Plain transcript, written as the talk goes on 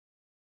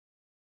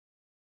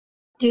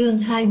Chương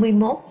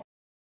 21.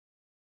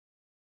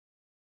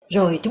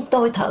 Rồi chúng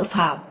tôi thở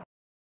phào.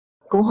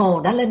 Cụ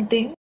Hồ đã lên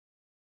tiếng.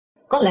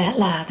 Có lẽ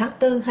là tháng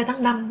 4 hay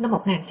tháng 5 năm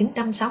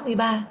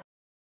 1963.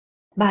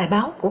 Bài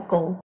báo của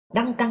cụ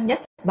đăng trang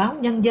nhất báo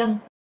Nhân dân,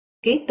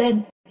 ký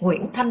tên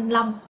Nguyễn Thanh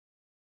Long.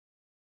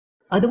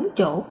 Ở đúng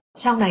chỗ,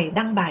 sau này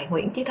đăng bài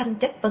Nguyễn Chí Thanh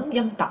chất vấn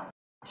dân tộc,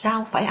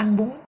 sao phải ăn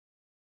bún.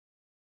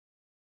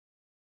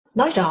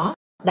 Nói rõ,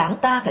 đảng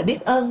ta phải biết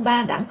ơn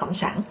ba đảng Cộng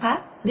sản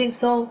Pháp, Liên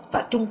Xô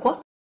và Trung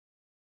Quốc.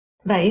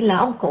 Vậy là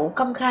ông cụ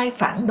công khai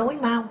phản đối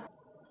Mao.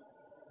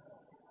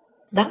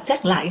 Đáng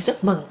xét lại rất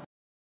mừng.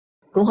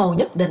 Cụ Hồ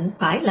nhất định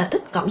phải là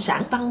thích cộng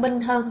sản văn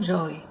minh hơn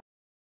rồi.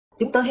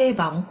 Chúng tôi hy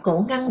vọng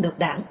cụ ngăn được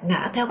đảng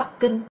ngã theo Bắc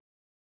Kinh,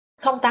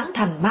 không tán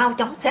thành Mao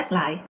chống xét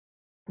lại,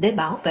 để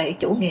bảo vệ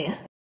chủ nghĩa.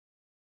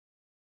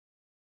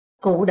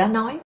 Cụ đã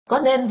nói có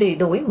nên vì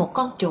đuổi một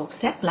con chuột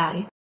xét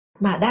lại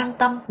mà đang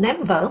tâm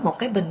ném vỡ một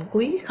cái bình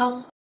quý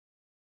không?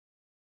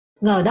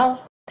 Ngờ đâu,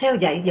 theo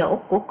dạy dỗ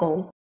của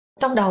cụ,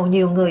 trong đầu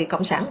nhiều người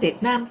cộng sản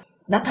Việt Nam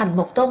đã thành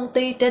một tôn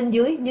ti trên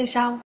dưới như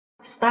sau: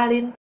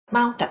 Stalin,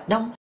 Mao Trạch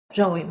Đông,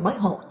 rồi mới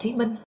Hồ Chí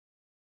Minh.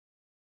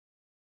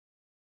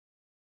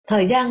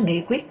 Thời gian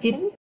nghị quyết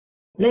chính,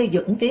 Lê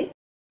Duẩn viết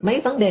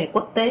mấy vấn đề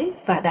quốc tế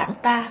và đảng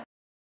ta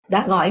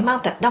đã gọi Mao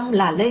Trạch Đông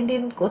là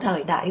Lenin của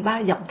thời đại ba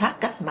dòng thác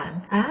cách mạng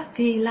Á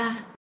Phi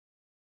La.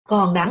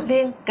 Còn đảng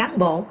viên, cán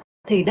bộ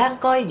thì đang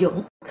coi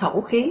Duẩn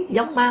khẩu khí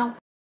giống Mao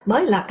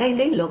mới là cây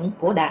lý luận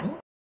của đảng.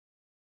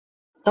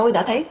 Tôi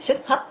đã thấy sức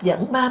hấp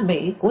dẫn ma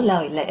mị của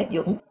lời lẽ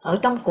Duẩn ở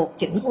trong cuộc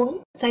chỉnh huấn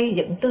xây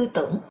dựng tư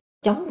tưởng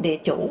chống địa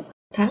chủ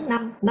tháng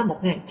 5 năm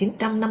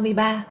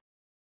 1953.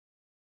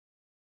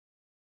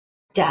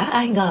 Chả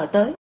ai ngờ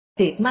tới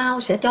việc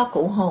Mao sẽ cho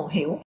cụ Hồ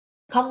hiểu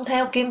không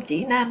theo Kim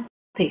Chỉ Nam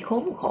thì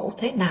khốn khổ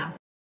thế nào.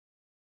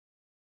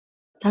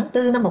 Tháng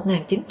 4 năm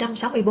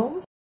 1964,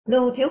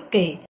 Lưu Thiếu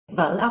Kỳ,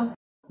 vợ ông,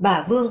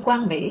 bà Vương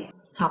Quang Mỹ,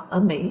 học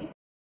ở Mỹ,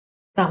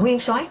 và nguyên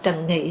soái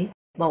Trần Nghị,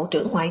 Bộ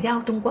trưởng Ngoại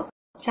giao Trung Quốc,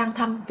 sang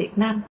thăm Việt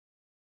Nam.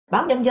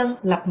 Báo Nhân dân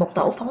lập một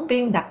tổ phóng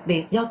viên đặc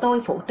biệt do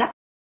tôi phụ trách,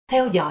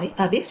 theo dõi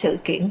và biết sự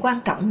kiện quan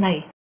trọng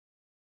này.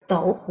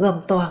 Tổ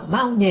gồm toàn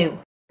Mao Nhiều,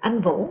 anh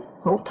Vũ,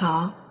 Hữu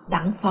Thọ,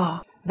 Đặng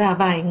Phò và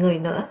vài người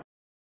nữa.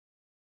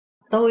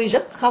 Tôi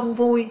rất không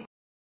vui.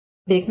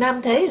 Việt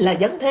Nam thế là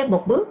dấn thêm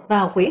một bước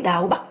vào quỹ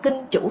đạo Bắc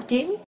Kinh chủ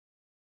chiến.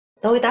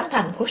 Tôi tán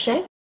thành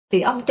Khrushchev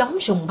vì ông chống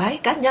sùng bái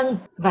cá nhân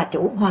và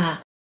chủ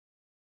hòa.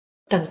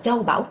 Trần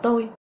Châu bảo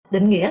tôi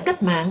định nghĩa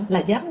cách mạng là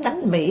dám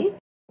đánh Mỹ.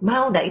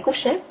 Mao đẩy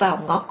Khrushchev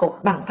vào ngõ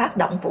cụt bằng phát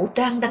động vũ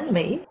trang đánh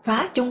Mỹ,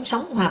 phá chung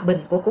sống hòa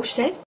bình của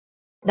Khrushchev,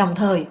 đồng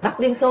thời bắt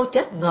Liên Xô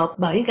chết ngợp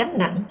bởi gánh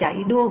nặng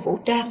chạy đua vũ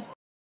trang.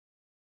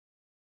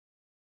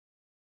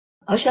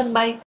 Ở sân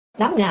bay,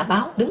 đám nhà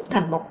báo đứng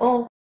thành một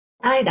ô,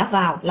 ai đã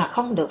vào là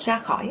không được ra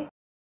khỏi.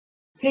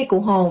 Khi cụ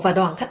Hồ và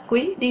đoàn khách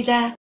quý đi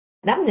ra,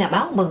 đám nhà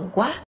báo mừng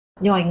quá,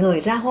 nhòi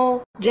người ra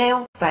hô,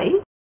 reo, vẫy.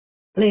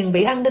 Liền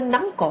bị an ninh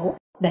nắm cổ,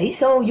 đẩy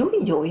xô dúi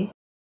dụi.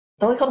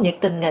 Tôi không nhiệt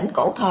tình nghển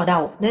cổ thò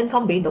đầu nên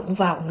không bị đụng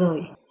vào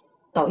người.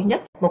 Tội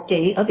nhất, một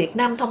chị ở Việt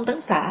Nam Thông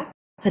tấn xã,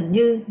 hình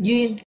như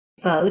Duyên,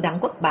 vợ Đặng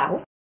Quốc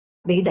Bảo,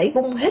 bị đẩy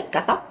bung hết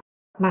cả tóc,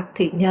 mặt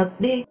thì nhợt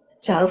đi,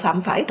 sợ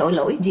phạm phải tội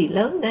lỗi gì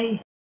lớn đây.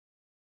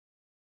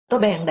 Tôi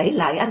bèn đẩy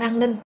lại anh an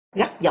ninh,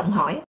 gắt giọng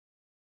hỏi: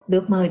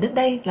 được mời đến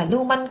đây là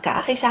lưu manh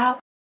cả hay sao,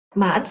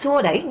 mà anh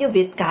xua đẩy như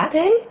vịt cả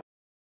thế?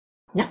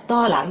 Nhắc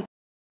to lại: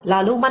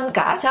 là lưu manh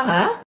cả sao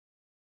hả?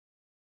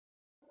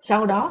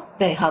 Sau đó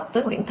về họp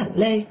với Nguyễn Thành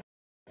Lê,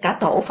 cả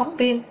tổ phóng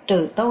viên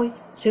trừ tôi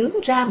sướng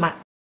ra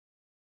mặt.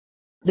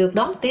 Được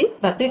đón tiếp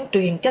và tuyên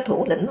truyền cho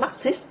thủ lĩnh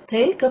Marxist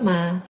thế cơ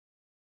mà.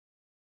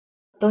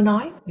 Tôi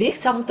nói viết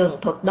xong tường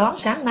thuật đón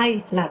sáng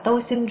nay là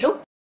tôi xin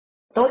rút.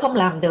 Tôi không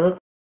làm được,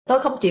 tôi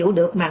không chịu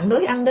được mạng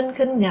lưới an ninh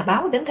khinh nhà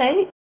báo đến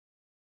thế.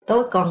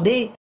 Tôi còn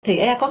đi thì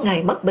e có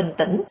ngày mất bình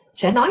tĩnh,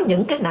 sẽ nói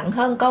những cái nặng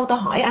hơn câu tôi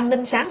hỏi an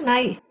ninh sáng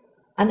nay.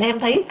 Anh em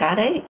thấy cả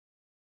đấy.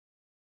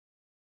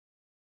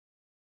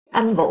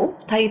 Anh Vũ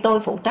thay tôi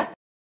phụ trách.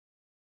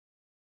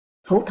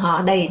 Hữu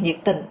Thọ đầy nhiệt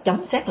tình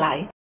chống xét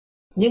lại,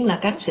 nhưng là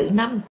cán sự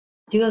năm,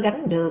 chưa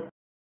gánh được.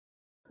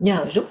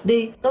 Nhờ rút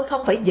đi, tôi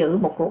không phải dự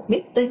một cuộc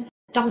meeting,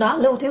 trong đó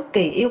Lưu Thiếu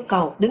Kỳ yêu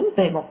cầu đứng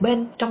về một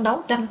bên trong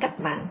đấu tranh cách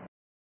mạng,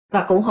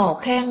 và cụ Hồ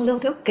khen Lưu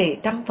Thiếu Kỳ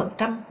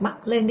 100% mắc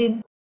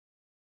Lenin.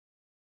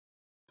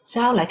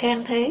 Sao lại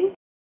khen thế?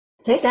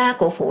 Thế ra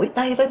cụ phủi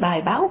tay với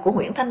bài báo của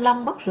Nguyễn Thanh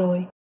Long mất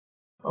rồi.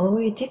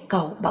 Ôi chiếc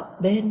cầu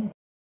bập bênh.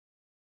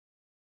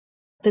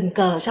 Tình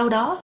cờ sau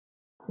đó,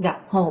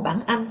 gặp Hồ Bản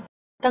Anh,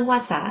 Tân Hoa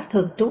Xã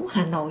thường trú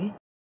Hà Nội.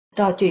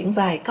 Trò chuyện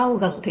vài câu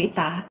gần Thủy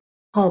Tạ,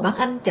 Hồ Bản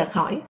Anh chợt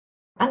hỏi: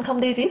 anh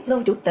không đi viết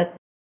Lưu Chủ tịch?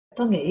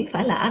 Tôi nghĩ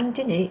phải là anh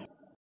chứ nhỉ?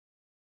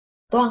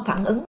 Toan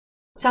phản ứng: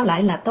 sao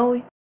lại là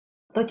tôi?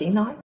 Tôi chỉ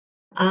nói: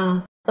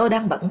 tôi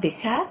đang bận việc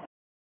khác.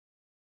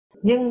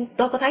 Nhưng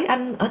tôi có thấy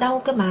anh ở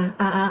đâu cơ mà?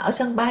 Ở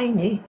sân bay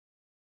nhỉ?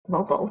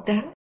 Vỗ vỗ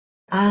trán: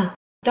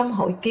 trong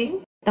hội kiến,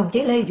 đồng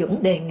chí Lê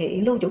Duẩn đề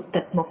nghị Lưu Chủ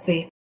tịch một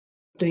việc.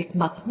 Tuyệt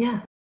mật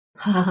nha.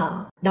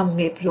 Đồng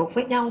nghiệp ruột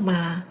với nhau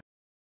mà.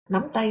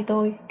 Nắm tay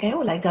tôi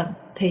kéo lại gần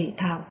thì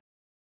thào: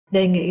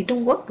 đề nghị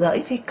Trung Quốc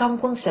gửi phi công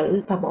quân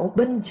sự và bộ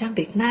binh sang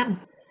Việt Nam.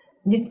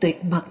 Nhưng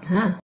tuyệt mật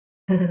ha.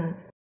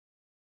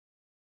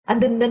 Anh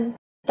Đinh Ninh,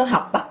 tôi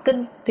học Bắc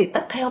Kinh thì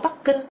tất theo Bắc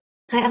Kinh,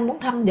 hay anh muốn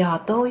thăm dò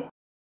tôi?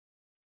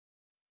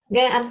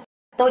 Nghe anh,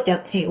 tôi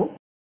chợt hiểu.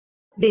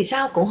 Vì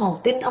sao cụ Hồ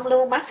tin ông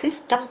Lưu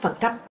Marxist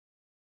 100%?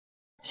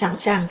 Sẵn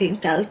sàng viện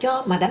trợ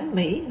cho mà đánh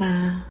Mỹ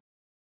mà.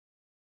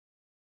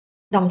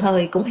 Đồng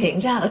thời cũng hiện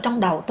ra ở trong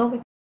đầu tôi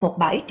một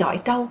bãi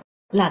chọi trâu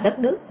là đất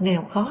nước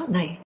nghèo khó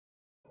này.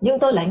 Nhưng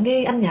tôi lại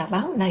nghi anh nhà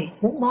báo này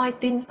muốn moi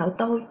tin ở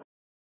tôi.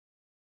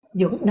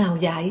 Dũng nào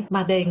dạy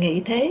mà đề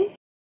nghị thế?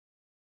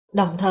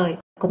 Đồng thời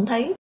cũng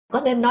thấy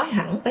có nên nói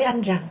hẳn với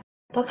anh rằng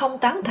tôi không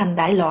tán thành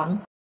đại loạn,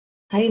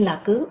 hay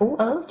là cứ ú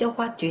ớ cho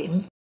qua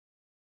chuyện.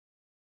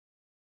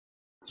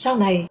 Sau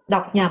này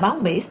đọc nhà báo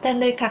Mỹ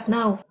Stanley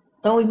Cardinal,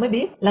 tôi mới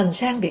biết lần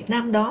sang Việt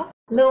Nam đó,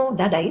 Lưu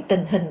đã đẩy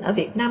tình hình ở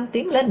Việt Nam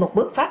tiến lên một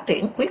bước phát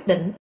triển quyết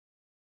định.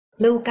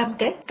 Lưu cam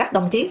kết các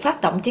đồng chí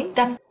phát động chiến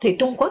tranh thì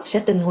Trung Quốc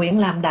sẽ tình nguyện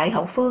làm đại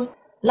hậu phương,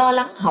 lo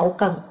lắng hậu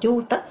cần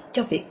chu tất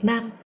cho Việt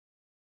Nam.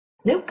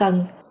 Nếu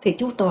cần thì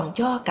chu toàn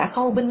cho cả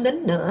khâu binh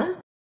lính nữa.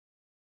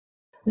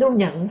 Lưu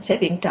nhận sẽ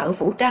viện trợ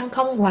vũ trang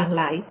không hoàn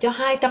lại cho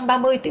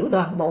 230 tiểu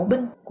đoàn bộ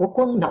binh của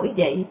quân nổi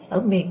dậy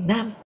ở miền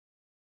Nam.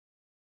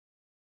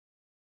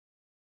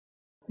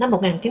 Năm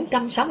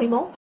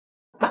 1961,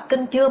 Bắc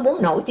Kinh chưa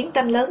muốn nổi chiến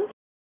tranh lớn,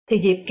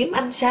 thì Diệp Kiếm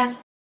Anh sang,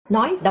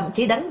 nói đồng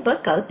chí đánh với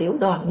cỡ tiểu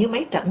đoàn như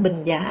mấy trận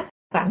Bình Giả,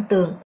 Vạn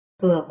Tường,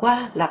 vừa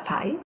qua là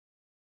phải.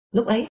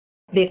 Lúc ấy,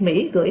 việc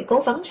Mỹ gửi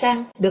cố vấn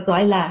sang được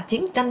gọi là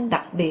chiến tranh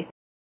đặc biệt.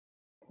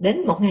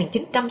 Đến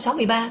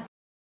 1963,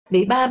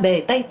 bị ba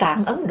bề Tây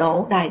Tạng, Ấn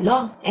Độ, Đài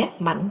Loan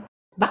ép mạnh,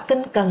 Bắc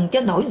Kinh cần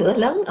cho nổi lửa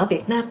lớn ở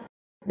Việt Nam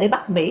để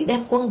bắt Mỹ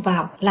đem quân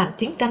vào làm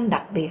chiến tranh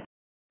đặc biệt,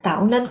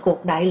 tạo nên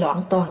cuộc đại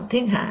loạn toàn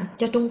thiên hạ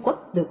cho Trung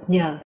Quốc được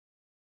nhờ.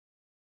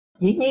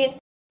 Dĩ nhiên,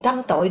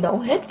 trăm tội đổ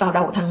hết vào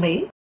đầu thằng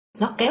Mỹ,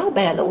 nó kéo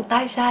bè lũ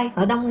tai sai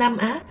ở Đông Nam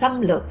Á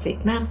xâm lược Việt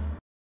Nam.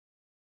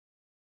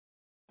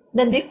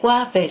 Nên biết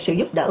qua về sự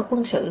giúp đỡ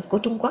quân sự của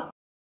Trung Quốc.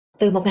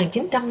 Từ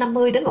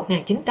 1950 đến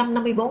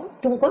 1954,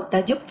 Trung Quốc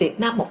đã giúp Việt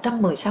Nam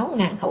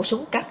 116.000 khẩu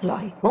súng các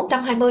loại,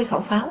 420 khẩu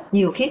pháo,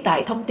 nhiều khí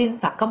tài thông tin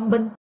và công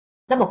binh.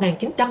 Năm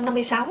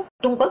 1956,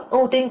 Trung Quốc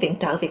ưu tiên viện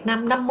trợ Việt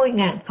Nam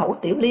 50.000 khẩu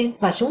tiểu liên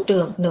và súng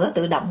trường nửa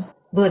tự động,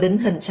 vừa định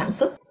hình sản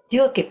xuất,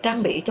 chưa kịp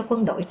trang bị cho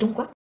quân đội Trung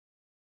Quốc.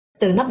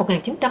 Từ năm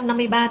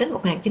 1953 đến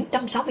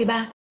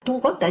 1963, Trung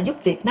Quốc đã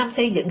giúp Việt Nam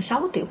xây dựng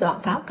 6 tiểu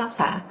đoàn pháo cao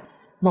xạ,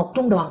 1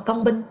 trung đoàn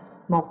công binh,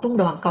 1 trung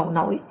đoàn cầu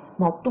nổi,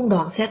 1 trung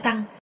đoàn xe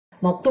tăng,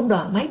 1 trung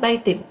đoàn máy bay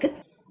tiềm kích,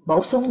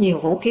 bổ sung nhiều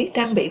vũ khí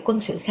trang bị quân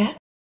sự khác.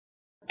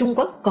 Trung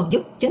Quốc còn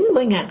giúp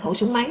 90.000 khẩu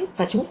súng máy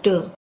và súng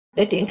trường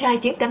để triển khai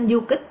chiến tranh du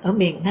kích ở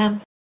miền Nam.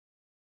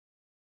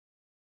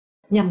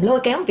 Nhằm lôi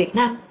kéo Việt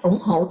Nam ủng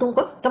hộ Trung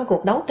Quốc trong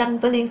cuộc đấu tranh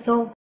với Liên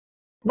Xô,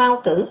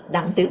 Mao cử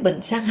Đặng Tiểu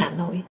Bình sang Hà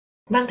Nội,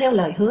 mang theo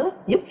lời hứa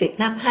giúp Việt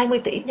Nam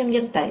 20 tỷ nhân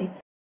dân tệ,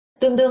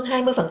 tương đương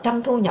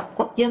 20% thu nhập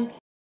quốc dân,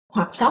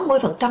 hoặc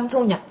 60%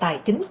 thu nhập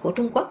tài chính của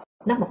Trung Quốc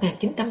năm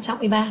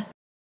 1963.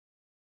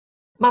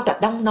 Mao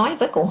Trạch Đông nói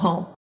với cụ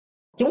Hồ,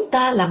 chúng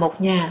ta là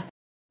một nhà,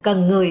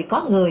 cần người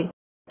có người,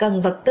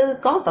 cần vật tư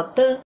có vật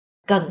tư,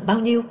 cần bao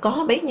nhiêu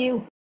có bấy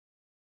nhiêu.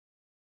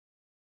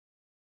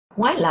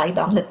 Ngoái lại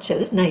đoạn lịch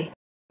sử này,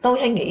 tôi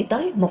hay nghĩ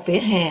tới một vỉa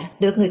hè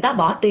được người ta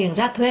bỏ tiền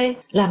ra thuê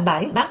làm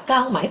bãi bán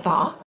cao mãi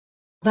vỏ,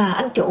 và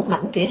anh chủ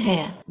mảnh vỉa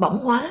hè bỗng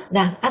hóa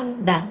đàn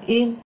anh đàn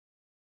yên.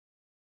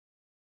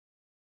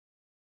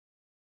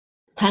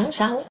 Tháng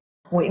 6,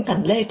 Nguyễn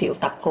Thành Lê triệu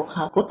tập cuộc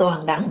họp của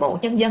toàn Đảng bộ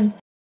nhân dân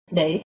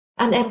để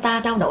anh em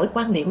ta trao đổi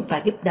quan điểm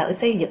và giúp đỡ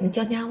xây dựng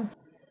cho nhau.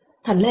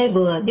 Thành Lê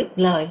vừa dứt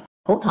lời,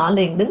 Hữu Thọ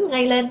liền đứng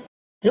ngay lên,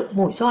 rút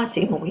mùi xoa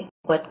xỉ mũi,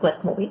 quệt quệt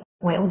mũi,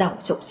 ngoẹo đầu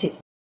sụt xịt.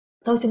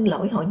 Tôi xin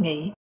lỗi hội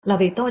nghị, là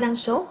vì tôi đang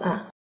sốt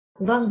ạ.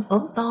 Vâng,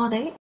 ốm to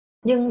đấy,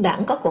 nhưng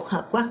Đảng có cuộc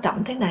họp quan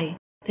trọng thế này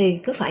thì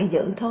cứ phải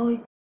giữ thôi.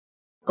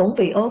 Cũng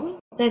vì ốm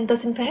nên tôi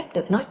xin phép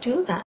được nói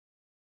trước ạ.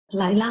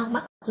 Lại lau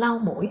mắt, lau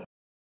mũi.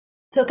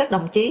 Thưa các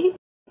đồng chí,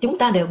 chúng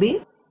ta đều biết,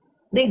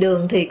 đi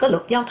đường thì có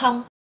luật giao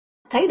thông,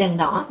 thấy đèn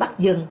đỏ bắt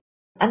dừng,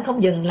 anh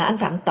không dừng là anh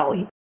phạm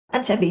tội,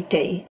 anh sẽ bị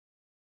trị.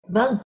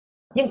 Vâng,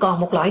 nhưng còn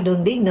một loại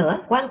đường đi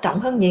nữa quan trọng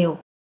hơn nhiều,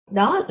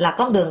 đó là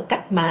con đường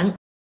cách mạng.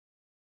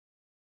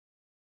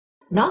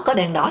 Nó có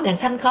đèn đỏ đèn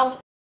xanh không?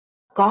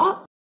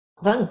 Có.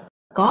 Vâng,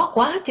 có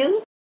quá chứ.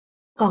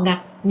 Còn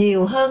ngặt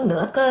nhiều hơn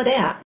nữa cơ đấy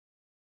ạ.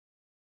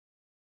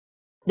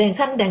 Đèn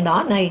xanh đèn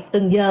đỏ này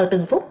từng giờ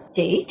từng phút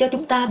chỉ cho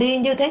chúng ta đi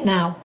như thế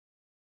nào.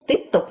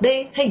 Tiếp tục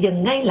đi hay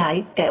dừng ngay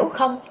lại kẻo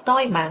không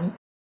toi mạng.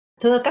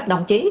 Thưa các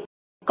đồng chí,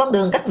 con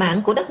đường cách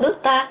mạng của đất nước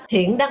ta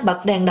hiện đang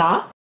bật đèn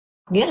đỏ.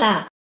 Nghĩa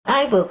là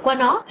ai vượt qua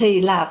nó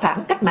thì là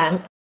phản cách mạng.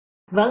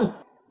 Vâng,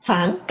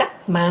 phản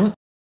cách mạng.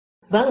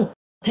 Vâng,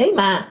 thế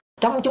mà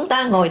trong chúng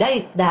ta ngồi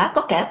đây đã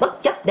có kẻ bất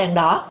chấp đèn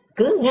đỏ,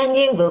 cứ ngang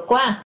nhiên vượt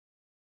qua.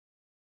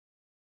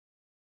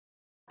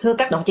 Thưa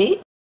các đồng chí,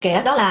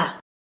 kẻ đó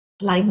là...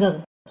 Lại ngừng,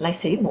 lại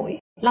xỉ mũi,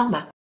 lau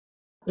mặt.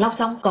 Lau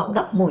xong còn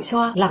gấp mùi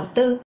xoa làm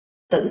tư,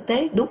 tử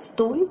tế đút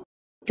túi,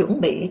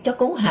 chuẩn bị cho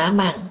cú hạ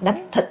màn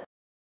đánh thịt.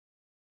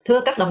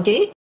 Thưa các đồng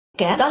chí,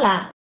 Kẻ đó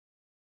là...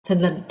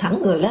 Thình lình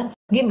thẳng người lên,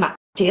 nghiêm mặt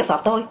chĩa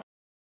vào tôi.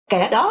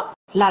 Kẻ đó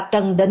là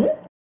Trần Đỉnh.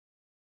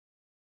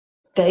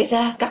 Kể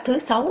ra các thứ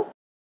xấu,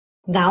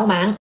 ngạo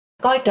mạn,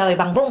 coi trời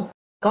bằng vung,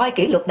 coi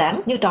kỷ luật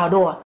đảng như trò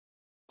đùa,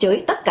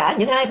 chửi tất cả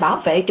những ai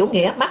bảo vệ chủ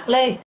nghĩa Mác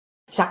Lê,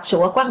 sặc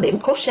sụa quan điểm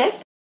Khrushchev,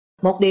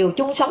 một điều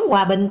chung sống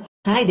hòa bình,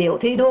 hai điều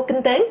thi đua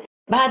kinh tế,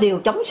 ba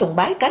điều chống sùng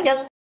bái cá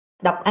nhân,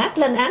 độc ác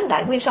lên án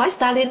đại nguyên soái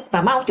Stalin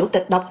và Mao chủ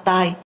tịch độc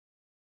tài.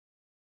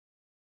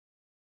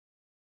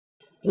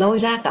 Lôi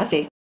ra cả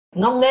việc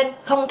ngông nghênh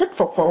không thích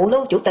phục vụ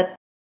Lưu chủ tịch,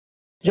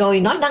 rồi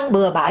nói năng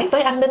bừa bãi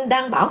với an ninh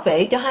đang bảo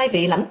vệ cho hai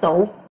vị lãnh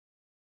tụ.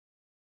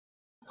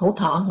 Hữu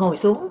Thọ ngồi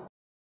xuống,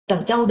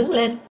 Trần Châu đứng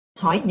lên,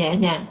 hỏi nhẹ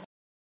nhàng.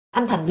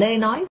 Anh Thành Lê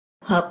nói,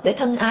 hợp để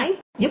thân ái,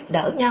 giúp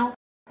đỡ nhau,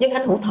 nhưng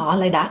anh Hữu Thọ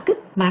lại đả kích,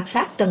 mạt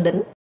sát Trần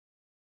Đỉnh.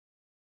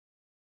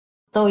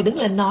 Tôi đứng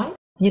lên nói,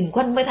 nhìn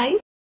quanh mới thấy,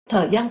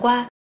 thời gian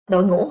qua,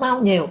 đội ngũ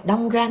Mao Nhèo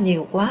đông ra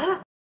nhiều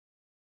quá.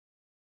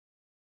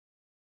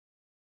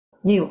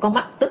 Nhiều con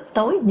mắt tức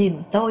tối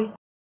nhìn tôi.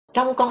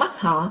 Trong con mắt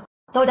họ,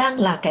 tôi đang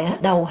là kẻ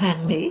đầu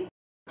hàng Mỹ,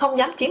 không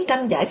dám chiến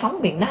tranh giải phóng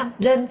miền Nam,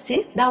 rên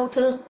xiết đau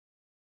thương.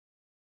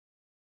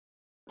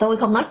 Tôi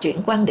không nói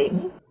chuyện quan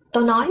điểm,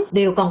 tôi nói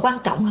điều còn quan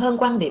trọng hơn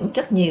quan điểm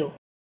rất nhiều.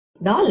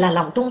 Đó là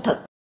lòng trung thực,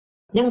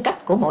 nhân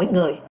cách của mỗi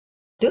người,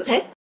 trước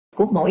hết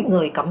của mỗi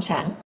người cộng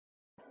sản.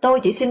 Tôi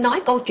chỉ xin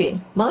nói câu chuyện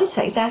mới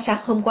xảy ra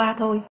sáng hôm qua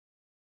thôi.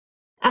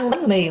 Ăn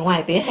bánh mì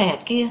ngoài vỉa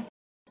hè kia,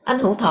 anh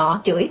Hữu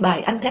Thọ chửi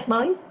bài anh thép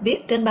mới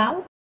viết trên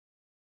báo.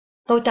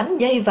 Tôi tránh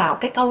dây vào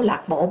cái câu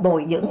lạc bộ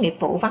bồi dưỡng nghiệp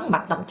vụ vắng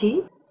mặt đồng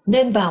chí,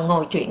 nên vào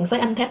ngồi chuyện với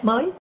anh thép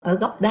mới ở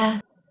góc đa.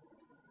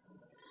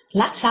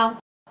 Lát sau,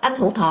 anh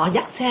Hữu Thọ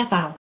dắt xe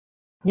vào,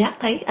 nhát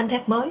thấy anh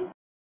thép mới.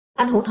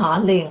 Anh Hữu Thọ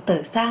liền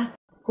từ xa,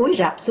 cúi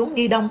rạp xuống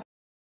ghi đông,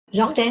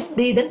 rón rén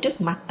đi đến trước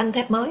mặt anh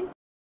thép mới,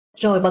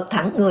 rồi bật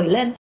thẳng người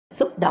lên,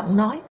 xúc động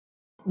nói,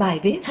 bài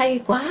viết hay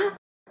quá,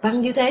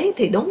 văn như thế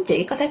thì đúng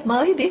chỉ có thép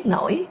mới viết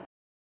nổi.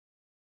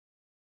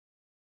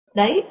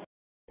 Đấy,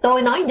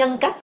 tôi nói nhân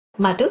cách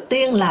mà trước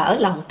tiên là ở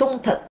lòng trung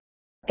thực.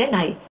 Cái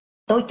này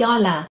tôi cho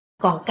là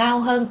còn cao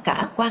hơn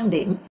cả quan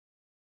điểm.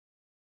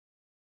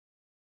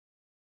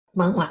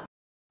 Mở ngoặt,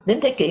 đến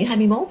thế kỷ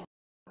 21,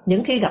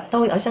 những khi gặp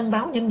tôi ở sân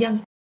báo Nhân dân,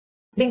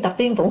 biên tập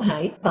viên Vũ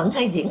Hải vẫn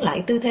hay diễn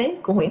lại tư thế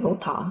của Nguyễn Hữu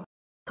Thọ,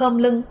 khom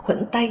lưng khuỷu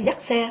tay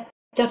dắt xe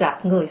cho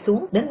rạp người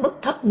xuống đến mức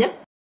thấp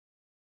nhất,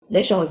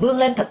 để rồi vươn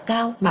lên thật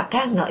cao mà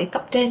ca ngợi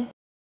cấp trên.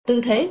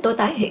 Tư thế tôi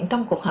tái hiện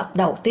trong cuộc họp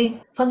đầu tiên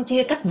phân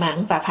chia cách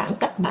mạng và phản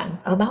cách mạng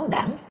ở báo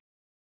Đảng.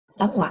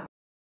 Đóng ngoặc.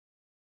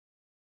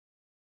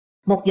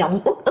 Một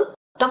giọng uất ức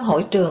trong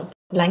hội trường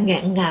lại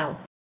nghẹn ngào.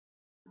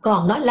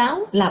 Còn nói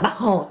láo là Bác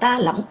Hồ ta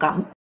lẩm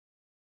cẩm.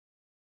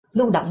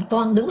 Lưu Động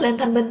toan đứng lên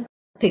thanh minh,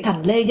 thì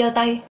Thành Lê giơ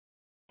tay.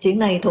 Chuyện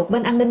này thuộc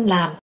bên an ninh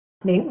làm,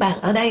 miễn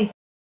bàn ở đây.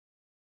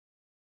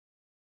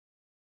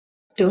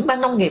 Trưởng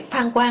ban nông nghiệp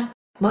Phan Quang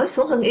mới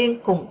xuống Hưng Yên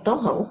cùng Tố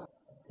Hữu.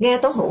 Nghe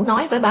Tố Hữu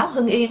nói với báo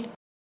Hưng Yên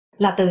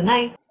là từ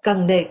nay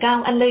cần đề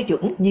cao anh Lê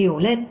Duẩn nhiều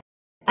lên.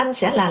 Anh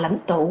sẽ là lãnh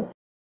tụ.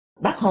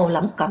 Bác Hồ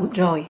lẩm cẩm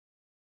rồi.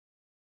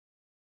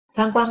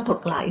 Phan Quang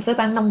thuật lại với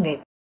ban nông nghiệp.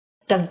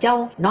 Trần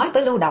Châu nói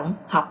với Lưu Động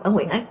học ở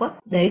Nguyễn Ái Quốc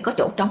để có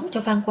chỗ trống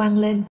cho Phan Quang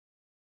lên.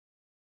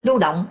 Lưu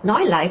Động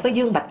nói lại với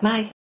Dương Bạch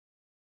Mai.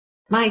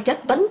 Mai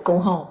chất vấn cụ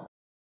Hồ.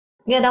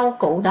 Nghe đâu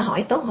cụ đã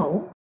hỏi Tố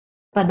Hữu,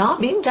 và nó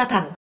biến ra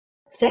thành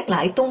xét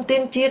lại tung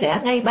tin chia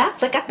rẽ ngay bác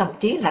với các đồng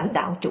chí lãnh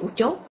đạo chủ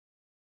chốt.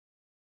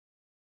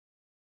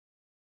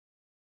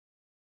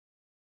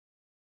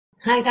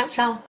 2 tháng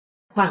sau,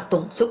 Hoàng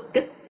Tùng xuất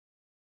kích.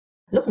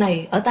 Lúc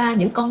này ở ta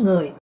những con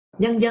người,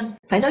 nhân dân,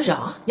 phải nói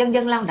rõ nhân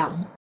dân lao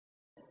động.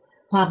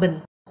 Hòa bình,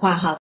 hòa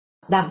hợp,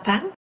 đàm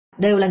phán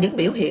đều là những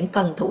biểu hiện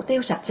cần thủ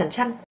tiêu sạch sành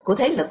xanh của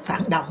thế lực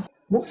phản động,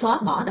 muốn xóa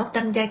bỏ đấu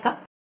tranh giai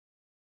cấp.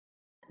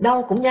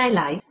 Đâu cũng nhai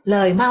lại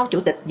lời Mao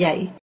Chủ tịch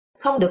dạy,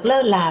 không được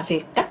lơ là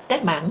việc cắt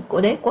cái mạng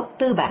của đế quốc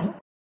tư bản.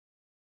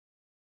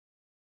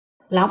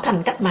 Lão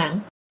Thành cách mạng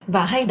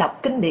và hay đọc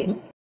kinh điển.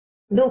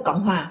 Lưu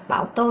Cộng Hòa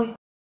bảo tôi,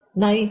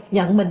 này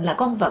nhận mình là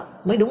con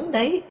vật mới đúng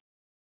đấy.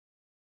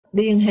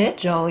 Điên hết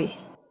rồi,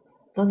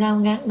 tôi ngao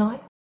ngán nói.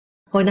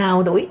 Hồi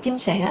nào đuổi chim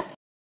sẻ,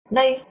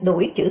 nay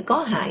đuổi chữ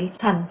có hại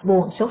thành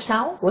buồn số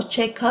 6 của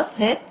Chekhov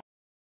hết.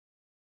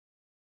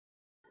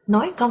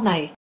 Nói câu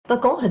này, tôi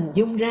cố hình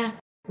dung ra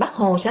Bác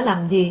Hồ sẽ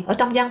làm gì ở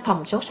trong gian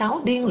phòng số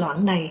 6 điên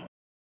loạn này.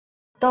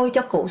 Tôi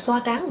cho cụ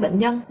xoa trán bệnh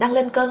nhân đang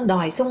lên cơn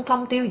đòi xung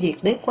phong tiêu diệt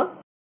đế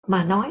quốc,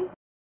 mà nói,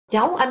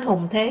 cháu anh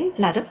hùng thế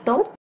là rất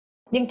tốt,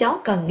 nhưng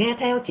cháu cần nghe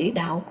theo chỉ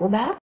đạo của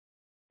bác.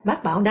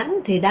 Bác bảo đánh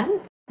thì đánh,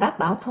 bác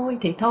bảo thôi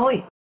thì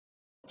thôi.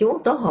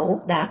 Chú Tố Hữu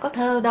đã có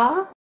thơ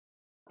đó.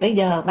 Bây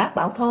giờ bác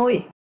bảo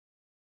thôi.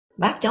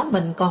 Bác cháu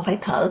mình còn phải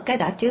thở cái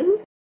đã chứ.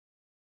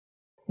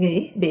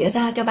 Nghĩ bịa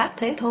ra cho bác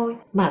thế thôi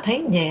mà thấy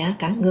nhẹ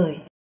cả người.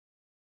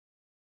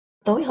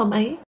 Tối hôm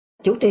ấy,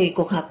 chủ trì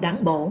cuộc họp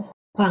đảng bộ,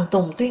 Hoàng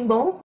Tùng tuyên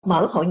bố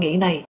mở hội nghị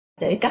này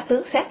để các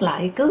tướng xét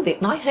lại cứ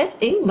việc nói hết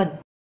ý mình.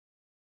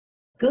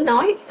 Cứ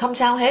nói, không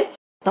sao hết.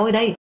 Tôi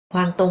đây,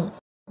 Hoàng Tùng,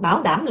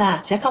 bảo đảm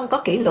là sẽ không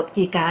có kỷ luật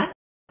gì cả.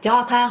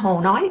 Cho tha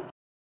Hồ nói.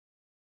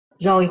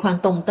 Rồi Hoàng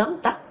Tùng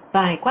tóm tắt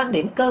vài quan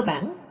điểm cơ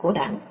bản của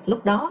đảng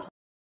lúc đó.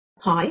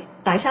 Hỏi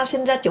tại sao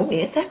sinh ra chủ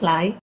nghĩa xét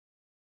lại?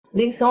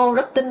 Liên Xô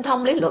rất tinh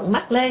thông lý luận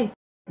Mác Lê,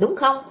 đúng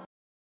không?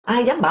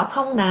 Ai dám bảo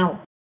không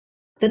nào?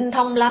 Tinh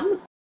thông lắm,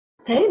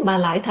 thế mà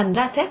lại thành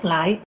ra xét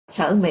lại,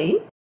 sợ Mỹ.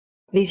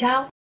 Vì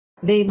sao?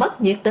 Vì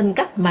mất nhiệt tình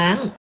cách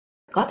mạng.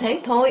 Có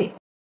thế thôi.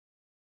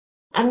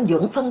 Anh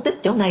Duẩn phân tích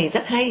chỗ này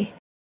rất hay.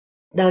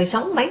 Đời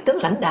sống mấy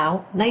tướng lãnh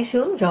đạo nay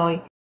sướng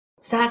rồi,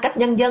 xa cách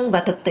nhân dân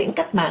và thực tiễn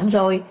cách mạng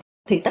rồi,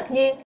 thì tất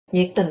nhiên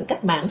nhiệt tình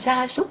cách mạng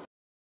sa sút.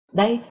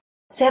 Đây,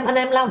 xem anh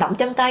em lao động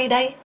chân tay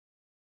đây.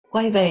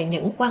 Quay về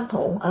những quan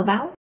thủ ở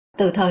báo,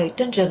 từ thời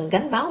trên rừng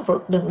gánh báo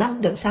vượt đường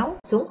 5, đường 6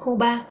 xuống khu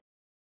 3.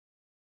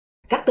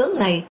 Các tướng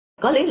này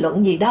có lý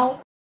luận gì đâu,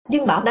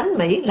 nhưng bảo đánh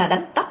Mỹ là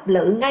đánh tắp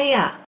lự ngay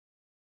à.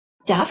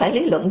 Chả phải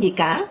lý luận gì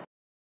cả,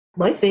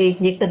 bởi vì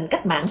nhiệt tình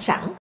cách mạng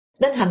sẵn,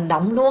 nên hành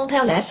động luôn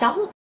theo lẽ sống.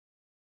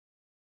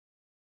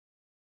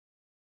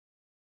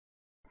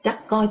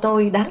 Chắc coi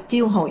tôi đáng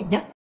chiêu hồi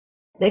nhất,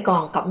 để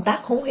còn cộng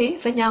tác hú hí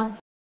với nhau.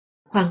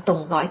 Hoàng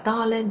Tùng gọi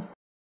to lên.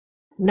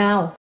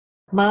 Nào,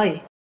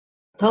 mời.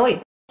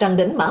 Thôi, Trần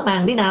Đỉnh mở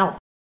màn đi nào.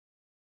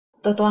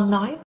 Tôi toan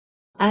nói,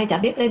 ai chả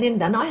biết Lenin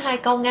đã nói 2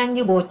 câu ngang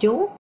như bùa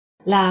chú,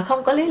 là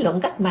không có lý luận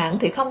cách mạng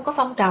thì không có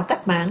phong trào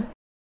cách mạng.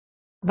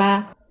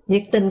 Và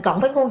nhiệt tình cộng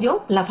với ngu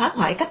dốt là phá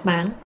hoại cách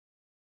mạng.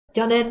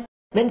 Cho nên,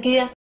 bên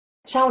kia,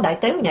 sau đại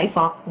tếu nhảy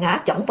vọt,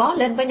 ngã chỏng vó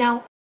lên với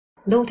nhau,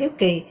 Lưu Thiếu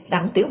Kỳ,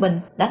 Đặng Tiểu Bình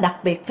đã đặc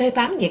biệt phê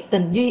phán nhiệt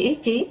tình duy ý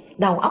chí,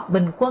 đầu óc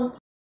bình quân,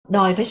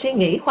 đòi phải suy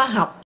nghĩ khoa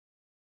học.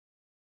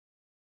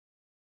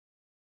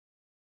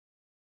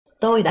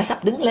 Tôi đã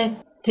sắp đứng lên,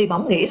 thì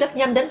bỗng nghĩ rất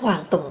nhanh đến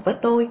Hoàng Tùng với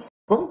tôi,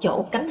 vốn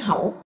chỗ cánh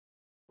hậu.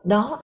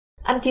 Đó,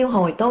 anh chiêu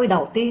hồi tôi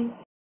đầu tiên,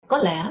 có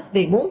lẽ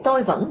vì muốn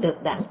tôi vẫn được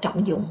đảng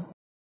trọng dụng.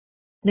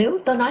 Nếu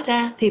tôi nói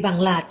ra thì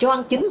bằng là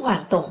choan chính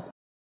Hoàng Tùng.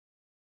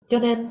 Cho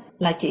nên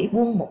là chỉ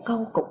buông một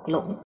câu cục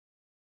lũng.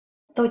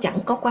 Tôi chẳng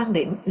có quan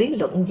điểm lý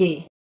luận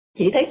gì,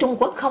 chỉ thấy Trung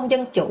Quốc không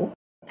dân chủ,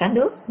 cả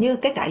nước như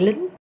cái trại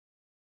lính.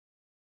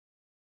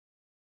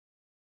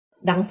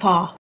 Đặng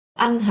Phò,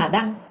 anh Hà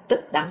Đăng,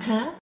 tức Đặng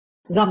Há,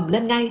 gầm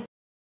lên ngay.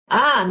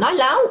 À, nói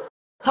láo,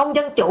 không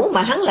dân chủ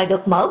mà hắn lại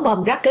được mở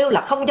mồm ra kêu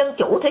là không dân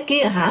chủ thế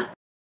kia hả?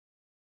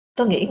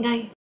 Tôi nghĩ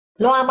ngay,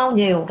 loa mau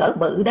nhiều cỡ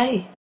bự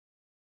đây.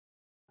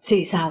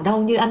 Xì xào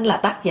đâu như anh là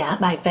tác giả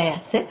bài vè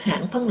xếp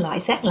hạng phân loại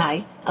xét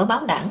lại ở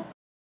báo đảng.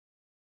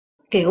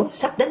 Kiểu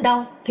sắp đến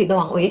đâu thì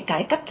đoàn ủy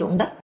cải cách ruộng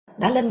đất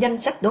đã lên danh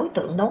sách đối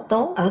tượng đấu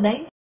tố ở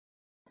đấy.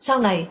 Sau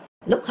này,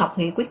 lúc học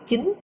nghị quyết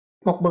chính,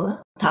 một bữa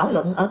thảo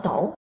luận ở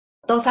tổ,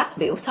 tôi phát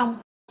biểu xong,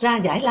 ra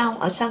giải lao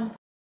ở sân.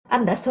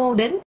 Anh đã xô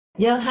đến,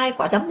 giơ 2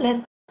 quả đấm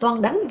lên,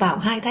 toan đánh vào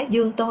 2 thái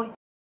dương tôi.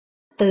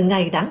 Từ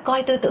ngày đảng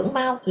coi tư tưởng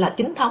Mao là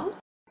chính thống,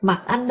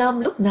 mặt anh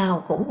Nôm lúc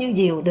nào cũng như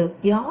diều được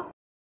gió.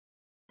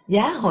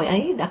 Giá hồi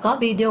ấy đã có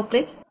video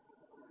clip.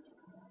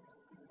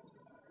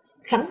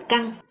 Khánh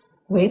Căn,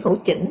 Nguyễn Hữu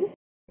Chỉnh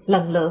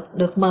lần lượt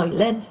được mời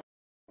lên.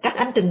 Các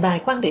anh trình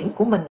bày quan điểm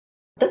của mình,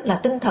 tức là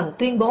tinh thần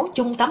tuyên bố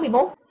chung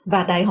 81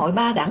 và Đại hội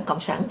 3 Đảng Cộng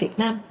sản Việt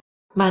Nam,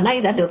 mà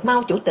nay đã được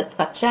Mao Chủ tịch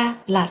vạch ra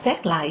là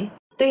xét lại,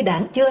 tuy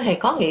đảng chưa hề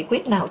có nghị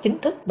quyết nào chính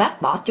thức bác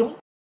bỏ chúng.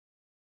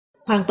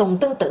 Hoàng Tùng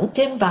tưng tửng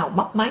chêm vào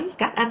móc máy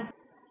các anh,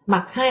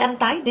 mặt 2 anh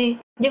tái đi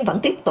nhưng vẫn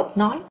tiếp tục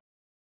nói.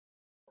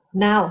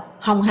 Nào,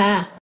 Hồng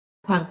Hà,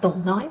 Hoàng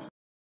Tùng nói.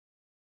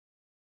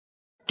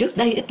 Trước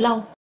đây ít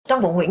lâu,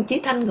 trong vụ Nguyễn Chí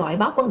Thanh gọi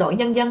báo Quân đội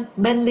Nhân dân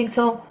bên Liên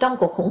Xô trong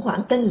cuộc khủng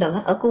hoảng tên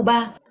lửa ở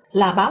Cuba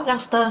là báo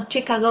Gangster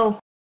Chicago,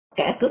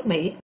 kẻ cướp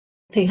Mỹ,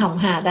 thì Hồng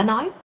Hà đã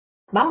nói,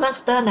 báo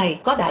Gangster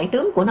này có đại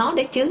tướng của nó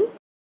đấy chứ,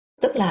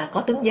 tức là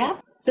có tướng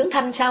Giáp, tướng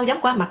Thanh sao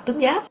dám qua mặt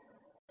tướng Giáp,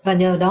 và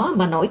nhờ đó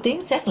mà nổi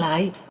tiếng xét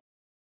lại.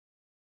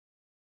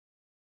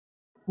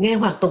 Nghe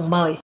Hoàng Tùng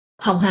mời,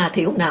 Hồng Hà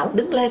thiểu não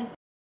đứng lên,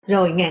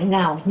 rồi nghẹn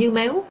ngào như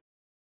méo.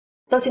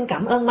 Tôi xin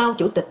cảm ơn Mao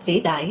Chủ tịch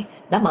vĩ đại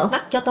đã mở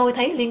mắt cho tôi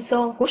thấy Liên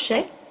Xô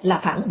Khrushchev là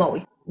phản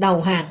bội,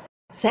 đầu hàng,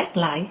 xét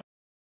lại.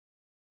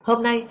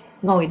 Hôm nay,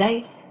 ngồi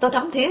đây, tôi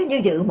thấm thía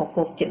như dự một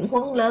cuộc chỉnh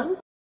huấn lớn.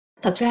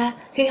 Thật ra,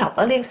 khi học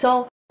ở Liên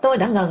Xô, tôi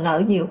đã ngờ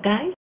ngợ nhiều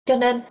cái, cho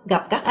nên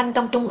gặp các anh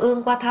trong Trung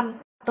ương qua thăm,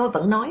 tôi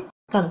vẫn nói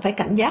cần phải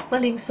cảnh giác với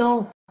Liên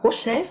Xô,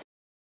 Khrushchev.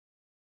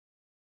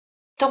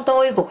 Trong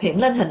tôi vụt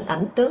hiện lên hình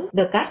ảnh tướng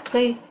De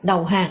Castries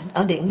đầu hàng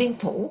ở Điện Biên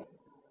Phủ.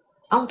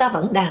 Ông ta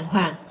vẫn đàng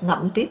hoàng,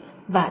 ngậm tiếp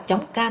và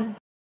chống can.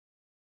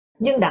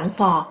 Nhưng Đặng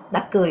Phò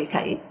đã cười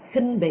khẩy,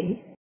 khinh bỉ.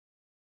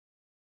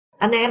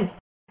 Anh em,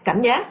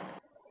 cảnh giác,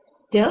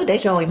 chớ để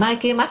rồi mai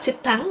kia Mác-xít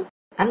thắng,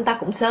 anh ta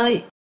cũng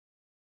xơi.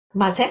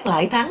 Mà xét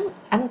lại thắng,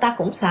 anh ta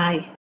cũng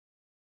xài.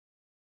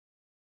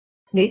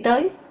 Nghĩ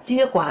tới,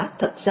 chia quả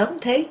thật sớm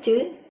thế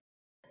chứ,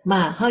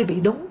 mà hơi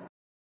bị đúng.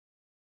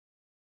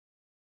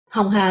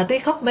 Hồng Hà tuy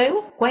khóc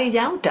mếu, quay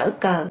giáo trở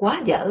cờ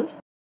quá dở.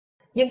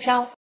 Nhưng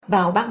sau,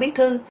 vào ban bí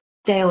thư,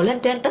 trèo lên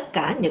trên tất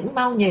cả những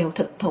bao nhiêu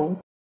thực thụ,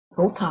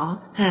 Hữu Thọ,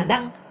 Hà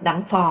Đăng,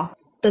 Đặng Phò,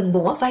 từng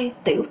bủa vây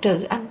tiểu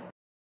trừ anh.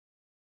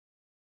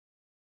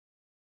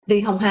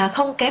 Vì Hồng Hà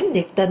không kém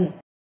nhiệt tình,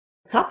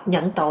 khóc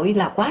nhận tội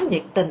là quá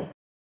nhiệt tình.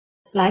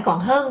 lại còn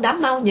hơn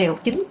đám mau nhèo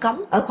chính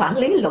cống ở khoản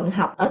lý luận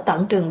học ở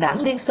tận trường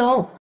đảng Liên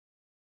Xô.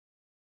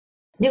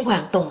 Nhưng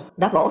Hoàng Tùng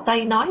đã vỗ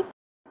tay nói,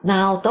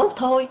 nào tốt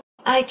thôi,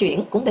 ai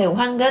chuyển cũng đều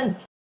hoan nghênh.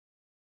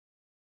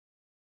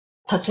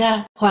 Thật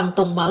ra, Hoàng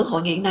Tùng mở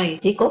hội nghị này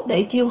chỉ cốt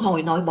để chiêu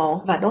hồi nội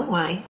bộ và đối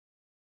ngoại.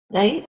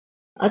 Đấy,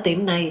 ở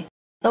tiệm này,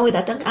 tôi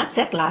đã trấn áp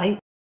xét lại.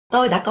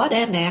 Tôi đã có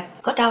đe nẹt,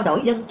 có trao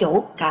đổi dân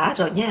chủ cả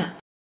rồi nha.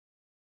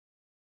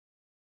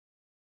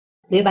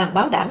 Địa bàn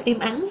báo đảng im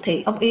ắng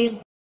thì ông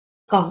yên.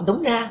 Còn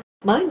đúng ra,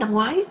 mới năm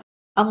ngoái,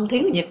 ông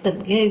thiếu nhiệt tình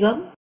ghê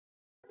gớm.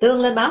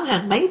 Tương lên báo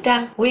hàng mấy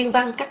trang nguyên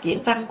văn các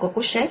diễn văn của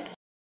Khrushchev.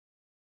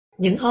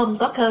 Những hôm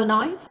có khơ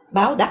nói,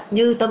 báo đắt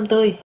như tôm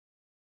tươi.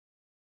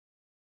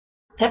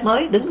 Thép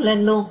mới đứng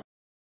lên luôn.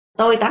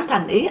 Tôi tán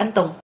thành ý anh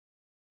Tùng.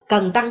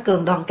 Cần tăng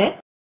cường đoàn kết,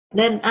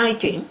 nên ai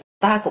chuyển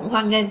ta cũng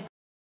hoan nghênh.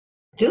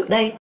 Trước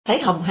đây,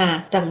 thấy Hồng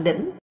Hà, Trần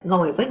Đỉnh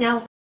ngồi với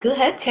nhau, cứ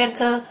hết khen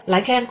khơ,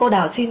 lại khen cô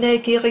Đào Sine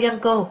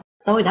Kirienko.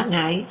 Tôi đã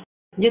ngại,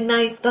 nhưng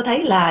nay tôi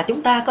thấy là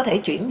chúng ta có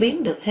thể chuyển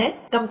biến được hết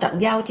trong trận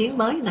giao chiến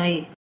mới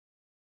này.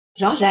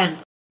 Rõ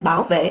ràng,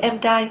 bảo vệ em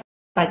trai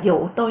và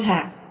dụ tôi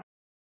hàng.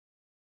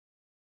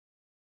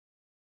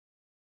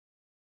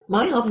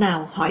 Mới hôm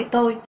nào hỏi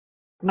tôi,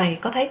 mày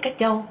có thấy cái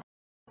châu,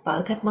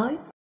 vợ Thép mới,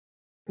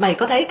 mày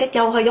có thấy cái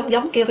châu hơi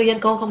giống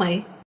Kirienko không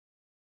mày?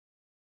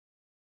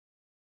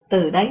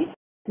 Từ đấy,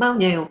 Mao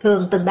Nhèo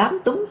thường từng đám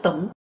túm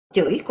tụm,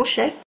 chửi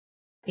Khrushchev.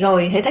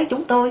 Rồi hãy thấy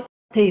chúng tôi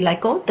thì lại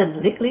cố tình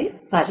liếc liếc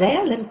và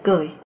ré lên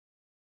cười.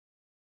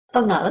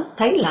 Tôi ngỡ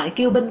thấy lại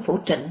kiêu binh Phủ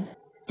Trịnh,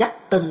 chắc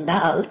từng đã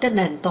ở trên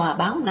nền tòa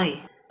báo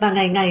này và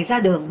ngày ngày ra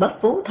đường bóp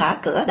vú thả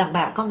cửa đàn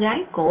bà con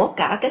gái của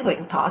cả cái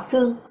huyện Thọ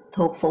Xương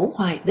thuộc phủ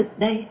Hoài Đức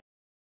đây.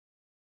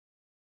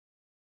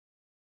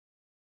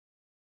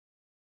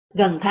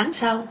 Gần tháng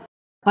sau,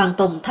 Hoàng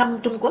Tùng thăm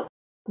Trung Quốc,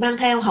 mang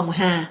theo Hồng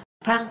Hà,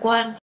 Phan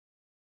Quang,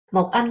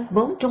 một anh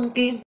vốn trung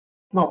kiên,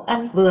 một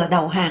anh vừa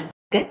đầu hàng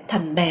kết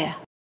thành bè.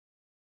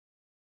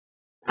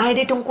 Ai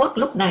đi Trung Quốc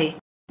lúc này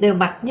đều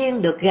mặc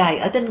nhiên được gài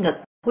ở trên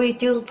ngực huy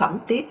chương phẩm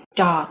tiết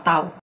trò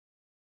tàu.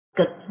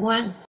 Cực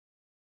ngoan.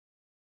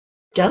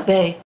 Trở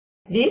về,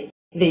 viết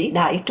vĩ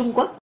đại Trung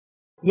Quốc,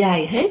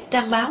 dài hết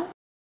trang báo.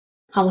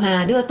 Hồng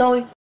Hà đưa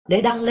tôi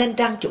để đăng lên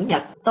trang chủ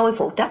nhật tôi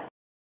phụ trách,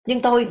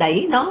 nhưng tôi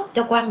đẩy nó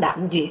cho Quang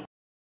Đạm duyệt.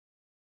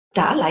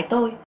 Trả lại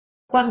tôi,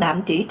 Quang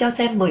Đạm chỉ cho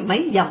xem mười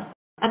mấy dòng,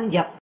 anh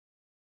dập.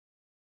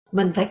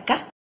 Mình phải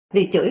cắt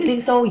vì chửi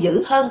Liên Xô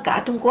dữ hơn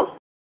cả Trung Quốc,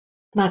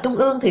 mà Trung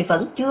ương thì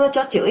vẫn chưa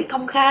cho chửi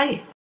công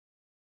khai.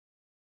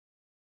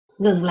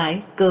 Ngừng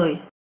lại,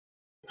 cười.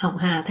 Hồng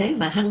Hà thế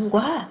mà hăng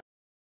quá.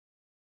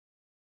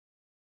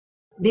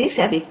 Biết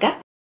sẽ bị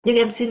cắt, nhưng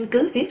em xin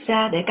cứ viết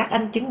ra để các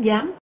anh chứng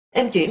giám.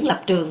 Em chuyển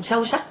lập trường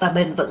sâu sắc và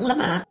bền vững lắm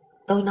ạ,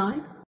 tôi nói.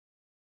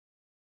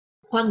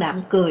 Quang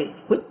Đạm cười,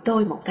 huýt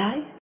tôi một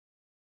cái.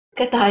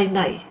 Cái tay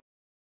này.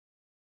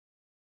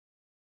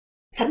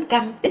 Khánh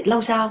Căn ít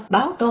lâu sau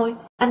báo tôi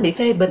anh bị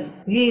phê bình,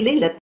 ghi lý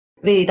lịch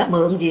vì đã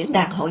mượn diễn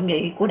đàn hội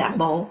nghị của đảng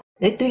bộ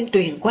để tuyên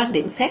truyền quan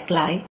điểm xét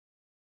lại.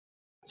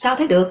 Sao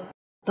thế được?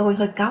 Tôi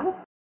hơi cáu.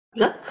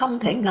 Rất không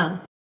thể ngờ.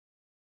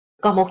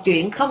 Còn một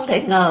chuyện không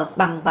thể ngờ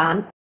bằng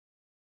vạn.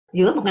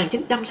 Giữa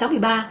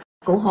 1963,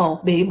 cụ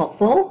Hồ bị một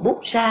phố bút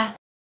sa.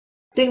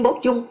 Tuyên bố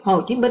chung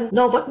Hồ Chí Minh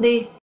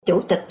Novotny,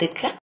 chủ tịch Tiệp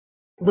Khắc.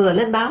 Vừa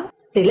lên báo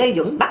thì Lê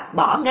Duẩn bắt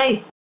bỏ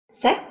ngay,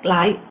 xét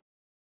lại.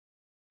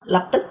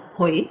 Lập tức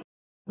hủy,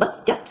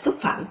 bất chấp xúc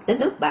phạm đến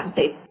nước bạn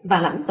Tiệp và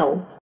lãnh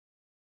tụ.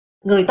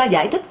 Người ta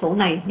giải thích vụ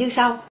này như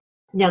sau.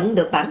 Nhận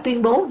được bản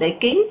tuyên bố để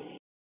ký.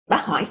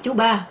 Bác hỏi chú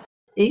Ba,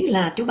 ý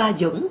là chú Ba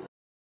Duẩn.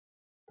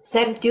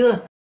 Xem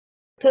chưa?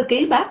 Thư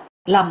ký bác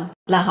lầm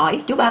là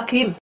hỏi chú Ba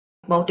Kim,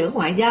 Bộ trưởng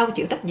Ngoại giao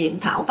chịu trách nhiệm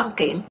thảo văn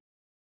kiện.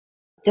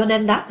 Cho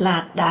nên đáp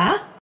là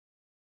đã.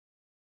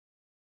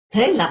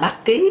 Thế là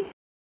bác ký.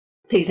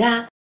 Thì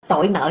ra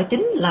tội nợ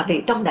chính là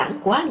vì trong đảng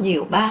quá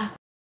nhiều ba.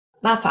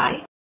 Ba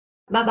phải.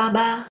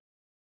 Ba.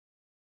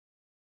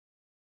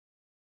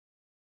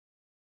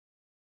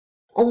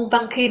 Ung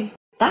Văn Khiêm,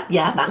 tác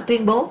giả bản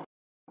tuyên bố.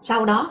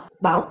 Sau đó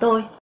bảo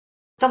tôi,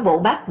 trong vụ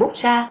bác bút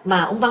sa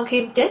mà Ung Văn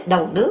Khiêm chết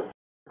đầu nước,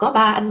 có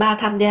ba anh ba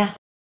tham gia.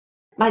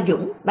 Ba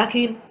Duẩn, ba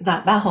Khiêm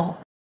và ba Hồ.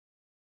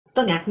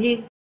 Tôi ngạc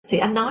nhiên, thì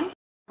anh nói,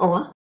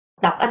 ủa,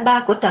 đọc anh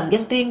ba của Trần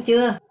Văn Tiên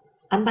chưa?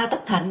 Anh ba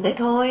Tất Thành đấy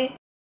thôi.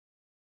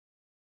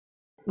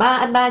 Ba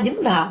anh ba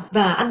dính vào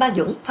và anh ba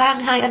Duẩn phang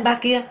hai anh ba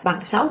kia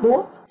bằng 6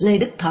 búa Lê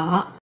Đức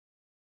Thọ.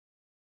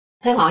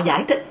 Theo họ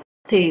giải thích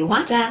thì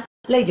hóa ra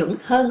Lê Duẩn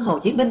hơn Hồ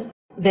Chí Minh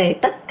về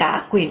tất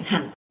cả quyền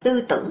hành,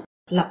 tư tưởng,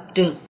 lập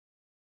trường.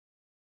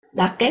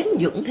 Đã kém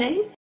Duẩn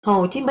thế,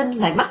 Hồ Chí Minh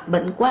lại mắc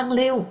bệnh quan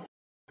liêu,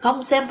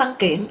 không xem văn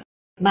kiện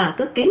mà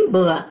cứ ký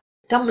bừa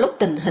trong lúc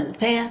tình hình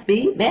phe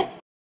bí bét.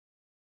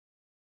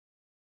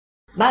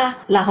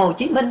 Ba là Hồ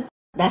Chí Minh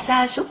đã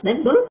sa sút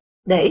đến bước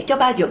để cho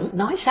ba Duẩn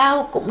nói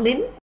sao cũng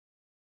nín.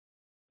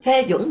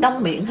 Phe Duẩn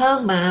đông miệng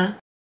hơn mà.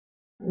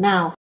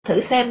 Nào,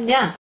 thử xem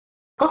nha,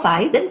 có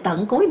phải đến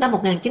tận cuối năm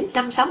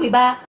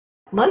 1963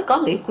 mới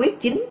có nghị quyết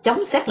chính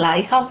chống xét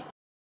lại không?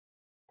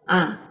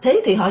 À,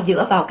 thế thì họ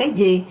dựa vào cái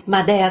gì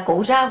mà đè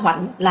cụ ra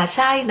hoạnh là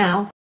sai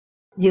nào?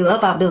 dựa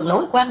vào đường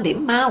lối quan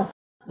điểm Mao,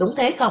 đúng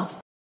thế không?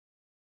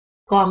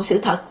 Còn sự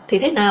thật thì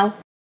thế nào?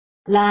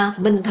 Là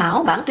mình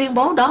thảo bản tuyên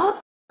bố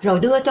đó, rồi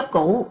đưa cho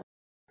cụ,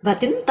 và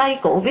chính tay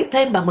cụ viết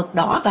thêm bằng mực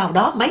đỏ vào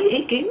đó mấy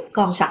ý kiến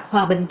còn sặc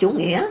hòa bình chủ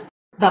nghĩa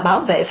và bảo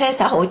vệ phe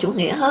xã hội chủ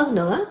nghĩa hơn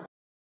nữa.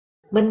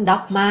 Mình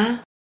đọc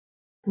mà.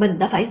 Mình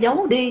đã phải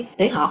giấu đi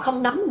để họ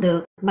không nắm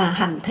được mà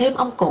hành thêm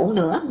ông cụ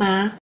nữa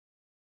mà.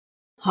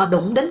 Họ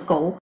đụng đến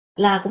cụ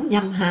là cũng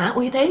nhằm hạ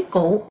uy thế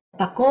cụ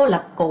và cô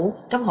lập cụ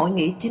trong hội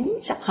nghị chính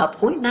sắp họp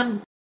cuối năm,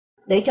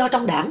 để cho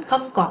trong đảng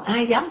không còn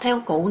ai dám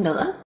theo cụ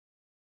nữa.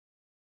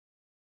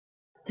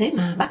 Thế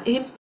mà bác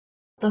im,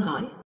 tôi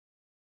hỏi.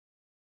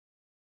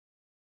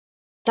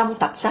 Trong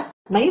tập sách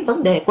Mấy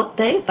vấn đề quốc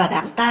tế và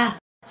đảng ta,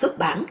 xuất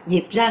bản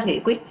dịp ra nghị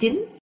quyết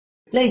chính,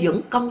 Lê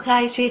Duẩn công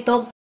khai suy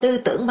tôn tư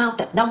tưởng Mao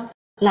Trạch Đông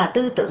là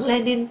tư tưởng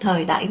Lenin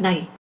thời đại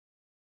này.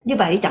 Như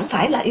vậy chẳng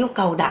phải là yêu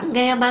cầu đảng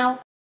nghe Mao,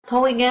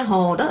 thôi nghe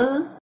Hồ đó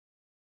ư?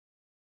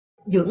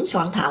 Duẩn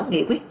soạn thảo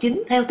nghị quyết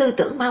chính theo tư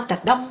tưởng Mao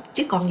Trạch Đông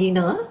chứ còn gì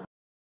nữa.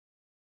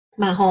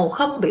 Mà Hồ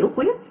không biểu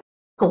quyết,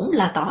 cũng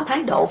là tỏ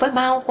thái độ với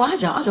Mao quá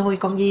rõ rồi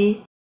còn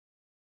gì.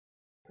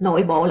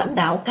 Nội bộ lãnh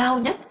đạo cao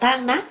nhất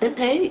tan nát đến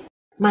thế,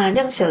 mà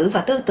nhân sự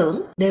và tư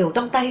tưởng đều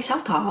trong tay Sáu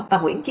Thọ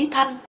và Nguyễn Chí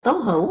Thanh, Tố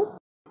Hữu.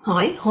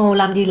 Hỏi Hồ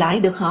làm gì lại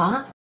được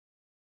họ?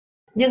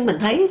 Nhưng mình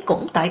thấy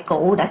cũng tại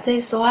cụ đã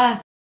xê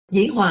xoa,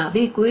 dĩ hòa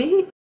vi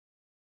quý.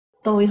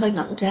 Tôi hơi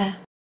ngẩn ra.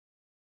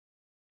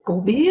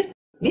 Cụ biết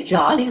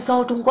rõ Liên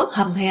Xô Trung Quốc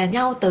hầm hè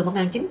nhau từ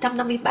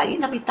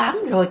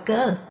 1957-58 rồi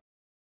cơ.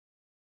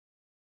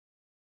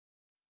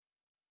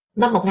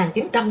 Năm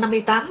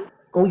 1958,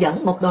 cụ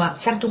dẫn một đoàn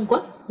sang Trung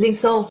Quốc, Liên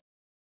Xô.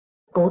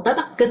 Cụ tới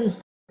Bắc Kinh,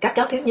 các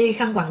cháu thiếu nhi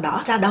khăn quàng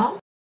đỏ ra đón,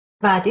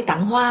 và chỉ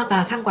tặng hoa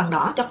và khăn quàng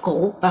đỏ cho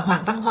cụ và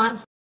Hoàng Văn Hoan,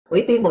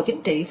 Ủy viên Bộ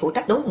Chính trị phụ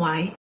trách đối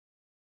ngoại.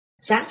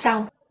 Sáng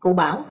sau, cụ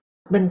bảo,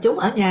 mình chú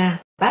ở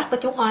nhà, bác với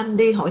chú Hoan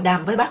đi hội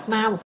đàm với bác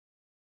Mao.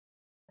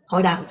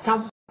 Hội đàm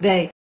xong,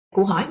 về,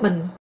 cụ hỏi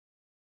mình,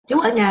 chú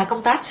ở nhà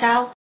công tác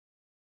sao?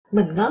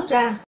 Mình ngớ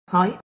ra,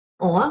 hỏi,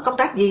 ủa công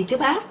tác gì chứ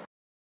bác?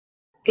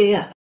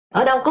 Kìa,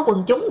 ở đâu có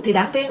quần chúng thì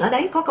đảng viên ở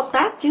đấy có công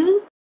tác chứ.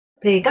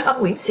 Thì các ông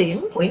Nguyễn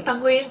Xiển, Nguyễn Văn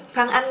Nguyên,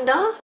 Phan Anh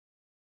đó.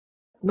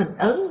 Mình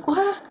ớn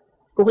quá.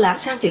 Cụ lãng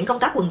sang chuyện công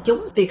tác quần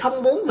chúng thì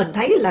không muốn mình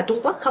thấy là Trung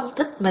Quốc không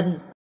thích mình.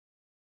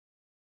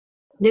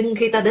 Nhưng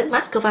khi ta đến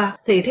Moscow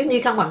thì thiếu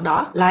nhi khăn quàng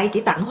đỏ lại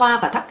chỉ tặng hoa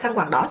và thắt khăn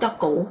quàng đỏ cho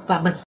cụ và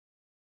mình.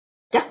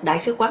 Chắc Đại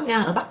sứ quán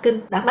Nga ở Bắc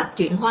Kinh đã mắc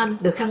chuyện Hoan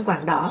được khăn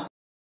quàng đỏ.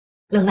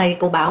 Lần này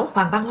cụ bảo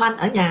Hoàng Văn Hoan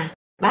ở nhà,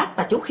 bác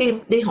và chú Khiêm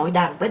đi hội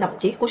đàm với đồng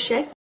chí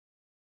Khrushchev.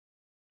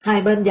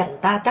 Hai bên giành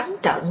ta trắng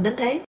trợn đến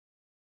thế.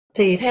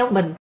 Thì theo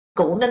mình,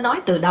 cụ nên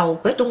nói từ đầu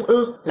với Trung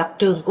ương lập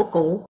trường của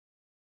cụ.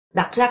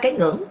 Đặt ra cái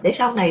ngưỡng để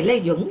sau này Lê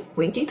Duẩn,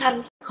 Nguyễn Chí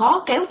Thanh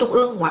khó kéo Trung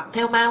ương ngoặt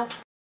theo Mao,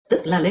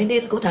 tức là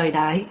Lenin của thời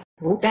đại,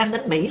 vũ trang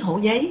đến Mỹ hổ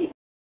giấy.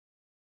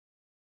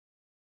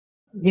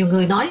 Nhiều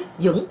người nói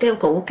Duẩn kêu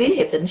cụ ký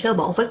hiệp định sơ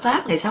bộ với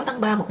Pháp ngày 6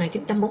 tháng 3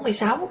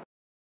 1946,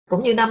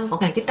 cũng như năm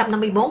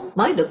 1954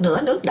 mới được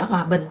nửa nước đã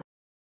hòa bình,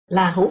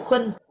 là hữu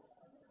khuynh.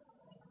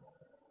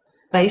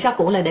 Vậy sao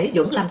cụ lại để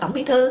Duẩn làm tổng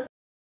bí thư?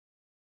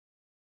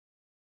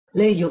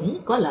 Lê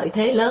Duẩn có lợi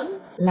thế lớn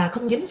là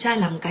không dính sai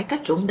lầm cải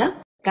cách ruộng đất,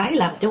 cái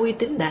làm cho uy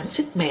tín đảng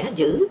sức mẻ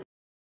dữ.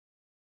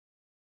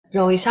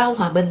 Rồi sau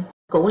hòa bình,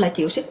 cụ lại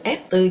chịu sức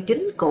ép từ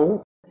chính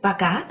cụ và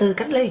cả từ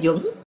cánh Lê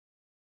Duẩn,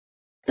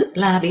 tức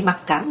là bị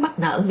mặc cảm mắc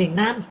nợ miền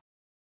Nam.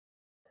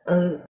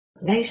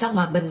 Ngay sau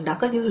hòa bình đã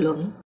có dư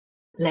luận,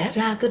 lẽ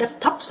ra cứ đánh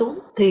thấp xuống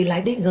thì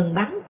lại đi ngừng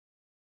bắn.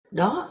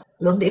 Đó,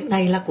 luận điểm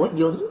này là của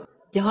Duẩn,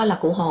 cho là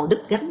cụ Hồ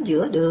đứt gánh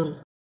giữa đường.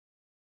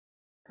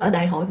 Ở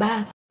Đại hội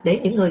 3, để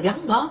những người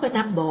gắn bó với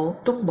Nam Bộ,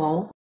 Trung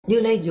Bộ như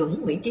Lê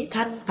Duẩn, Nguyễn Chí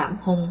Thanh, Phạm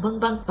Hùng vân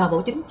vân vào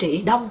Bộ Chính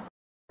trị Đông,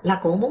 là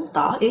cụ muốn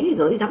tỏ ý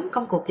gửi gắm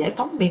công cuộc giải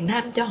phóng miền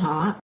Nam cho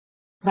họ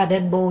và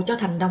đền bù cho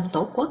thành đồng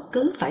tổ quốc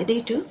cứ phải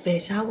đi trước về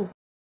sau.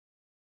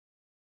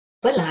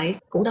 Với lại,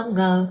 cụ đâu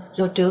ngờ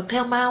rồi trượt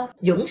theo Mao,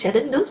 Duẩn sẽ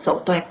đến nước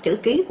sổ toẹt chữ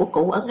ký của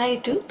cụ ở ngay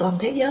trước toàn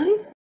thế giới.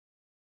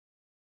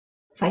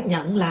 Phải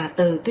nhận là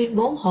từ tuyên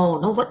bố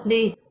Hồ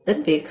Novotny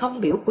đến việc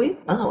không biểu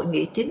quyết ở hội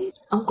nghị chính,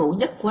 ông cụ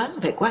nhất quán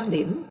về quan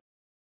điểm.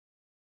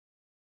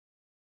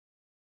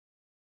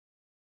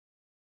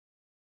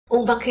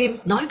 Uông Văn Khiêm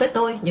nói với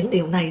tôi những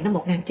điều này năm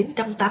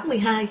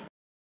 1982.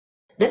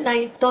 Đến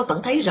nay tôi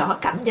vẫn thấy rõ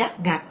cảm giác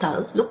ngạt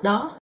thở lúc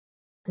đó.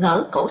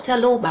 Ngỡ cổ xe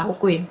lưu bạo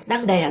quyền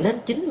đang đè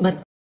lên chính mình.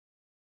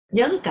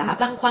 Nhớ cả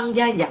băn khoăn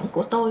dai dẳng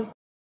của tôi.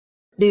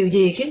 Điều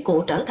gì khiến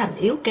cụ trở thành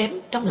yếu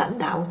kém trong lãnh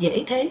đạo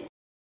dễ thế?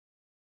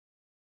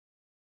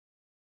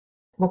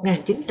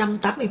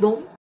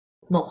 1984,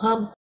 một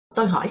hôm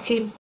tôi hỏi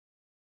Khiêm,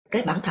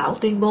 cái bản thảo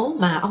tuyên bố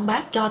mà ông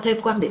bác cho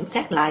thêm quan điểm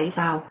xét lại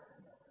vào,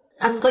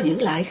 anh có giữ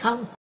lại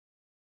không?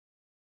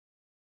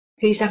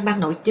 Khi sang ban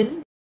nội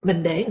chính,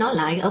 mình để nó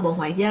lại ở Bộ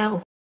Ngoại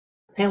giao,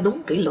 theo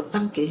đúng kỷ luật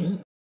văn kiện.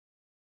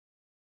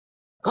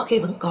 Có khi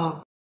vẫn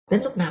còn,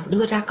 đến lúc nào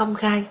đưa ra công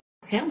khai,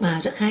 khéo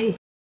mà rất hay.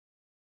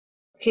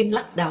 Khiêm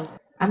lắc đầu,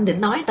 anh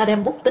định nói ta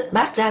đem bút tích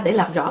bác ra để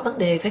làm rõ vấn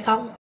đề phải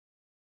không?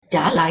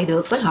 Trả lại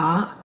được với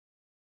họ.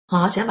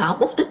 Họ sẽ bảo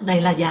bút tích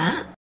này là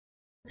giả.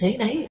 Thế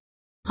đấy,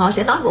 họ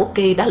sẽ nói Vũ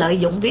Kỳ đã lợi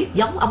dụng viết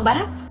giống ông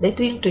bác để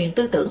tuyên truyền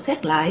tư tưởng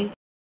xét lại.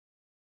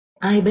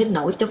 Ai bên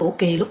nổi cho Vũ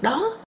Kỳ lúc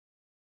đó?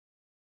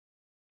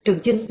 Trường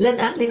Chinh lên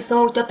án Liên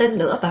Xô cho tên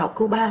lửa vào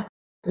Cuba,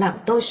 làm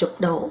tôi sụp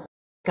đổ,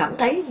 cảm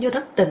thấy như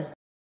thất tình.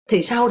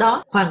 Thì sau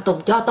đó Hoàng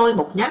Tùng cho tôi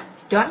một nhát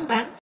choáng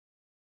váng.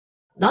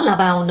 Đó là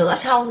vào nửa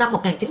sau năm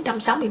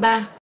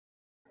 1963.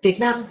 Việt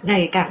Nam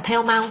ngày càng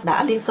theo Mao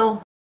đã Liên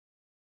Xô.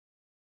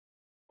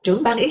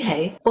 Trưởng ban ý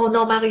hệ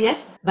Ponomariev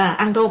và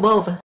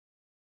Andropov,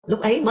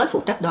 lúc ấy mới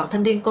phụ trách đoàn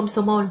thanh niên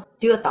Komsomol,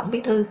 chưa tổng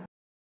bí thư,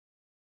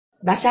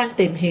 đã sang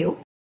tìm hiểu,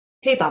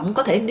 hy vọng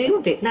có thể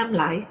níu Việt Nam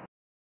lại.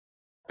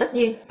 Tất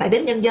nhiên phải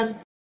đến Nhân dân,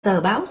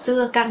 tờ báo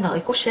xưa ca ngợi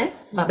Khrushchev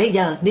mà bây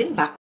giờ nín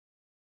bặt.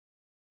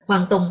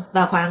 Hoàng Tùng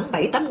và khoảng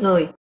 7-8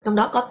 người, trong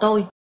đó có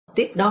tôi,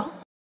 tiếp đón.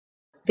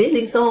 Phía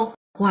Liên Xô,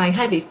 ngoài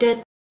hai vị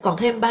trên, còn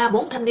thêm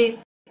 3-4 thanh niên,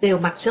 đều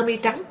mặc sơ mi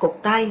trắng cụt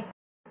tay,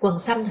 quần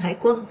xanh hải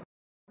quân,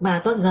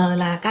 mà tôi ngờ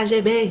là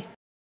KGB.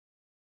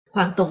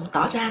 Hoàng Tùng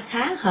tỏ ra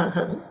khá hờ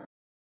hững.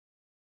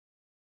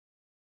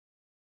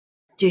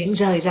 Chuyện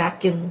rời rạc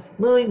chừng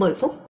 10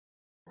 phút.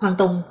 Hoàng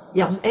Tùng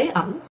giọng ế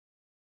ẩm,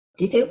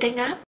 chỉ thiếu cái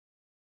ngáp.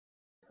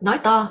 Nói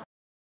to,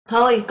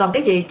 thôi còn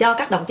cái gì cho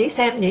các đồng chí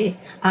xem nhỉ?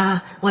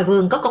 À, ngoài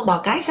vườn có con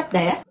bò cái sắp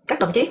đẻ, các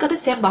đồng chí có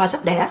thích xem bò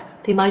sắp đẻ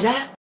thì mời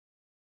ra.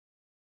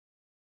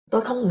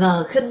 Tôi không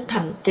ngờ khinh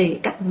thành trì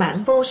cách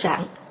mạng vô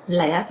sản,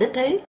 lẹ đến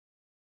thế.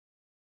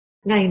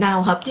 Ngày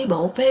nào họp chi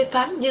bộ phê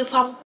phán như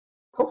phong,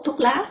 hút thuốc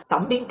lá,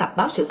 tổng biên tập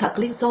báo Sự Thật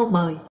Liên Xô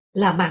mời,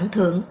 là mạng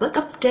thượng với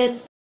cấp trên.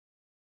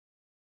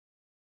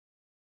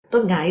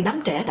 Tôi ngại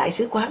đám trẻ đại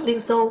sứ quán Liên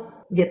Xô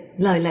dịch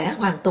lời lẽ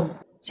Hoàng Tùng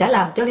sẽ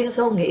làm cho Liên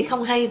Xô nghĩ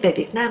không hay về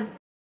Việt Nam,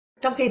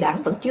 trong khi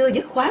đảng vẫn chưa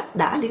dứt khoát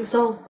đã Liên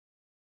Xô.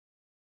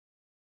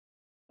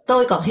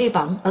 Tôi còn hy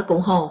vọng ở Cụ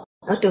Hồ,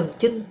 ở Trường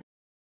Chinh,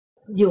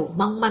 dù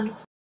mong manh.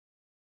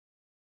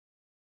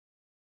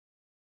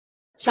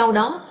 Sau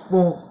đó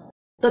buồn,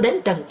 tôi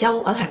đến Trần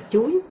Châu ở Hạt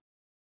Chuối,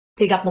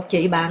 thì gặp một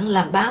chị bạn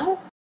làm báo.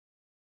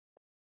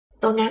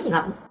 Tôi ngán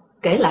ngẩm,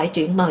 kể lại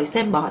chuyện mời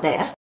xem bò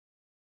đẻ.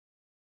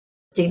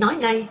 Chị nói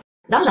ngay,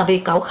 đó là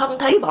vì cậu không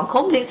thấy bọn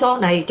khốn Liên Xô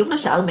này chúng nó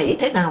sợ Mỹ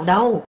thế nào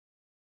đâu.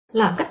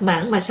 Làm cách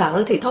mạng mà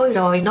sợ thì thôi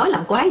rồi, nói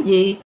làm quái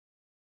gì.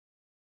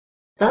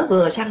 Tớ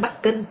vừa sang Bắc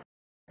Kinh,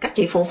 các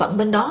chị phụ phận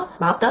bên đó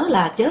bảo tớ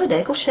là chớ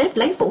để Khrushchev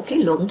lấy vũ khí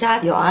luận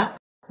ra dọa,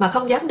 mà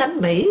không dám đánh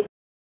Mỹ.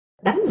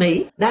 Đánh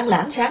Mỹ đang là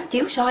ánh sáng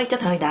chiếu soi cho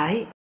thời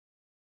đại.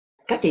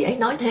 Các chị ấy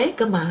nói thế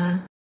cơ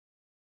mà.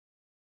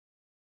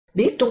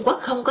 Biết Trung Quốc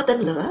không có tên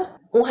lửa,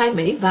 U-2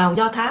 Mỹ vào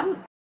do thám.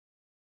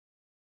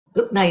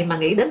 Lúc này mà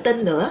nghĩ đến tên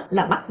lửa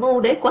là mắc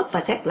mưu đế quốc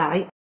và xét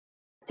lại.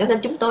 Cho nên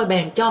chúng tôi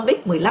bèn cho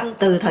MiG-15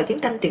 từ thời chiến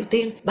tranh Triều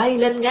Tiên bay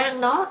lên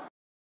ngang nó.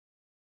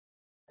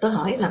 Tôi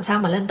hỏi làm sao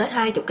mà lên tới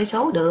 20 cây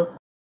số được.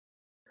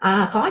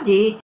 À khó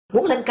gì,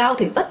 muốn lên cao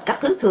thì vứt các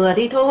thứ thừa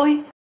đi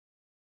thôi.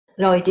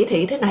 Rồi chỉ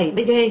thị thế này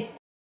mới ghê.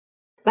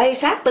 Bay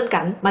sát bên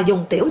cạnh mà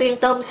dùng tiểu liên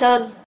tôm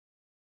sên.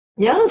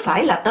 Nhớ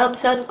phải là tôm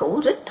sên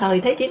cũ rích thời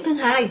Thế chiến thứ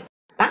hai.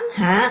 Bắn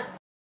hạ.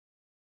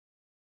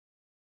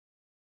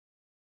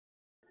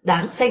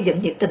 Đảng xây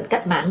dựng nhiệt tình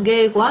cách mạng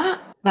ghê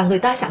quá, và người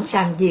ta sẵn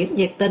sàng diễn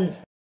nhiệt tình.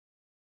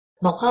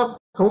 Một hôm,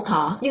 Hữu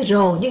Thọ như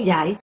rồ như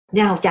dại,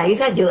 nhào chạy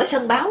ra giữa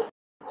sân báo,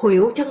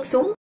 khuỵu chân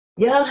xuống,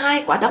 giơ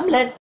 2 quả đấm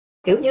lên,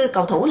 kiểu như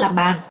cầu thủ làm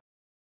bàn.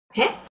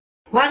 Hét,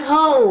 hoan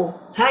hô,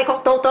 2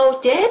 con Tô Tô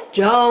chết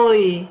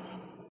rồi.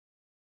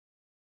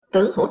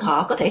 Tưởng Hữu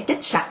Thọ có chết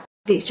sặc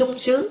vì sung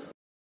sướng.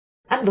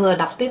 Anh vừa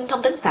đọc tin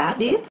thông tấn xã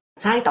biết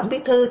 2 tổng bí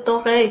thư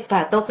Torre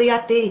và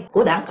Togliatti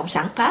của Đảng Cộng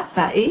sản Pháp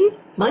và Ý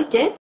mới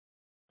chết.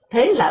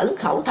 Thế là ứng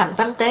khẩu thành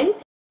văn tế,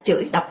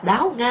 chửi độc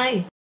đáo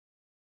ngay.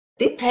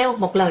 Tiếp theo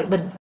một lời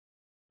bình.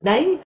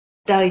 Đấy,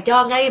 trời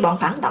cho ngay bọn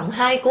phản động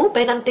 2 cú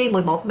penalty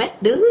 11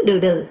 mét đừ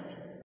đừ.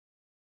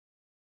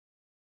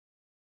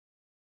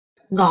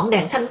 Ngọn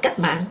đèn xanh cách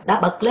mạng đã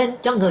bật lên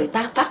cho người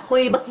ta phát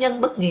huy bất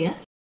nhân bất nghĩa.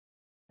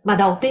 Mà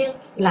đầu tiên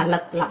là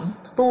lật lọng,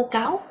 vu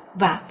cáo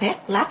và phét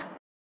lác.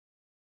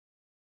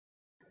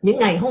 Những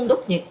ngày hung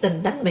đúc nhiệt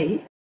tình đánh Mỹ,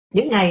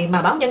 những ngày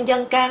mà báo Nhân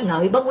dân ca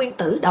ngợi bom nguyên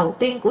tử đầu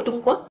tiên của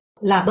Trung Quốc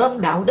là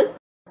bom đạo đức,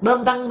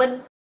 bom văn minh,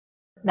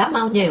 đã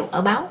mau nhèo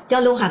ở báo cho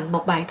lưu hành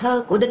một bài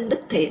thơ của Đinh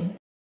Đức Thiện.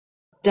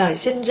 Trời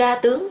sinh ra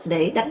tướng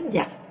để đánh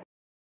giặc,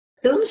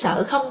 tướng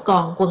sợ không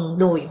còn quần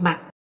đùi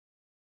mặc.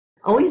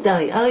 Ối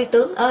giời ơi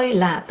tướng ơi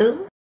là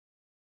tướng,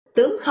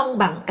 tướng không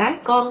bằng cái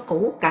con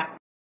củ cặc.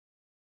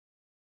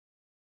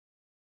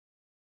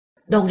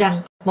 Đồn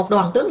rằng một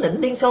đoàn tướng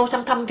lĩnh Liên Xô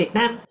sang thăm Việt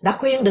Nam đã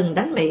khuyên đừng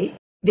đánh Mỹ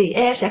vì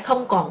e sẽ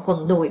không còn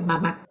quần đùi mà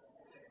mặc,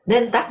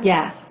 nên tác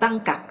giả tăng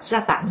cặc ra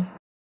tặng.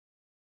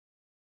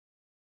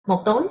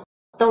 Một tối,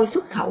 tôi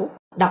xuất khẩu,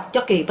 đọc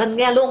cho Kỳ Vân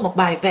nghe luôn một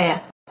bài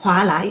về,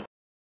 họa lại.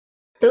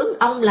 Tướng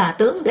ông là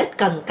tướng đết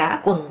cần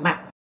cả quần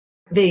mặc,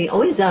 vì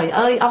ối giời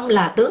ơi ông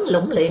là tướng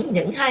lũng liễn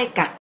những 2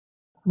 cặc,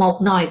 một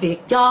nòi Việt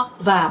cho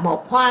và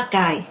một hoa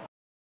cài.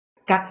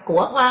 Cặc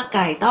của hoa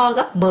cài to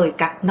gấp 10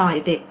 cặc nòi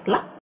Việt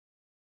lắc.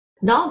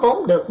 Nó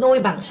vốn được nuôi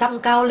bằng sâm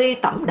cao ly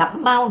tẩm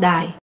đẫm mao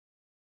đài.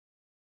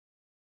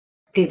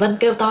 Kỳ Vân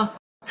kêu to,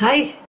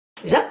 Hay,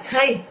 rất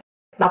hay,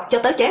 đọc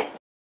cho tớ chép.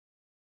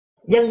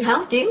 Dân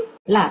háo chiến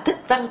là thích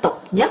văn tục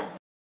nhất.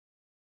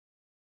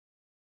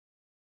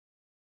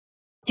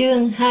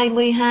 Chương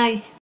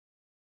 22.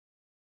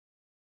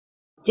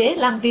 Chế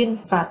Lan Viên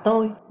và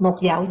tôi một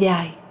dạo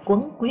dài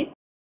quấn quýt.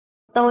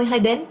 Tôi hay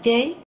đến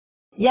chế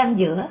gian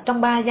giữa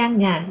trong 3 gian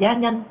nhà gia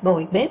nhân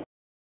bồi bếp.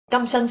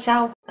 Trong sân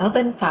sau, ở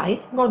bên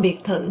phải ngôi biệt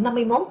thự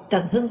 51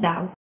 Trần Hưng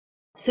Đạo,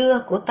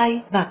 xưa của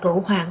Tây và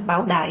cựu Hoàng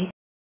Bảo Đại.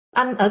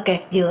 Anh ở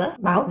kẹt giữa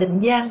Bảo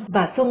Định Giang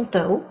và Xuân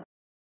Tửu.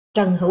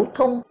 Trần Hữu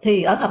Thung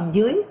thì ở hầm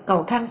dưới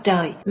cầu thang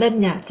trời lên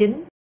nhà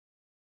chính.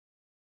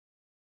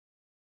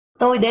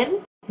 Tôi đến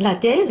là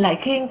chế lại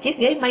khiêng chiếc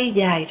ghế mây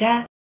dài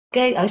ra,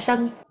 kê ở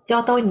sân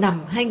cho tôi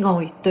nằm hay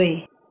ngồi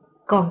tùy.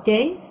 Còn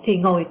chế thì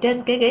ngồi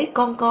trên cái ghế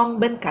con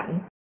bên cạnh.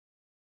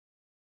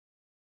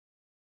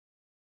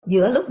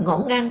 Giữa lúc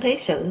ngổn ngang thế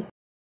sự,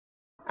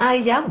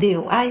 ai giáo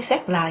điều ai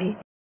xét lại,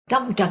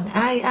 trong trần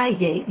ai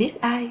dễ biết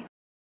ai.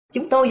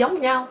 Chúng tôi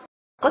giống nhau,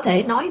 có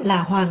thể nói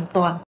là hoàn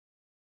toàn.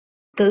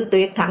 Cự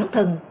tuyệt thẳng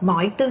thừng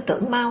mọi tư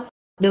tưởng Mao,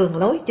 đường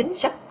lối chính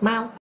sách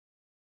Mao.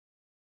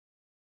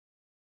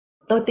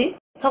 Tôi tiếc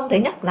không thể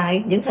nhắc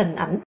lại những hình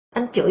ảnh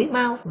anh chửi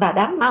Mao và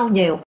đám Mao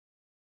nhiều.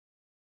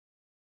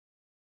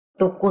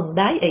 Tuột quần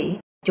đái ỷ,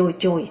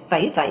 chùi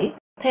vẫy vẫy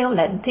theo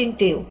lệnh thiên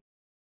triều.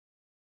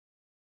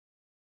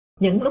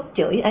 Những lúc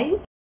chửi ấy,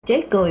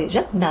 chế cười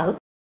rất nở,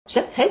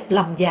 rất hết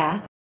lòng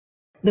dạ.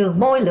 Đường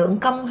môi lượng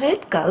cong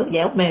hết cỡ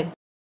dẻo mềm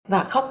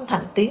và không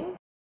thành tiếng,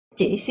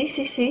 chỉ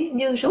xí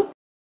như rút,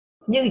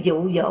 như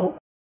dụ dỗ.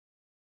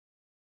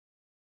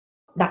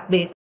 Đặc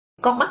biệt,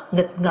 con mắt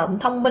nghịch ngợm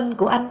thông minh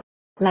của anh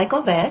lại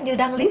có vẻ như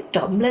đang liếc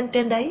trộm lên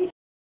trên đấy,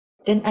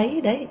 trên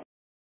ấy đấy.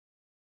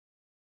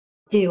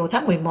 Chiều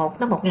tháng 11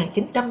 năm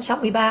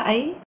 1963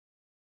 ấy,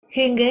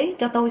 khiêng ghế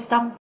cho tôi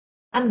xong,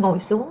 anh ngồi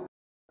xuống,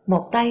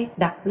 một tay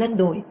đặt lên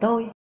đùi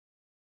tôi.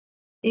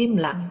 Im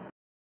lặng.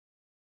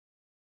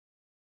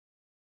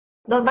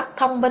 Đôi mắt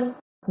thông minh,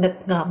 nghịch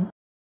ngợm,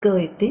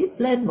 cười tít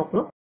lên một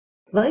lúc,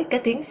 với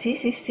cái tiếng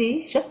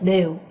xí rất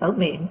đều ở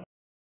miệng.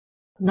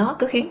 Nó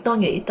cứ khiến tôi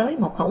nghĩ tới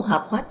một hỗn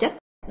hợp hóa chất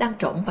đang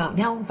trộn vào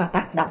nhau và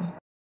tác động,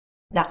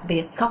 đặc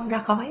biệt không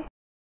ra khói.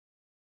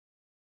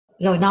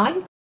 Rồi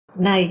nói,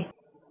 này,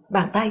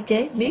 bàn tay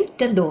chế miết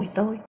trên đùi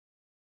tôi.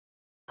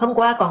 Hôm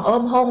qua còn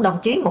ôm hôn đồng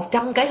chí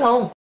 100 cái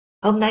hôn,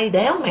 hôm nay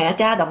đéo mẹ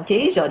cha đồng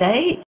chí rồi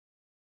đấy.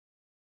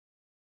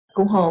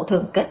 Cụ Hồ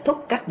thường kết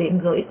thúc các điện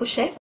gửi của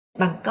sếp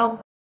bằng câu,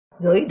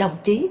 gửi đồng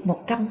chí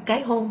 100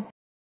 cái hôn.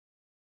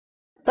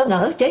 Tôi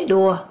ngỡ chế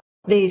đùa,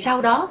 vì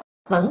sau đó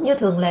vẫn như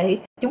thường lệ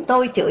chúng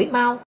tôi chửi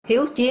Mao,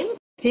 hiếu chiến,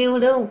 phiêu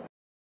lưu,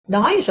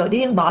 đói rồi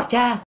điên bỏ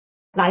cha,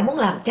 lại muốn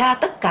làm cha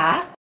tất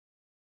cả.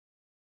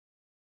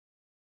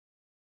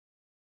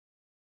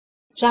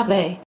 Ra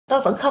về,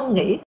 tôi vẫn không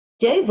nghĩ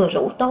chế vừa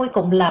rủ tôi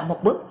cùng làm một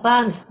bước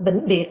vals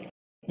vĩnh biệt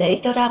để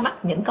cho ra mắt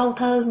những câu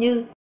thơ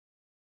như: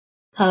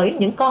 hỡi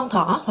những con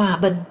thỏ hòa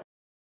bình,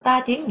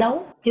 ta chiến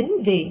đấu chính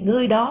vì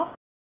ngươi đó,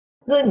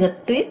 ngươi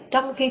nghịch tuyết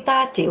trong khi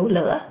ta chịu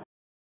lửa,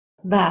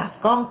 và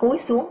con cúi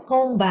xuống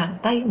hôn bàn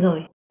tay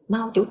người,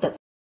 Mao Chủ tịch,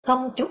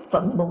 không chút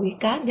phẫn bụi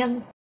cá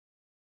nhân.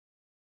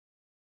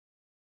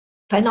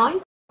 Phải nói,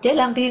 chế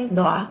Lan Viên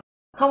đọa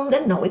không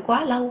đến nỗi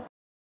quá lâu.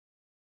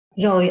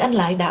 Rồi anh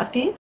lại đã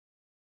viết,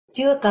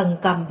 chưa cần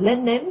cầm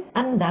lên nếm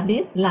anh đã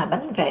biết là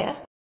bánh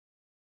vẽ.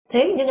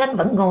 Thế nhưng anh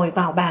vẫn ngồi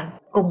vào bàn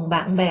cùng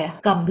bạn bè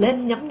cầm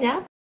lên nhấm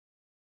nháp.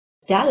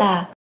 Chả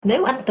là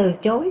nếu anh từ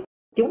chối,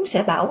 chúng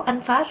sẽ bảo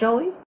anh phá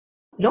rối.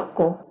 Rốt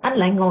cuộc anh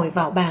lại ngồi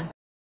vào bàn,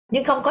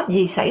 nhưng không có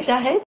gì xảy ra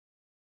hết.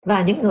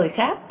 Và những người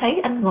khác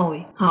thấy anh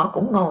ngồi, họ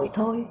cũng ngồi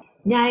thôi,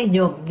 nhai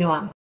nhồm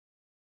nhoàm.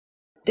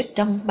 Trích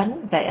trong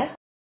bánh vẽ.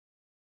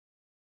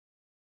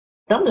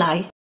 Tóm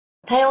lại,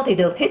 theo thì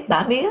được hít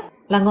bả mía,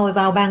 là ngồi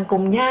vào bàn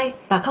cùng nhai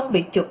và không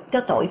bị chụp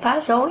cho tội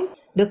phá rối,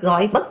 được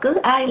gọi bất cứ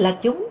ai là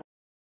chúng.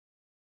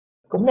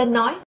 Cũng nên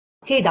nói,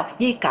 khi đọc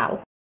di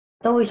cảo,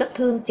 tôi rất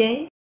thương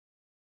chế.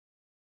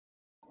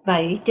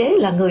 Vậy chế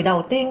là người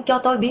đầu tiên cho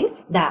tôi biết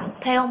đảng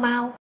theo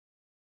Mao.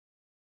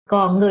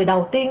 Còn người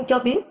đầu tiên cho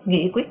biết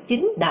nghị quyết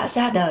chính đã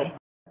ra đời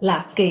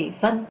là Kỳ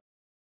Vân.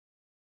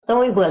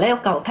 Tôi vừa leo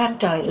cầu thang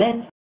trời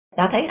lên,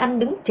 đã thấy anh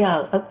đứng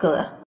chờ ở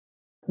cửa.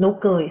 Nụ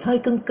cười hơi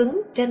cứng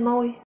cứng trên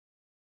môi.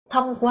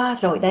 Thông qua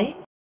rồi đấy,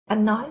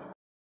 anh nói.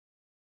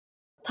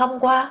 Thông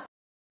qua?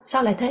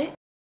 Sao lại thế?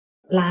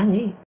 Lạ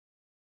nhỉ?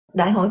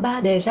 Đại hội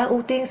 3 đề ra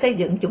ưu tiên xây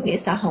dựng chủ nghĩa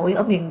xã hội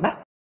ở miền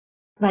Bắc,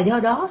 và do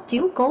đó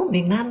chiếu cố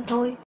miền Nam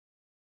thôi.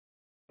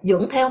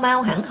 Duẩn theo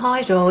Mao hẳn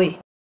hoi rồi.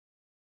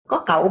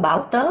 Có cậu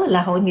bảo tớ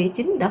là hội nghị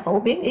chính đã phổ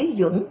biến ý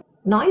Duẩn,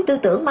 nói tư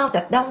tưởng Mao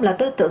Trạch Đông là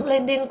tư tưởng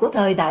Lenin của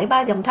thời đại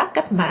 3 dòng thác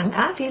cách mạng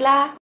Á Phi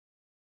La.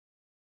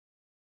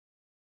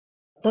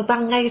 Tôi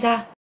văng ngay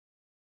ra.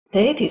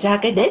 Thế thì ra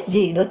cái đét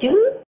gì nữa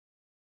chứ?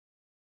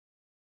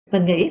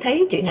 Mình nghĩ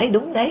thấy chuyện ấy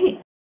đúng đấy.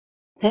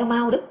 Theo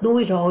Mao đứt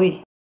đuôi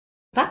rồi,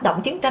 phát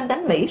động chiến tranh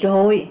đánh Mỹ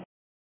rồi,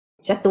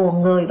 sẽ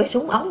tuồn người với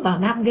súng ống vào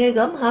Nam ghê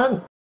gớm hơn.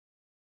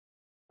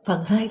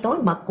 Phần 2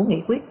 tối mật của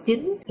nghị quyết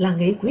chính là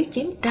nghị quyết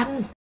chiến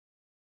tranh.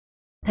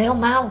 Theo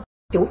Mao,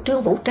 chủ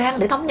trương vũ trang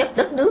để thống nhất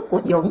đất nước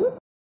của Duẩn.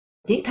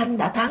 Chí Thanh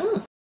đã thắng.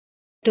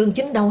 Trường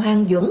Chinh đầu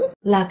hàng Duẩn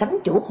là cánh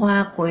chủ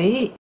hòa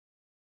quỵ.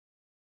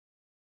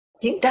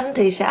 Chiến tranh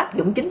thì sẽ áp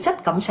dụng chính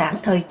sách cộng sản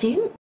thời chiến,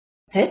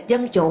 hết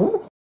dân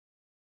chủ.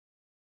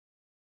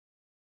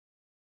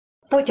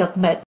 Tôi chợt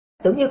mệt,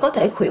 tưởng như có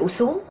thể khuỵu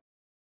xuống.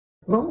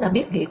 Vốn đã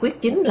biết nghị quyết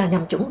chính là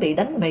nhằm chuẩn bị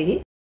đánh Mỹ,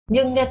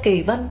 nhưng nghe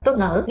Kỳ Vân tôi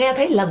nghe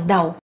thấy lần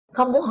đầu,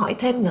 không muốn hỏi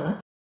thêm nữa.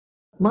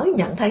 Mới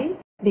nhận thấy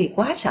vì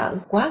quá sợ,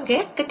 quá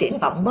ghét cái triển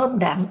vọng bom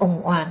đạn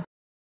ùng oàn,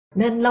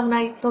 nên lâu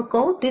nay tôi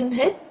cố tin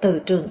hết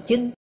từ Trường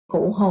Chinh,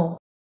 Cụ Hồ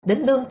đến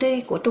lương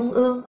tri của Trung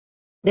ương,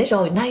 để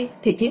rồi nay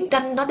thì chiến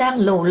tranh nó đang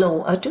lù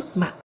lù ở trước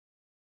mặt.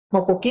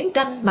 Một cuộc chiến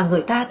tranh mà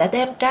người ta đã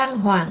đem trang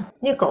hoàng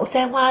như cỗ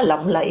xe hoa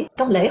lộng lẫy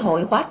trong lễ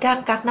hội hóa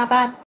trang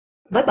Carnival,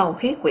 với bầu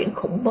khí quyển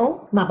khủng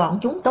bố mà bọn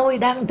chúng tôi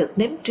đang được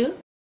nếm trước.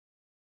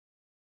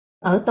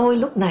 Ở tôi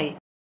lúc này,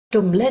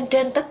 trùm lên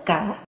trên tất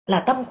cả là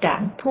tâm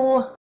trạng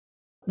thua.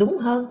 Đúng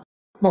hơn,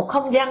 một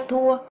không gian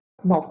thua,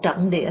 một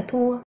trận địa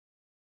thua.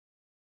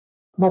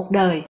 Một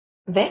đời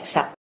vét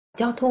sạch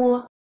cho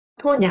thua,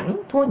 thua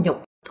nhẵn, thua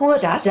nhục, thua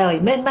rã rời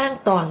mênh mang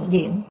toàn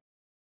diện.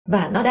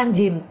 Và nó đang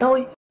dìm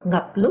tôi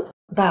ngập lúc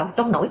vào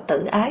trong nỗi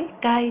tự ái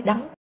cay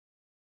đắng.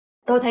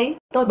 Tôi thấy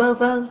tôi bơ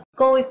vơ,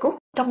 côi cút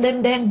trong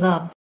đêm đen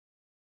ngòm.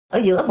 Ở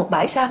giữa một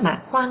bãi sa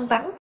mạc hoang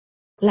vắng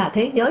là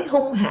thế giới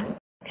hung hãn,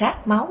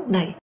 khát máu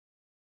này.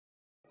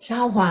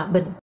 Sao hòa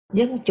bình,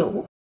 dân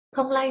chủ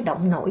không lay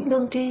động nổi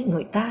lương tri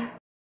người ta?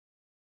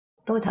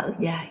 Tôi thở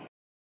dài.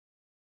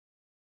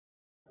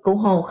 Cụ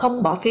Hồ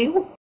không bỏ phiếu,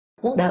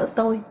 muốn đỡ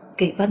tôi,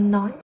 Kỳ Vân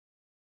nói.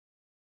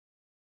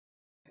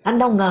 Anh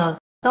đâu ngờ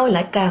tôi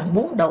lại càng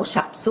muốn đổ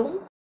sập xuống,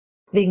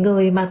 vì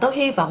người mà tôi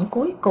hy vọng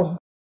cuối cùng,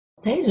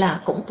 thế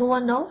là cũng thua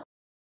nốt.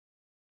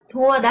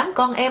 Thua đám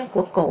con em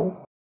của cụ,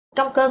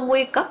 trong cơn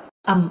nguy cấp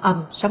ầm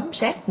ầm sấm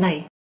sét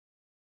này.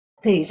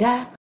 Thì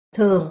ra,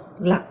 thường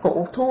là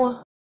cụ thua.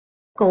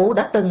 Cụ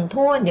đã từng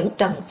thua những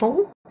Trần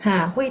Phú,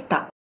 Hà Huy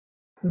Tập,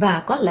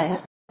 và có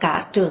lẽ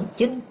cả Trường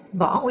Chinh,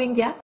 Võ Nguyên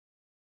Giáp.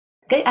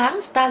 Cái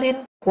án Stalin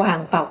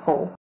quàng vào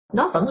cụ,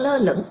 nó vẫn lơ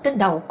lửng trên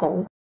đầu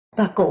cụ,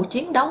 và cụ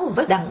chiến đấu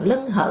với đằng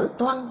lưng hở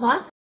toang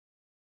hoác.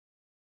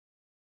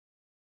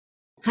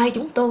 Hai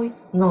chúng tôi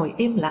ngồi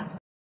im lặng,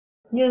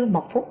 như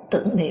một phút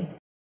tưởng niệm.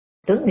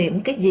 Tưởng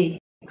niệm cái gì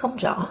không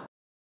rõ.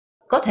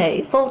 Có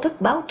thể vô thức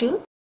báo trước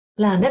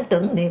là nên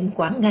tưởng niệm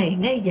quãng ngày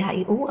ngây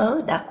dại ú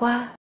ớ đã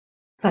qua,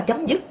 và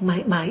chấm dứt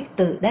mãi mãi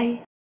từ đây.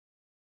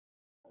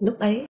 Lúc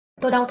ấy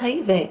tôi đâu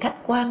thấy về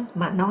khách quan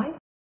mà nói.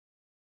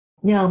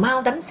 Nhờ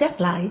Mao đánh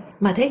xét lại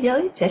mà thế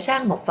giới sẽ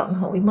sang một vận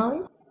hội mới,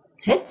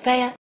 hết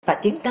phe và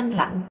chiến tranh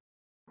lạnh,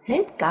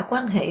 hết cả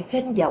quan hệ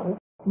phên dậu,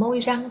 môi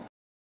răng.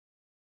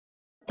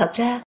 Thật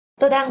ra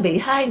tôi đang bị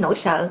hai nỗi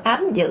sợ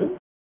ám giữ.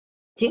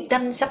 Chiến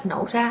tranh sắp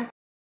nổ ra,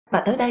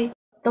 và tới đây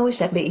tôi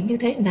sẽ bị như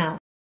thế nào,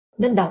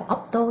 nên đầu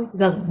óc tôi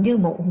gần như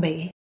mụ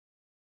mị.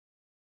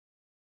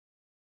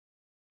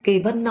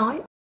 Kỳ Vân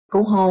nói,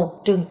 cụ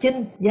Hồ, Trường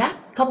Chinh, Giác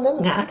không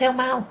muốn ngã theo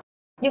Mao,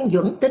 nhưng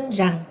Duẩn tin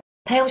rằng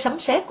theo sấm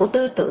sét của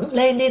tư tưởng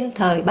Lenin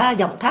thời 3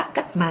 dòng thác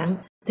cách mạng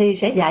thì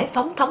sẽ giải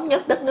phóng thống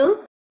nhất đất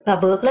nước và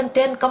vượt lên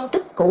trên công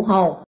tích cụ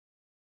Hồ.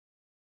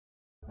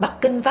 Bắc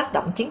Kinh phát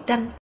động chiến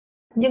tranh,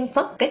 nhưng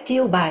phất cái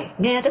chiêu bài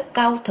nghe rất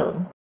cao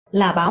thượng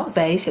là bảo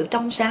vệ sự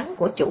trong sáng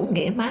của chủ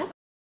nghĩa Mác.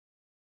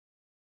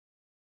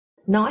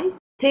 Nói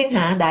thiên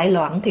hạ đại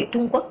loạn thì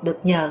Trung Quốc được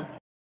nhờ.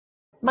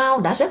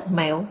 Mao đã rất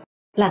mẹo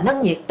là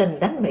nâng nhiệt tình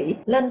đánh Mỹ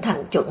lên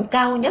thành chuẩn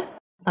cao nhất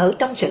ở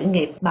trong sự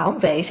nghiệp bảo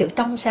vệ sự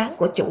trong sáng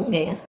của chủ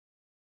nghĩa.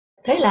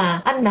 Thế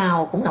là anh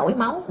nào cũng nổi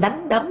máu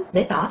đánh đấm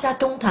để tỏ ra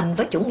trung thành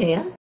với chủ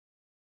nghĩa.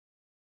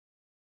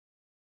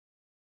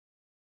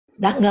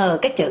 Đã ngờ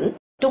cái chữ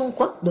Trung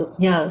Quốc được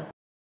nhờ,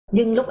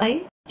 nhưng lúc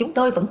ấy chúng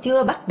tôi vẫn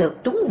chưa bắt được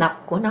trúng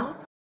nọc của nó.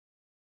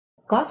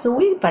 Có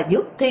suối và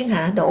giúp thiên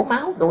hạ đổ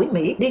máu đuổi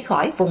Mỹ đi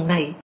khỏi vùng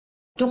này,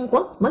 Trung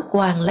Quốc mới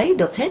hoàn lấy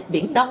được hết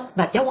Biển Đông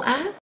và châu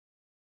Á.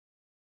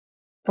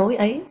 Tối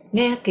ấy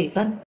nghe Kỳ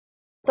Vân,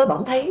 tôi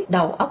bỗng thấy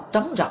đầu óc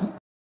trống rỗng,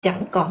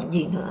 chẳng còn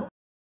gì nữa.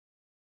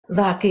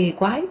 Và kỳ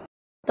quái,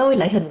 tôi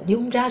lại hình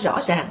dung ra rõ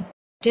ràng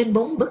trên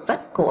 4 bức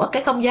vách của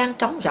cái không gian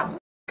trống rỗng,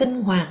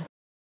 kinh hoàng,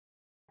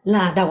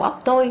 là đầu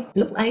óc tôi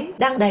lúc ấy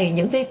đang đầy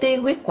những vi tia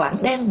huyết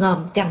quản đen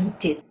ngòm chằng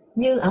chịt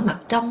như ở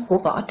mặt trong của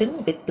vỏ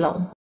trứng vịt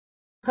lộn.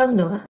 Hơn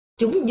nữa,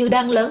 chúng như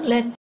đang lớn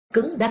lên,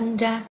 cứng đanh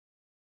ra.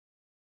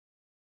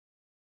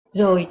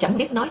 Rồi chẳng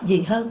biết nói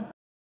gì hơn,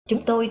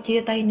 chúng tôi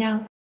chia tay nhau.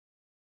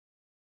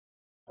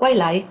 Quay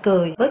lại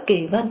cười với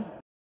Kỳ Vân,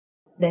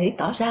 để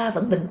tỏ ra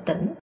vẫn bình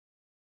tĩnh.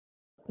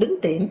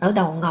 Đứng tiệm ở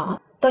đầu ngõ,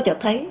 tôi chợt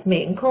thấy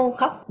miệng khô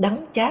khóc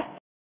đắng chát.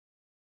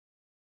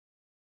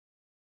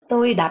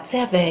 Tôi đạp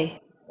xe về,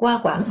 qua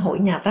quảng hội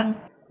nhà văn,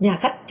 nhà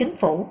khách chính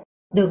phủ,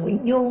 đường Nguyễn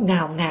Du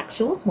ngào ngạt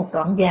suốt một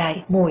đoạn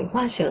dài mùi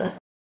hoa sữa.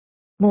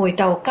 Mùi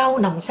trầu cau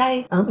nồng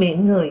say ở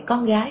miệng người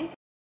con gái.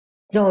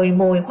 Rồi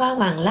mùi hoa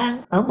hoàng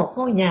lan ở một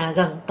ngôi nhà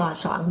gần tòa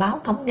soạn báo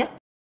Thống Nhất.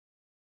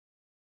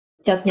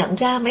 Chợt nhận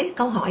ra mấy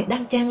câu hỏi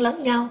đang chen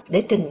lấn nhau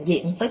để trình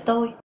diện với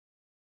tôi.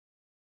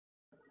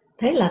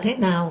 Thế là thế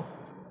nào?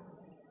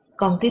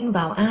 Còn tin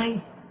vào ai?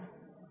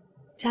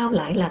 Sao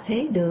lại là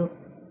thế được?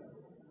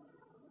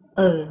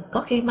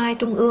 Có khi mai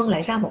Trung ương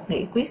lại ra một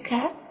nghị quyết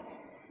khác.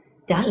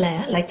 Chả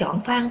lẽ lại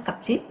chọn Phan Cặp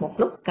Chiết một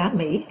lúc cả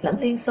Mỹ lẫn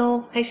Liên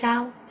Xô hay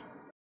sao?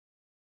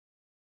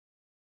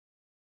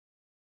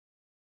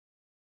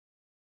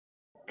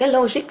 Cái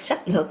logic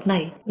sách lược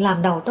này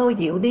làm đầu tôi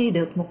dịu đi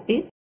được một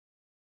ít.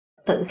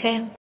 Tự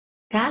khen,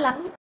 khá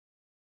lắm.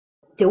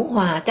 Chủ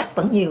Hòa chắc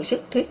vẫn nhiều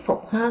sức thuyết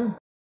phục hơn.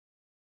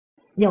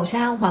 Dầu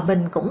sao hòa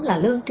bình cũng là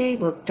lương tri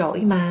vượt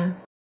trội mà.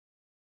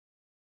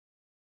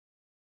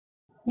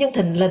 Nhưng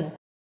thình lình,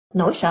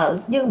 nỗi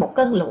sợ như một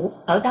cơn lũ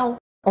ở đâu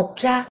ùa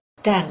ra,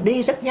 tràn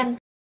đi rất nhanh,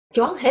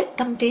 choáng hết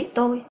tâm trí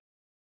tôi.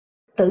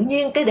 Tự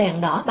nhiên cái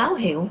đèn đỏ báo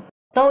hiệu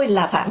tôi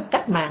là phản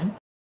cách mạng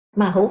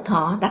mà Hữu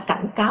Thọ đã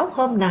cảnh cáo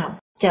hôm nào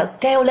chợt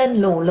treo lên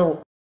lù lù.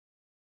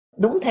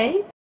 Đúng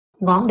thế,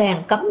 ngọn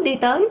đèn cấm đi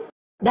tới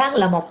đang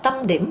là một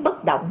tâm điểm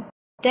bất động,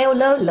 treo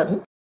lơ lửng,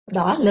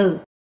 đỏ lừ,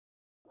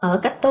 ở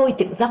cách tôi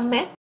chừng dăm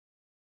mét,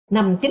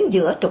 nằm chính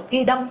giữa trục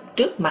ghi đông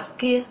trước mặt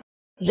kia,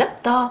 rất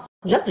to,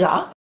 rất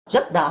rõ,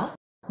 rất đỏ,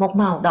 một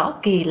màu đỏ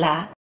kỳ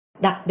lạ,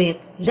 đặc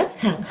biệt rất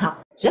hằn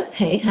học, rất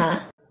hể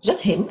hả, rất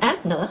hiểm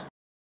ác nữa.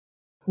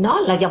 Nó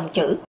là dòng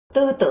chữ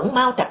tư tưởng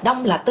Mao Trạch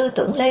Đông là tư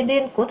tưởng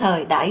Lenin của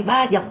thời đại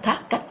ba dòng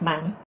thác cách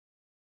mạng.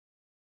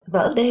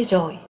 Vỡ đê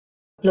rồi,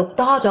 lụt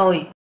to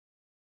rồi.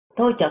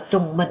 Tôi chợt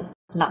rùng mình,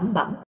 lẩm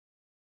bẩm,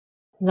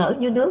 ngỡ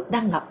như nước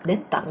đang ngập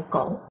đến tận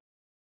cổ.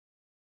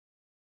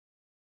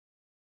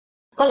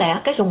 Có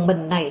lẽ cái rùng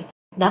mình này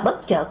đã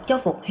bất chợt cho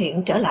Phục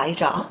hiện trở lại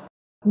rõ,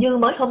 như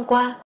mới hôm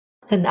qua,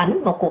 hình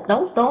ảnh một cuộc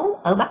đấu tố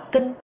ở Bắc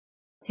Kinh,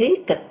 hí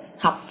kịch,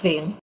 học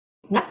viện,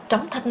 ngách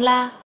trống Thanh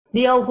La,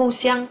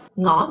 Diogusian,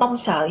 ngõ bông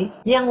sợi,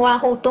 Giang Hoa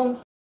Hu Tung.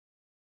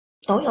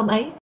 Tối hôm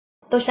ấy,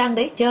 tôi sang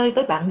đấy chơi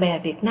với bạn bè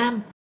Việt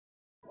Nam.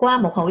 Qua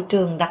một hội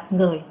trường đặt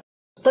người,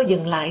 tôi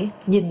dừng lại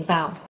nhìn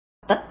vào,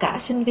 tất cả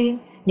sinh viên,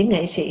 những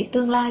nghệ sĩ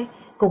tương lai,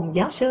 cùng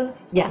giáo sư,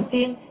 giảng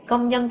viên,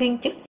 công nhân viên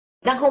chức,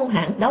 đang hung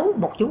hãn đấu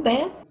một chú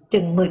bé,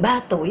 chừng 13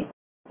 tuổi,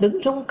 đứng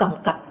run cầm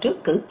cập trước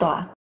cử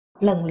tọa,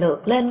 lần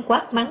lượt lên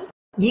quát mắng,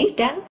 dí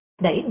trán,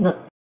 đẩy ngực.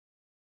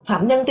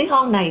 Phạm nhân tí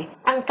hon này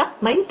ăn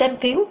cắp mấy tem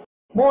phiếu,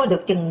 mua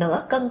được chừng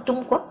nửa cân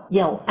Trung Quốc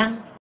dầu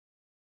ăn.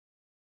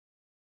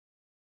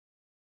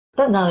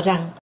 Tôi ngờ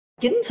rằng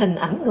chính hình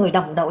ảnh người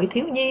đồng đội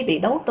thiếu nhi bị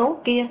đấu tố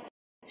kia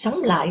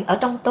sống lại ở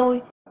trong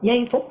tôi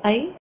giây phút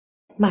ấy,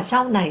 mà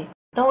sau này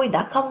tôi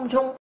đã không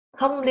run,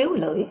 không líu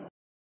lưỡi.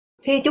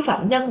 Khi chú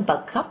phạm nhân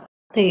bật khóc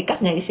thì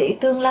các nghệ sĩ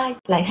tương lai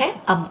lại hét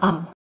ầm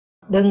ầm,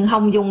 đừng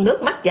hòng dùng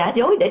nước mắt giả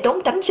dối để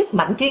trốn tránh sức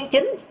mạnh chuyên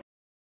chính.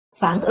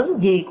 Phản ứng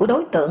gì của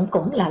đối tượng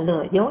cũng là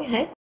lừa dối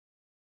hết.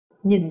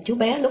 Nhìn chú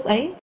bé lúc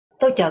ấy,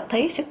 tôi chợt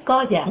thấy sức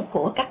co giãn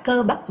của các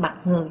cơ bắp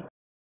mặt người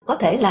có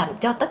thể làm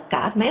cho tất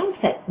cả méo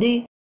xẹt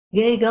đi,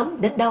 ghê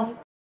gớm đến đâu.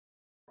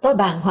 Tôi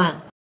bàng hoàng,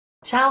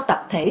 sao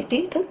tập thể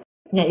trí thức,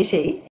 nghệ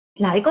sĩ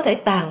lại có thể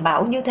tàn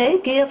bạo như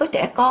thế kia với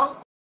trẻ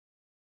con?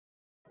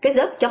 Cái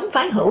giấc chống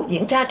phái hữu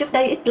diễn ra trước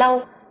đây ít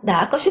lâu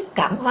đã có sức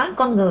cảm hóa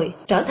con người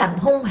trở thành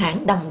hung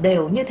hãn đồng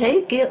đều như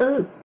thế kia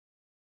ư?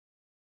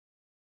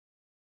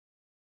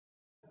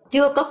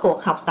 Chưa có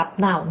cuộc học tập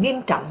nào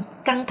nghiêm trọng,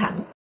 căng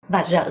thẳng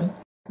và rợn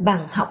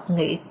bằng học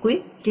nghị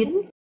quyết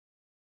chính.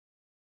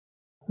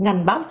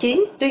 Ngành báo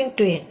chí, tuyên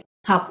truyền,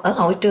 học ở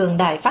hội trường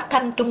Đài Phát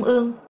thanh Trung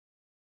ương.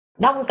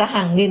 Đông cả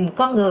hàng nghìn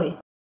con người,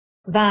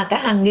 và cả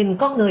hàng nghìn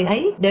con người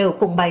ấy đều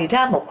cùng bày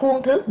ra một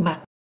khuôn thước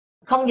mặt,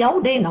 không giấu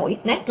đi nổi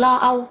nét lo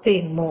âu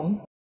phiền muộn.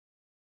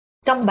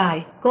 Trong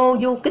bài Cô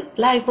du kích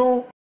lai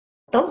vu,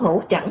 Tố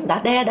Hữu chẳng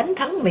đã đe đánh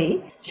thắng Mỹ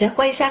sẽ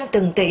quay sang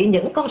trừng trị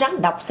những con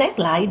rắn độc xét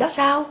lại đó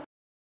sao?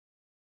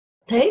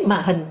 Thế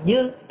mà hình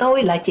như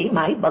tôi lại chỉ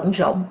mãi bận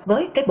rộn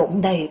với cái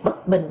bụng đầy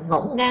bất bình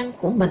ngổn ngang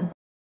của mình,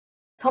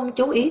 không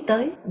chú ý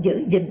tới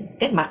giữ gìn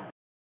cái mặt.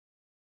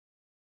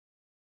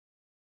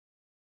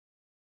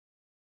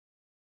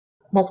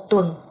 Một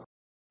tuần,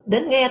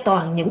 đến nghe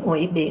toàn những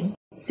ngụy biện,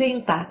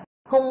 xuyên tạc,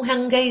 hung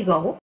hăng gây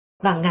gổ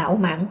và ngạo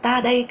mạn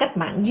ta đây cách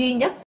mạng duy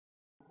nhất,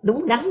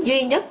 đúng đắn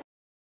duy nhất,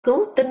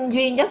 cứu tinh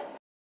duy nhất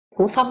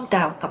của phong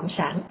trào cộng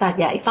sản và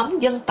giải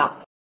phóng dân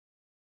tộc.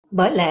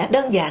 Bởi lẽ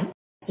đơn giản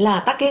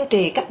là ta kiên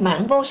trì cách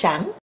mạng vô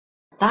sản,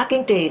 ta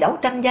kiên trì đấu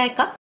tranh giai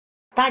cấp,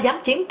 ta dám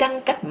chiến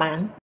tranh cách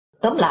mạng.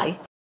 Tóm lại,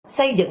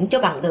 xây dựng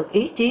cho bằng được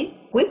ý chí,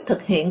 quyết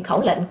thực hiện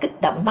khẩu lệnh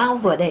kích động Mao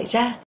vừa đề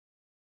ra.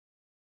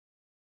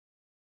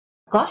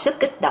 Có sức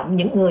kích động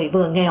những người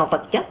vừa nghèo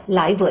vật chất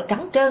lại vừa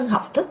trắng trơn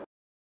học thức.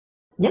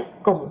 Nhất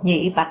cùng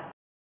nhị bạch,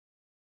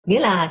 nghĩa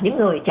là những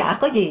người chả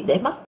có gì để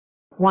mất,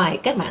 ngoài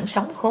cái mạng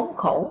sống khốn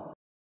khổ.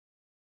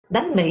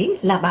 Đánh Mỹ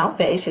là bảo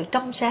vệ sự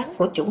trong sáng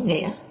của chủ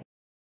nghĩa.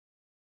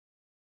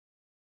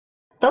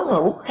 Tố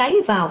Hữu kháy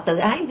vào tự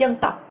ái dân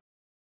tộc.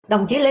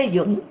 Đồng chí Lê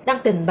Duẩn đang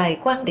trình bày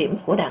quan điểm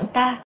của đảng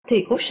ta,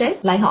 thì Khrushchev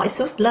lại hỏi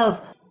Suslov,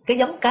 cái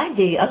giống cá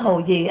gì ở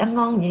hồ gì ăn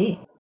ngon nhỉ?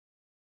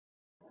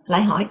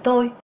 Lại hỏi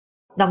tôi,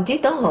 đồng chí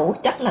Tố Hữu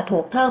chắc là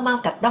thuộc thơ Mao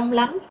Trạch Đông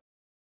lắm.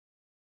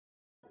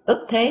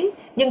 Ức thế,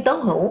 nhưng Tố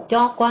Hữu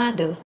cho qua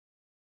được.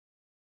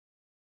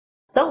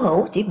 Tố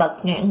Hữu chỉ bật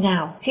nghẹn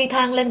ngào khi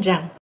than lên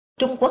rằng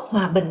Trung Quốc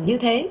hòa bình như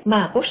thế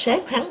mà quốc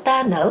sếp hắn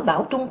ta nỡ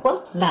bảo Trung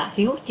Quốc là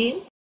hiếu chiến.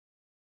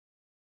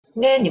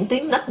 Nghe những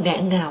tiếng nấc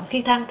nghẹn ngào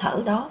khi than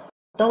thở đó,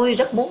 tôi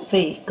rất muốn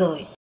phì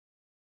cười.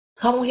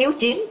 Không hiếu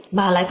chiến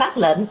mà lại phát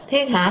lệnh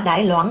thiên hạ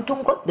đại loạn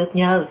Trung Quốc được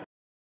nhờ.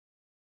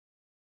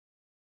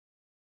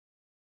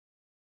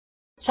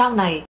 Sau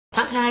này,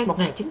 tháng 2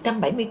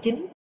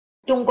 1979,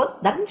 Trung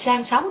Quốc đánh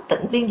sang 6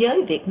 tỉnh biên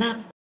giới Việt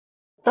Nam.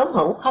 Tố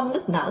Hữu không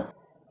nức nở,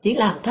 chỉ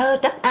làm thơ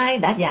trách ai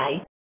đã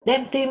dạy,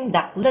 đem tim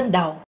đặt lên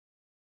đầu.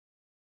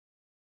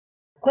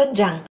 Quên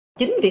rằng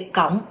chính Việt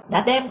Cộng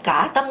đã đem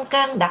cả tâm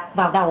can đặt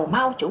vào đầu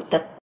Mao Chủ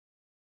tịch.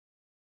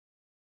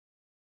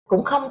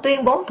 Cũng không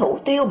tuyên bố thủ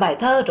tiêu bài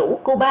thơ rủ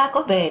Cuba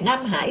có về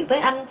Nam Hải với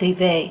anh thì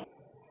về.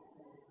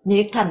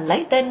 Nhiệt thành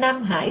lấy tên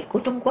Nam Hải của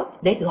Trung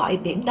Quốc để gọi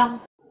Biển Đông,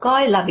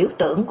 coi là biểu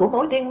tượng của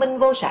mối liên minh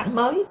vô sản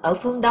mới ở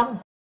phương Đông.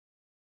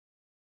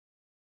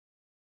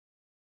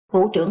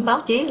 Vụ trưởng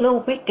báo chí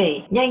Lưu Quý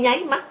Kỳ nháy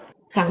nháy mắt,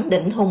 khẳng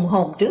định hùng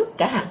hồn trước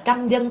cả hàng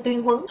trăm dân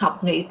tuyên huấn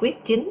học nghị quyết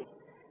chính,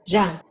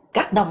 rằng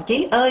các đồng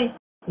chí ơi,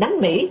 đánh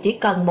Mỹ chỉ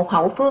cần một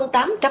hậu phương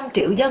 800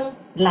 triệu dân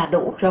là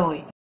đủ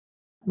rồi.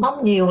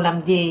 Mong nhiều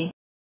làm gì,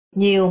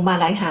 nhiều mà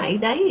lại hại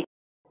đấy.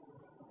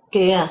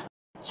 Kìa,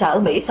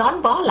 sợ Mỹ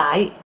xón vó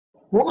lại,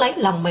 muốn lấy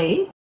lòng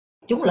Mỹ,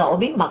 chúng lộ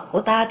bí mật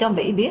của ta cho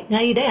Mỹ biết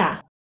ngay đấy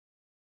à.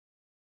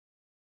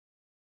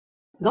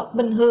 Gốc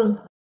Minh Hương,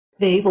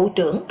 vị vụ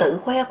trưởng tự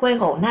khoe quê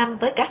Hồ Nam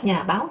với các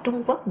nhà báo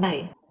Trung Quốc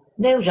này,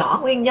 nêu rõ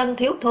nguyên nhân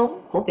thiếu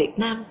thốn của Việt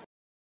Nam.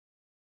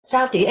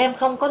 Sao chị em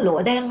không có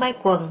lụa đen may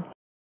quần,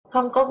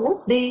 không có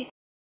guốc đi?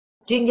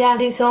 Chuyên gia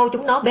Liên Xô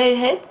chúng nó bê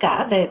hết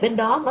cả về bên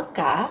đó mất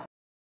cả.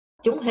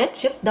 Chúng hết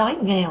sức đói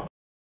nghèo.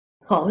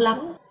 Khổ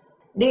lắm,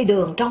 đi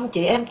đường trong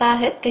chị em ta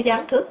hết cái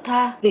dáng thước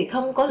tha vì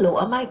không có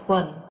lụa may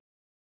quần.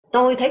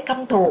 Tôi thấy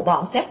căm thù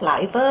bọn xét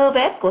lại vơ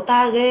vét của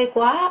ta ghê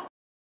quá.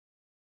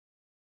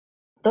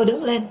 Tôi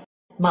đứng lên,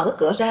 mở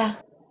cửa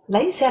ra,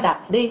 lấy xe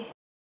đạp đi.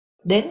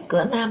 Đến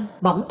cửa Nam,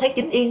 bỗng thấy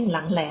Chính Yên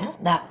lặng lẽ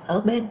đạp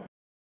ở bên.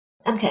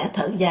 Anh khẽ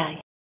thở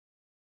dài.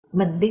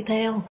 Mình đi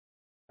theo,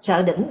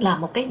 sợ đỉnh là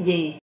một cái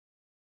gì.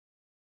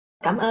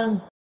 Cảm ơn,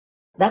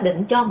 đã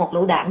định cho một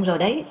lựu đạn rồi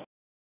đấy.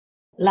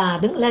 Là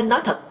đứng lên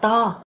nói thật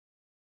to.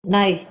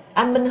 Này,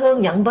 anh Minh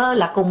Hương nhận vơ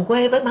là cùng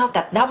quê với Mao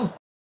Trạch Đông.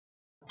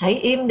 Hãy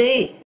im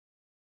đi.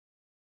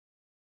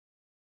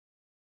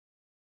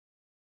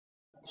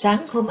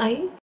 Sáng hôm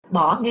ấy,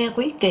 bỏ nghe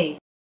Quý Kỳ,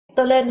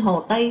 tôi lên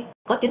Hồ Tây,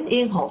 có Chính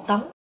Yên hộ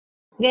tống.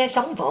 Nghe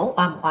sóng vỗ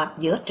oàm oạt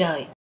giữa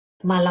trời,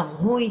 mà lòng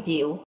nguôi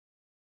dịu.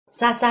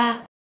 Xa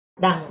xa,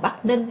 đằng Bắc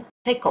Ninh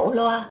hay Cổ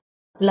Loa,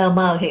 lờ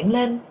mờ hiện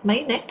lên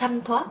mấy nét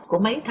thanh thoát của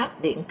mấy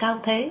tháp điện cao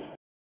thế.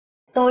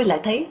 Tôi lại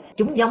thấy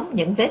chúng giống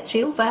những vết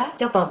ríu vá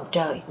cho vòng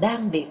trời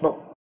đang bị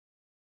bục.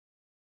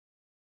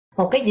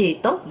 Một cái gì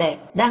tốt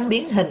đẹp đang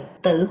biến hình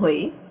tự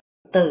hủy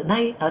từ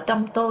nay ở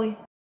trong tôi.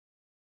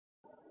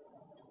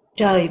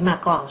 Trời mà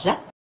còn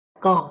rách,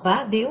 còn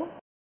vá víu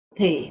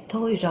thì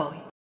thôi rồi.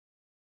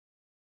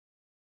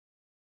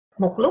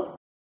 Một lúc,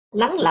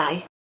 lắng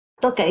lại,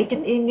 tôi kể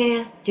Chính Yên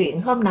nghe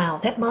chuyện hôm nào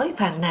thép mới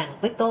phàn nàn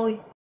với tôi.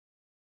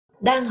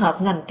 Đang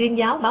họp ngành tuyên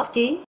giáo báo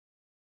chí.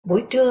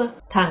 Buổi trưa,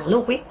 thằng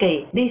Lưu Quý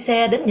Kỳ đi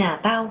xe đến nhà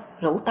tao,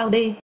 rủ tao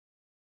đi.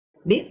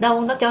 Biết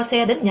đâu nó cho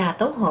xe đến nhà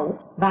Tố Hữu,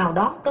 vào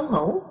đón Tố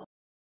Hữu.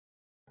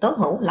 Tố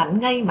Hữu lạnh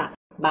ngay mặt,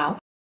 bảo,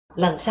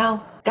 lần sau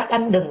các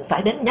anh đừng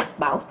phải đến nhắc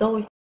bảo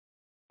tôi.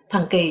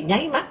 Thằng Kỳ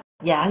nháy mắt,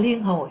 dạ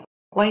liên hồi,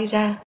 quay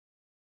ra.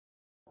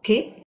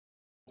 Khiếp,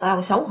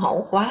 tao xấu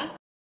hổ quá.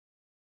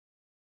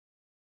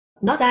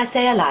 Nó ra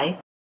xe lại,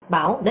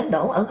 bảo đến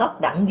đổ ở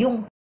góc Đặng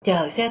Dung,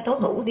 chờ xe Tố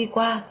Hữu đi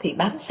qua thì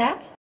bám sát.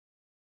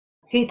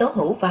 Khi Tố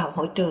Hữu vào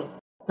hội trường,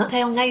 nó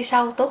theo ngay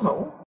sau Tố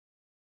Hữu.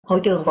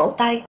 Hội trường vỗ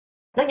tay,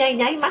 nó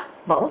nháy mắt,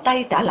 vỗ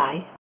tay trả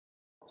lại.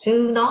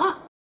 Sư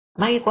nó,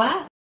 may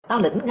quá, tao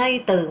lĩnh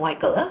ngay từ ngoài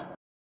cửa.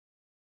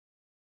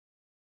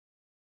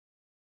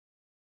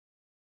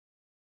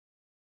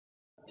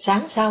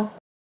 Sáng sau,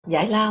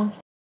 giải lao,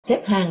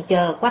 xếp hàng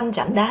chờ quanh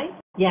rãnh đái,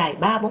 dài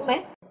 3-4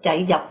 mét,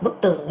 chạy dọc bức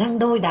tường ngăn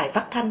đôi đài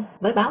phát thanh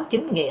với báo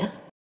Chính Nghĩa.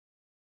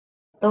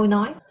 Tôi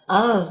nói,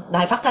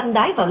 đài phát thanh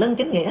đái vào lưng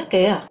Chính Nghĩa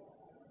kìa.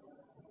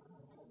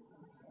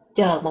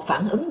 Chờ một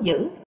phản ứng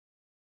dữ,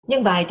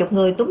 nhưng vài chục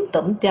người túm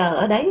tụm chờ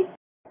ở đấy,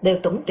 đều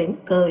tủm tỉm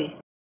cười.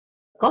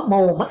 Có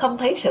mù mà không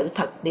thấy sự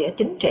thật địa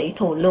chính trị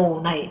thù lù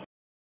này.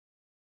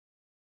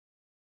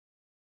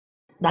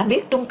 Đã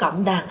biết Trung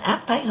Cộng đàn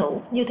áp phái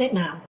hữu như thế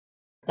nào,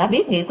 đã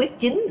biết nghị quyết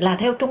chính là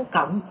theo Trung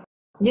Cộng,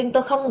 nhưng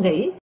tôi không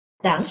nghĩ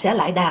đảng sẽ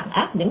lại đàn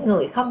áp những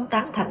người không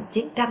tán thành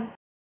chiến tranh.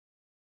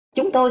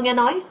 Chúng tôi nghe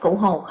nói cụ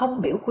Hồ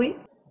không biểu quyết.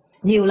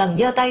 Nhiều lần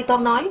giơ tay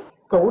toan nói,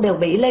 cụ đều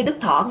bị Lê Đức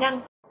Thọ ngăn,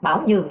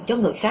 bảo nhường cho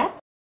người khác.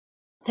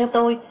 Theo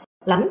tôi,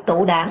 lãnh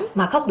tụ đảng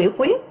mà không biểu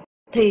quyết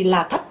thì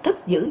là thách thức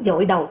dữ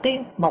dội đầu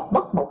tiên một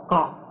mất một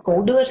còn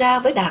cụ đưa ra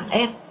với đàn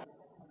em.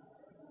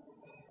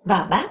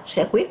 Và bác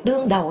sẽ quyết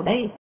đương đầu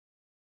đây.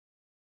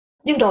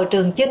 Nhưng rồi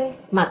Trường Chinh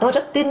mà tôi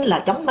rất tin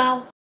là chống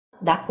Mao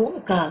đã cuốn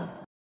cờ,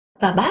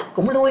 và bác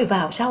cũng lui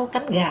vào sau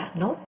cánh gà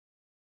nốt.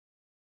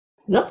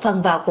 Góp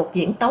phần vào cuộc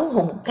diễn tấu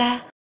hùng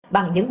ca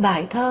bằng những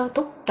bài thơ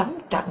thúc trống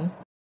trận.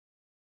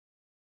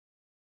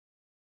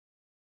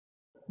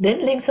 Đến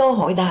Liên Xô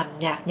hội đàm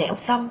nhạt nhẽo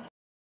xong,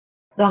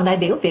 đoàn đại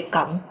biểu Việt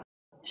Cộng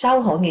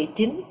sau hội nghị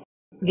chính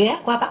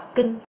ghé qua Bắc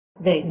Kinh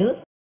về nước.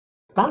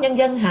 Báo Nhân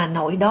dân Hà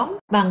Nội đón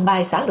bằng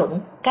bài xã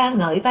luận ca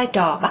ngợi vai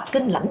trò Bắc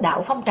Kinh lãnh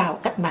đạo phong trào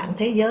cách mạng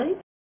thế giới.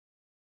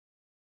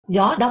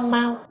 Gió Đông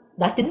Mao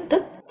đã chính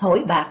thức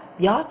thổi bạc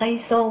gió Tây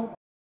Xô.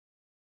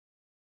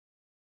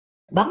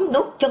 Bấm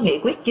nút cho nghị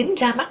quyết chính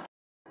ra mắt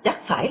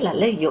chắc phải là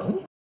Lê Duẩn.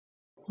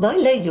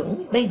 Với Lê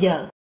Duẩn bây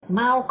giờ,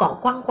 Mao còn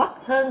quăng quắt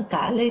hơn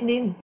cả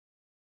Lenin.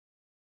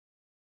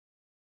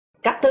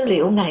 Các tư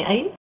liệu ngày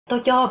ấy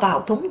tôi cho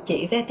vào thúng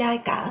chỉ ve chai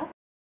cả,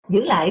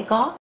 giữ lại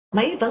có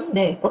mấy vấn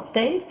đề quốc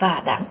tế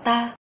và đảng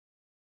ta.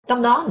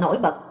 Trong đó nổi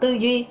bật tư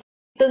duy,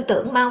 tư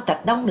tưởng Mao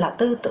Trạch Đông là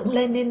tư tưởng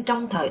Lenin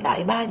trong thời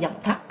đại 3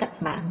 dòng thác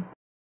cách mạng.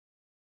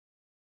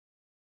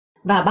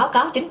 Và báo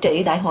cáo chính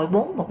trị Đại hội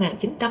 4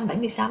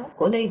 1976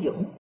 của Lê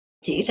Duẩn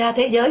chỉ ra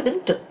thế giới đứng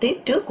trực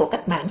tiếp trước cuộc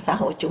cách mạng xã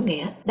hội chủ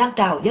nghĩa đang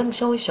trào dâng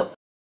sôi sục,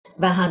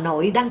 và Hà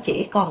Nội đang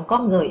chỉ còn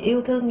con người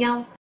yêu thương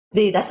nhau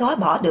vì đã xóa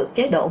bỏ được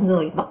chế độ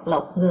người bóc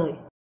lột người.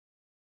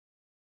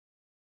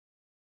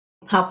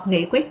 Học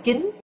nghị quyết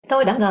chính,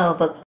 tôi đã ngờ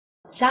vực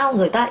sao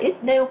người ta ít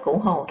nêu Cụ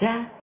Hồ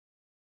ra.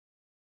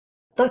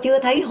 Tôi chưa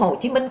thấy Hồ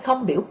Chí Minh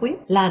không biểu quyết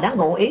là đã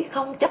ngụ ý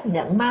không chấp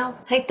nhận Mao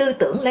hay tư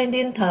tưởng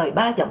Lenin thời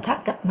 3 dòng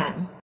thác cách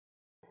mạng,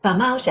 và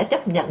Mao sẽ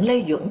chấp nhận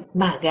Lê Duẩn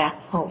mà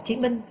gạt Hồ Chí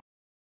Minh.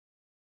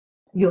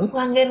 Duẩn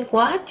hoan nghênh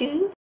quá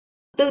chứ,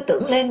 tư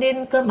tưởng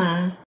Lenin cơ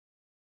mà.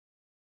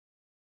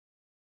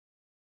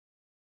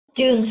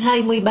 Chương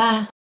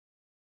 23.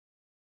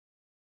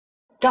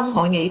 Trong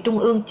hội nghị Trung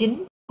ương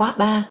chính khóa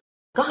 3,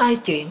 có 2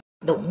 chuyện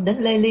đụng đến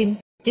Lê Liêm,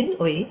 chính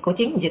ủy của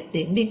chiến dịch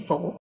Điện Biên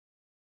Phủ.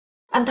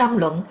 Anh tham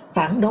luận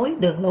phản đối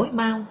đường lối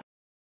Mao.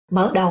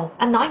 Mở đầu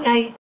anh nói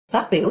ngay,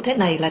 phát biểu thế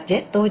này là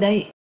chết tôi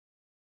đây.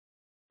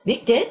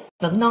 Biết chết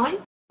vẫn nói,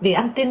 vì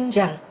anh tin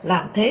rằng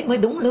làm thế mới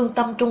đúng lương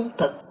tâm trung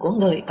thực của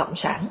người Cộng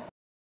sản.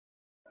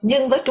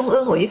 Nhưng với Trung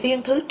ương ủy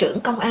viên Thứ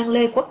trưởng Công an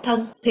Lê Quốc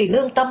Thân thì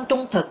lương tâm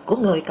trung thực của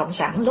người Cộng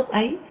sản lúc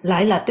ấy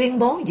lại là tuyên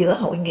bố giữa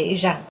hội nghị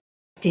rằng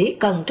chỉ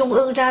cần Trung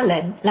ương ra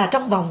lệnh là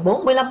trong vòng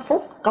 45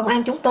 phút công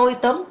an chúng tôi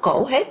tóm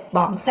cổ hết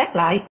bọn xét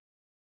lại.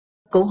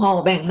 Cụ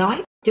Hồ bèn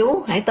nói,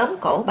 chú hãy tóm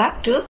cổ bác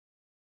trước.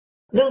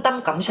 Lương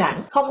tâm Cộng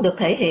sản không được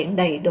thể hiện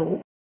đầy đủ.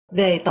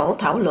 Về tổ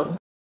thảo luận,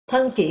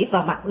 Thân chỉ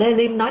vào mặt Lê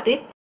Liêm nói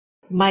tiếp,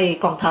 mày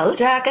còn thở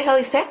ra cái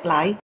hơi xét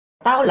lại,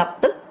 tao lập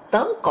tức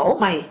tóm cổ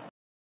mày.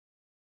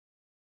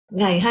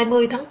 Ngày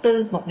 20 tháng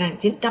 4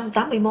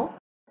 1981,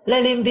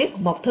 Lê Liêm viết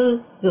một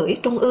thư gửi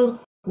Trung ương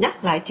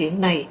nhắc lại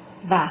chuyện này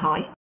và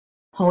hỏi,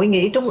 hội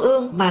nghị Trung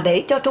ương mà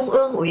để cho Trung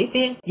ương ủy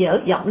viên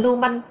dở giọng lưu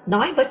manh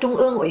nói với Trung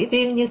ương ủy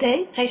viên như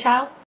thế hay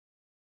sao?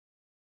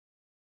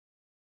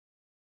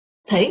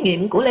 Thể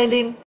nghiệm của Lê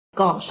Liêm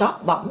còn sót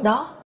bỏng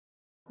đó.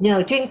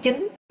 Nhờ chuyên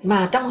chính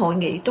mà trong hội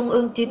nghị Trung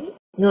ương chính,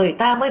 người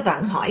ta mới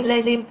vặn hỏi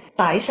Lê Liêm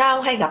tại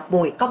sao hay gặp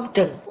Bùi Công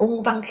Trừng,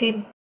 Ung Văn Khiêm.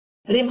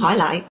 Liêm hỏi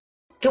lại,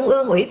 Trung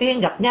ương ủy viên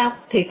gặp nhau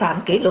thì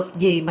phạm kỷ luật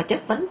gì mà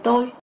chất vấn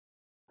tôi?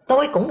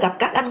 Tôi cũng gặp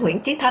các anh Nguyễn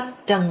Chí Thanh,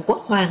 Trần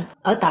Quốc Hoàng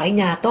ở tại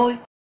nhà tôi,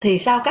 thì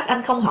sao các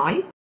anh không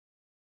hỏi?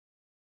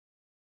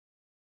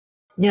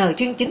 Nhờ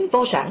chuyên chính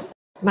vô sản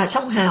mà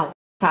Song Hào,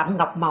 Phạm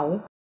Ngọc Mậu,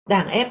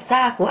 đàn em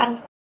xa của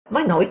anh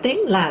mới nổi tiếng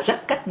là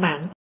rất cách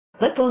mạng,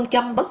 với phương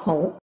châm bất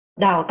hủ,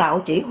 đào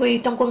tạo chỉ huy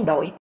trong quân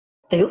đội.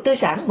 Tiểu tư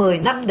sản 10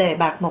 năm đề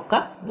bạt một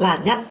cấp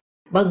là nhanh,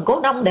 bần cố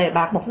nông đề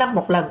bạt 1 năm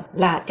một lần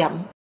là chậm.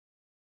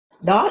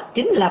 Đó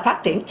chính là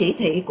phát triển chỉ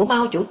thị của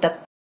Mao Chủ tịch.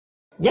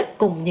 Nhất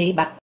cùng nhị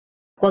bạch,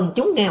 quần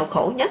chúng nghèo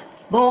khổ nhất,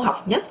 vô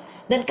học nhất,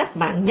 nên cách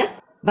mạng nhất,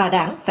 và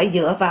đảng phải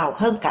dựa vào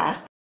hơn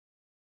cả.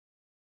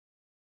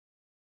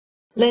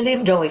 Lê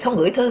Liêm rồi không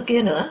gửi thư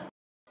kia nữa,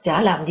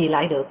 chả làm gì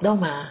lại được đâu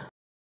mà.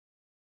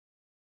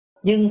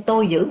 Nhưng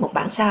tôi giữ một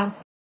bản sao.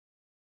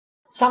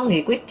 Xong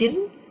nghị quyết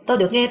chính, tôi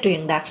được nghe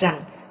truyền đạt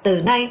rằng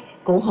từ nay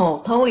Cụ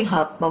Hồ thôi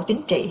hợp Bộ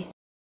Chính trị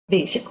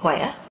vì sức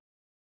khỏe.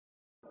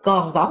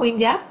 Còn Võ Nguyên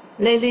Giáp,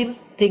 Lê Liêm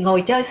thì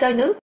ngồi chơi xơi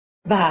nước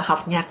và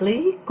học nhạc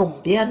lý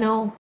cùng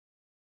piano.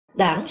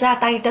 Đảng ra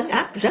tay trấn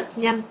áp rất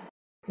nhanh,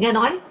 nghe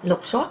nói lục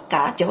soát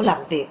cả chỗ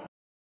làm việc.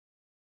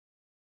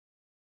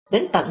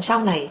 Đến tận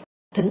sau này,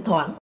 thỉnh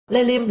thoảng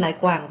Lê Liêm lại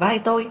quàng vai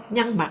tôi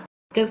nhăn mặt,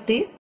 kêu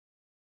tiếc.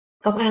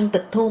 Công an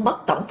tịch thu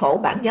mất tổng phổ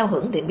bản giao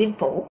hưởng Điện Biên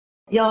Phủ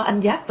do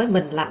anh Giáp với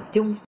mình làm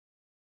chung.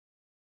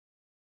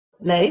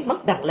 Lễ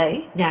mất đằng lễ,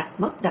 nhạc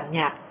mất đằng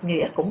nhạc,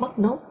 nghĩa cũng mất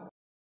nốt.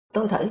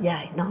 Tôi thở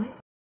dài nói,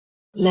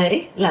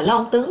 lễ là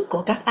lon tướng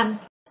của các anh,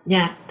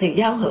 nhạc thì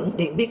giao hưởng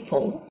Điện Biên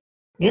Phủ,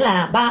 nghĩa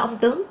là 3 ông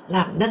tướng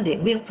làm nên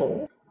Điện Biên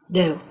Phủ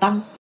đều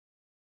tâm.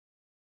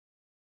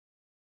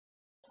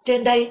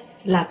 Trên đây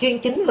là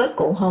chuyên chính với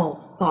Cụ Hồ,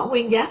 Võ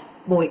Nguyên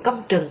Giáp, Bùi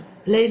Công Trừng,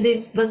 Lê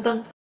Liêm, vân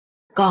vân.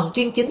 Còn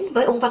chuyên chính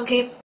với Ung Văn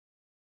Khiêm.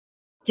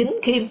 Chính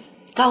Khiêm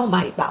cau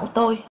mày bảo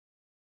tôi,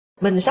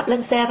 mình sắp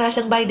lên xe ra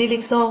sân bay đi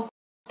Liên Xô,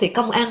 thì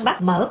công an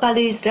bắt mở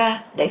vali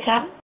ra để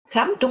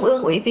khám Trung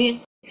ương ủy viên,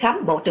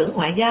 khám Bộ trưởng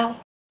Ngoại giao.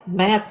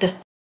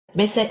 Merde,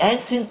 mais c'est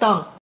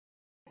insultant.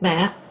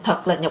 Mẹ,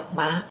 thật là nhục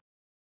mạ.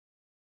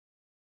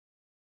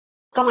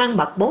 Công ăn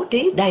mật bố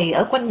trí đầy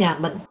ở quanh nhà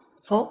mình,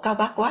 phố Cao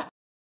Bá Quát.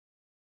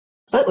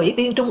 Với ủy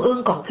viên trung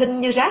ương còn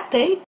khinh như rác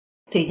thế,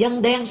 thì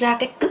dân đen ra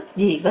cái cứt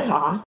gì với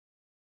họ?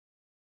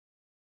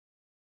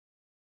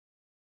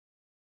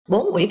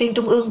 4 ủy viên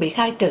trung ương bị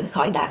khai trừ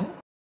khỏi đảng,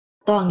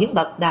 toàn những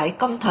bậc đại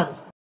công thần.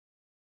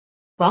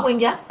 Võ Nguyên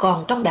Giáp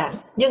còn trong đảng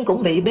nhưng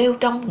cũng bị bêu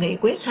trong nghị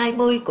quyết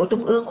 20 của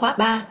Trung ương khóa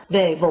 3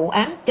 về vụ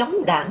án chống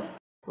đảng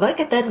với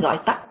cái tên gọi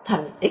tắt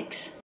thành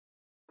X.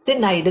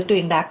 Tin này được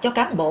truyền đạt cho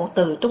cán bộ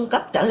từ trung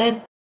cấp trở lên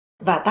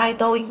và tai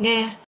tôi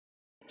nghe.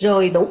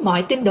 Rồi đủ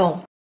mọi tin đồn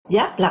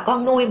Giáp là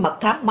con nuôi mật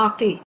thám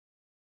Marty,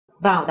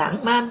 vào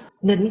đảng Man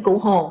nịnh cụ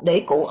Hồ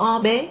để cụ o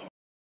bế.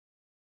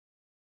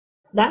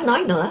 Đáng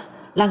nói nữa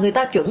là người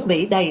ta chuẩn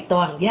bị đầy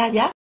toàn gia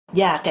Giáp,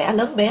 già trẻ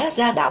lớn bé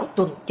ra đảo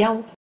Tuần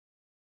Châu.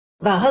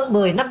 Và hơn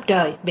 10 năm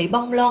trời bị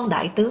bông lon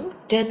đại tướng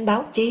trên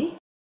báo chí.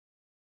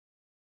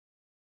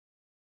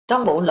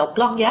 Trong vụ lột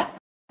lon Giáp,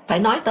 phải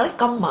nói tới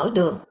công mở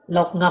đường,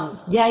 lột ngầm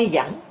dai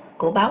dẳng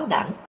của báo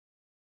đảng.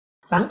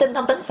 Bản tin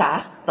Thông tấn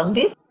xã vẫn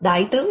viết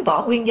đại tướng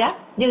Võ Nguyên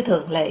Giáp như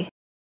thường lệ.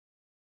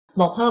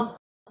 Một hôm,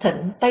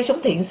 Thịnh, tay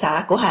súng thiện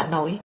xạ của Hà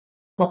Nội,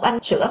 một anh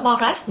sửa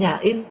Morat nhà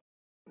in,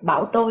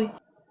 bảo tôi: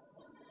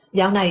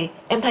 dạo này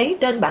em thấy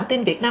trên bản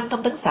tin Việt Nam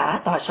Thông tấn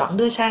xã tòa soạn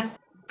đưa sang,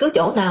 cứ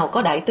chỗ nào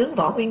có đại tướng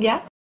Võ Nguyên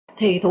Giáp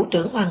thì thủ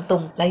trưởng Hoàng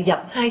Tùng lại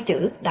dập 2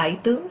 chữ đại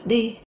tướng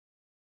đi.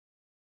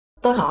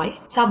 Tôi hỏi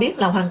sao biết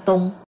là Hoàng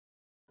Tùng?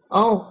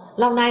 Ồ,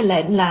 lâu nay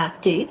lệnh là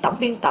chỉ tổng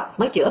biên tập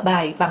mới chữa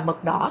bài bằng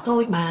mực đỏ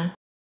thôi mà.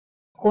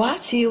 Quá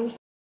siêu.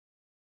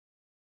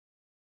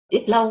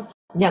 Ít lâu,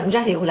 nhận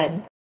ra hiệu lệnh,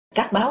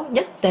 các báo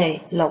nhất tề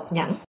lột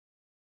nhẵn.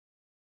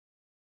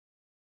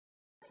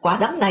 Quả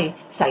đấm này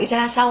xảy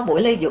ra sau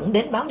buổi Lê Duẩn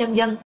đến báo Nhân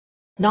dân,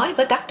 nói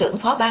với các trưởng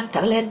phó ban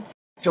trở lên,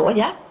 rủa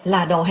Giáp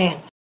là đồ hèn.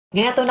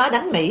 Nghe tôi nói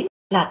đánh Mỹ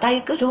là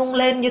tay cứ run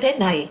lên như thế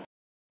này,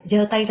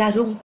 giơ tay ra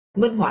run,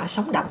 minh họa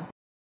sống động.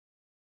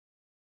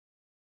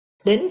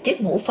 Đến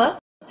chiếc mũ phớt,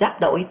 Giáp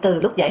đội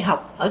từ lúc dạy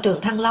học ở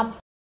trường Thăng Long,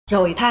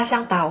 rồi tha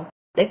sang Tàu,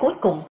 để cuối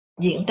cùng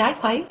diện trái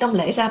khuấy trong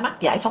lễ ra mắt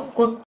giải phóng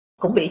quân,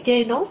 cũng bị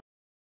chê nốt.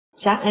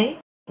 Sáng ấy,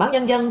 báo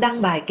Nhân dân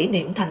đăng bài kỷ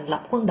niệm thành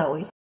lập quân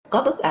đội,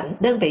 có bức ảnh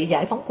đơn vị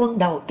giải phóng quân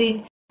đầu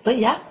tiên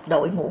với Giáp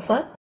đội mũ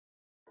phớt.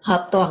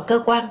 Họp toàn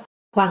cơ quan,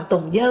 Hoàng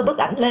Tùng giơ bức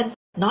ảnh lên,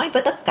 nói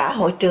với tất cả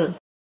hội trường: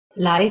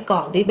 lại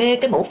còn đi bê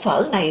cái mũ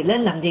phở này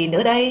lên làm gì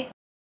nữa đây?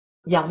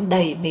 Giọng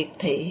đầy miệt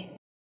thị.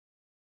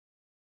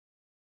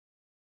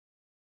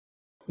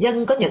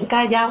 Dân có những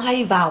ca dao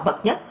hay vào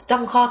bậc nhất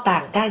trong kho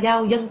tàng ca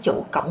dao Dân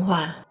Chủ Cộng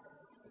Hòa.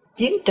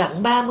 Chiến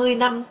trận 30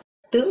 năm,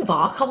 tướng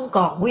Võ không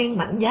còn nguyên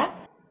mảnh Giáp.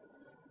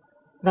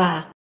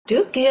 Và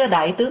trước kia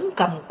đại tướng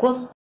cầm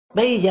quân,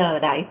 bây giờ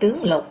đại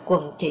tướng lột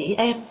quần chị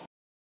em.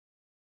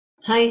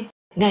 Hay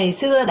ngày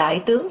xưa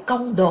đại tướng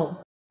công đồn,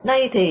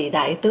 nay thì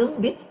đại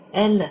tướng biết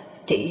L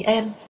chị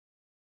em.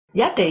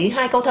 Giá trị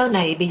 2 câu thơ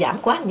này bị giảm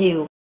quá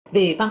nhiều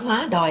vì văn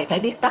hóa đòi phải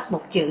biết tắt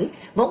một chữ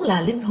vốn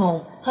là linh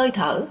hồn, hơi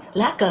thở,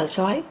 lá cờ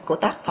sói của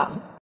tác phẩm.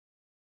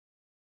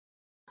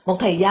 Một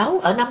thầy giáo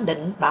ở Nam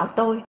Định bảo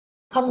tôi,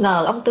 không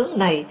ngờ ông tướng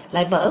này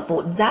lại vỡ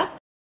vụn Giáp.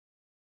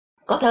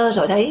 Có thơ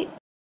rồi đấy,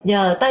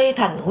 nhờ Tây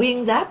thành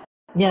nguyên Giáp,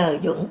 nhờ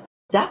Duẩn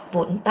Giáp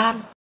vụn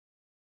tan.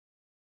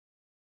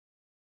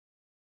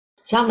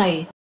 Sau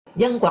này,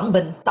 dân Quảng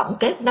Bình tổng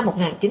kết năm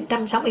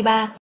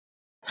 1963,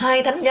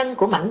 2 thánh nhân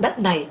của mảnh đất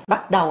này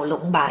bắt đầu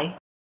lụng bại.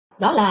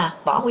 Đó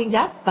là Võ Nguyên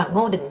Giáp và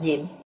Ngô Đình Diệm.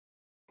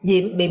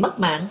 Diệm bị mất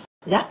mạng,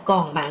 Giáp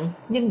còn mạng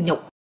nhưng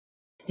nhục.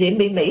 Diệm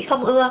bị Mỹ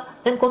không ưa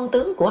nên quân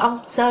tướng của ông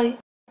sơi.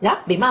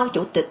 Giáp bị Mao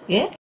Chủ tịch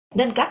ghét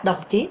nên các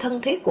đồng chí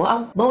thân thiết của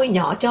ông bôi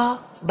nhọ cho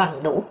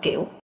bằng đủ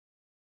kiểu.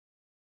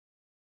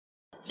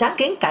 Sáng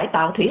kiến cải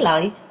tạo thủy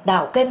lợi,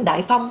 đào kênh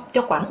Đại Phong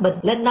cho Quảng Bình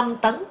lên 5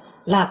 tấn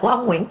là của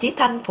ông Nguyễn Chí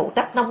Thanh phụ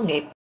trách nông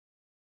nghiệp.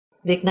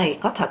 Việc này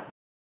có thật.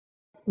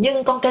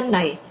 Nhưng con kênh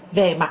này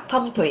về mặt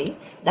phong thủy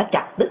đã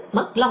chặt đứt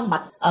mất long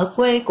mạch ở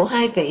quê của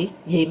 2 vị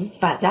Diệm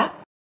và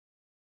Giáp.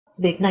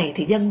 Việc này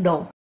thì dân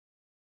đồn.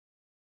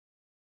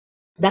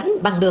 Đánh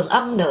bằng đường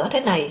âm nữa thế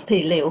này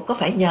thì liệu có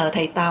phải nhờ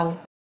thầy Tàu?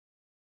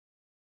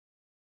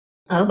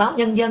 Ở báo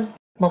Nhân dân,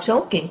 một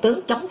số kiện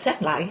tướng chống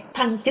xét lại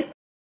thăng chức.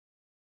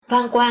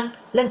 Phan Quang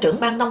lên trưởng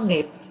ban nông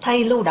nghiệp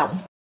thay Lưu Động,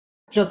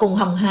 rồi cùng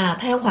Hồng Hà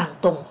theo Hoàng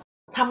Tùng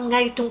thăm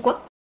ngay Trung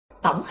Quốc,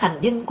 tổng hành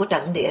dinh của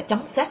trận địa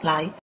chống xét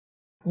lại,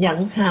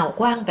 nhận hào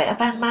quang vẻ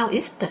vang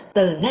Maoist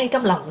từ ngay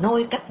trong lòng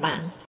nôi cách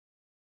mạng.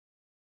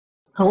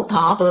 Hữu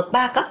Thọ vượt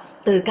 3 cấp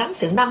từ cán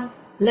sự 5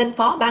 lên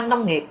phó ban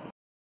nông nghiệp.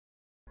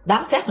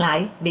 Đám xét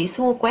lại bị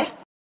xua quét,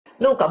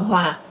 Lưu Cộng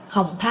Hòa,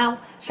 Hồng Thao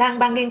sang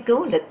ban nghiên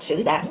cứu lịch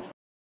sử đảng.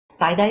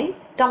 Tại đấy,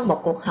 trong một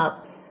cuộc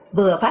họp,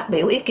 vừa phát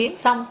biểu ý kiến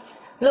xong,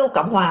 Lưu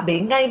Cộng Hòa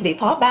bị ngay vị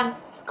phó ban,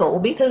 cựu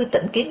bí thư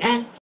tỉnh Kiến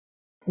An,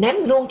 ném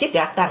luôn chiếc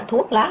gạt tàn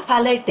thuốc lá pha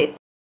lê tiệp,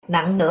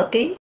 nặng nửa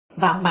ký,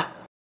 vào mặt.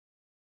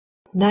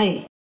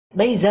 Này,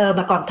 bây giờ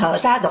mà còn thở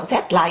ra giọng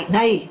xét lại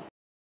này.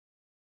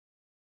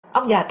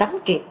 Ông già tránh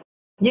kịp,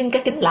 nhưng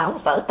cái kính lão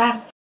vỡ tan.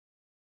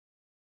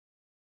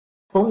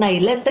 Vụ này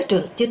lên tới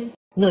Trường Chinh,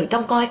 người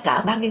trông coi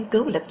cả ban nghiên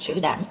cứu lịch sử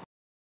đảng.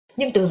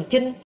 Nhưng Trường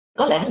Chinh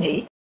có lẽ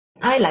nghĩ,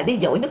 Ai lại đi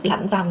dội nước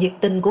lạnh vào nhiệt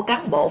tình của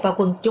cán bộ và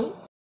quần chúng,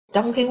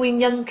 trong khi nguyên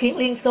nhân khiến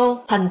Liên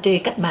Xô thành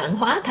trì cách mạng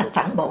hóa thành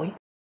phản bội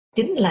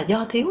chính là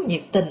do thiếu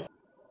nhiệt tình,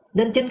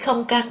 nên Chinh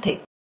không can thiệp.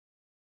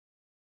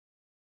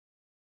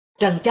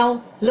 Trần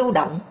Châu lưu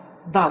động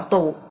vào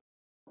tù,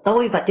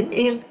 tôi và Chính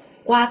Yên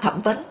qua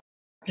thẩm vấn,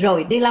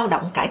 rồi đi lao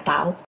động cải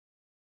tạo.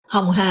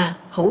 Hồng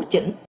Hà, Hữu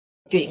Chỉnh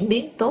chuyển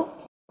biến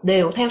tốt,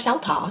 đều theo Sáu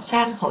Thọ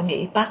sang hội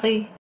nghị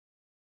Paris.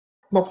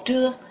 Một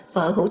trưa,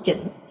 vợ Hữu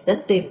Chỉnh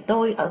đến tìm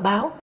tôi ở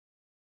báo,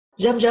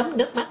 rơm rớm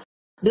nước mắt,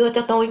 đưa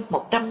cho tôi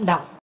 100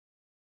 đồng.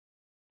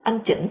 Anh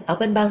Chỉnh ở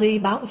bên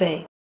Paris báo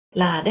về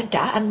là đem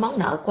trả anh món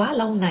nợ quá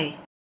lâu này,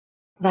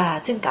 và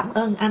xin cảm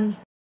ơn anh.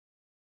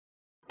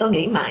 Tôi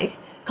nghĩ mãi,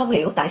 không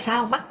hiểu tại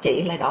sao mắt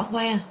chị lại đỏ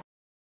hoe.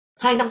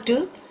 2 năm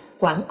trước,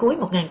 khoảng cuối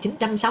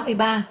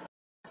 1963,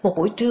 một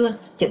buổi trưa,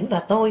 Chỉnh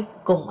và tôi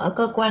cùng ở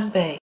cơ quan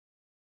về.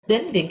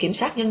 Đến Viện Kiểm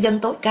sát Nhân dân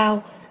tối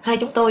cao, hai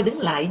chúng tôi đứng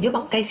lại dưới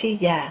bóng cây si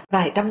già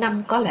vài trăm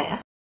năm có lẽ.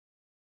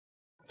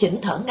 Chỉnh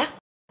thở ngắt,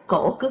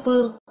 cổ cứ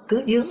vương,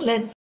 cứ dướng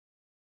lên.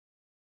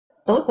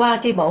 Tối qua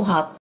chi bộ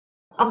họp,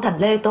 ông Thành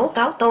Lê tố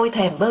cáo tôi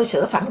thèm bơ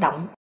sữa phản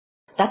động,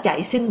 đã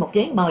chạy xin một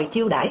giấy mời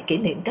chiêu đãi kỷ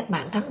niệm cách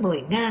mạng tháng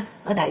 10 Nga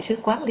ở Đại sứ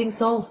quán Liên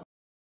Xô.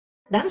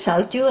 Đáng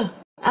sợ chưa?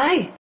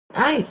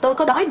 Ai, tôi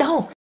có đói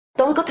đâu,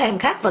 tôi có thèm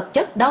khát vật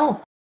chất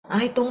đâu.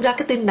 Ai tung ra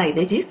cái tin này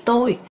để giết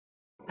tôi?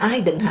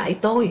 Ai định hại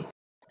tôi?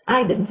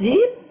 Ai định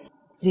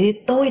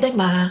giết tôi đây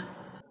mà.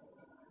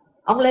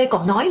 Ông Lê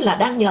còn nói là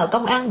đang nhờ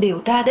công an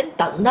điều tra đến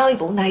tận nơi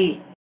vụ này.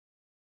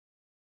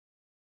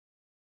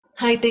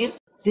 2 tiếng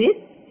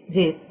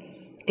giết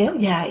kéo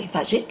dài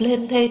và rít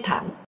lên thê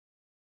thảm.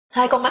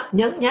 Hai con mắt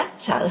nhớn nhác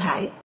sợ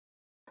hãi,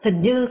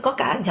 hình như có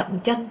cả dậm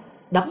chân,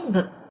 đấm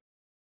ngực.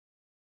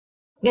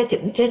 Nghe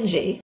Chỉnh rên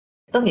rỉ,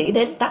 tôi nghĩ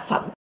đến tác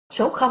phẩm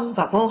Số không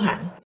và vô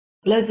hạn,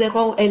 Le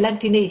Zéro et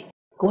l'Infini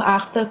của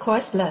Arthur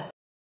Koestler.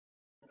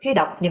 Khi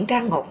đọc những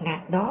trang ngột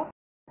ngạt đó,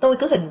 tôi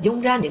cứ hình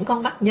dung ra những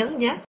con mắt nhớn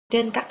nhác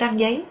trên các trang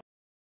giấy,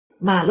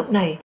 mà lúc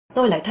này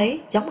tôi lại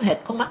thấy giống hệt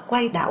con mắt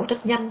quay đảo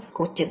rất nhanh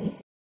của Chỉnh.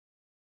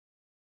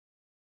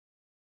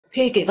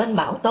 Khi Kỳ Vân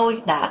bảo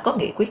tôi đã có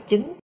nghị quyết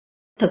chính,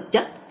 thực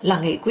chất là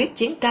nghị quyết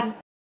chiến tranh,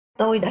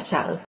 tôi đã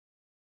sợ.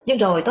 Nhưng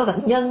rồi tôi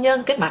vẫn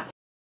nhơn cái mặt.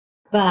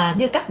 Và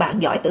như các bạn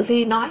giỏi tử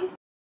vi nói,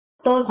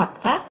 tôi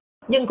hoạch phát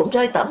nhưng cũng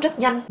rơi tởm rất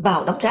nhanh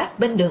vào đống rác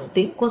bên đường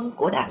tiến quân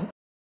của đảng.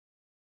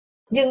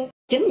 Nhưng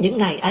chính những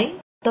ngày ấy,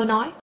 tôi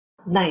nói,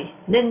 này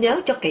nên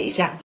nhớ cho kỹ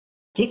rằng,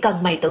 chỉ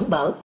cần mày tưởng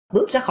bở,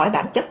 bước ra khỏi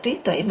bản chất trí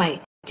tuệ mày,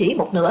 chỉ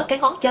một nửa cái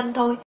ngón chân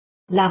thôi,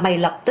 là mày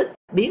lập tức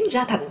biến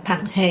ra thành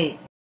thằng hề.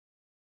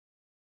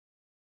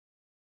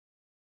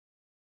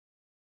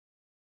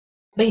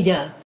 Bây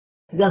giờ,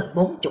 gần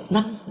 40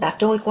 năm đã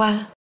trôi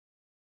qua.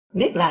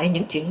 Viết lại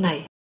những chuyện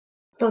này,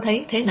 tôi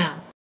thấy thế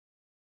nào?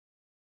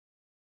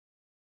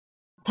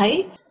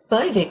 Thấy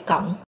với Việt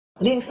Cộng,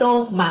 Liên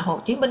Xô mà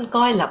Hồ Chí Minh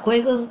coi là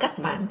quê hương cách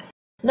mạng,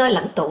 nơi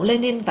lãnh tụ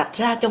Lenin vạch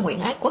ra cho Nguyễn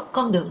Ái Quốc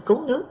con đường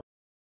cứu nước,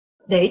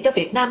 để cho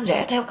Việt Nam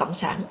rẽ theo Cộng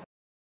sản.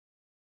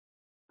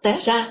 Té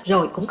ra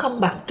rồi cũng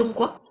không bằng Trung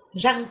Quốc,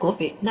 răng của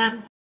Việt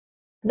Nam,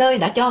 nơi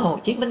đã cho Hồ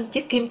Chí Minh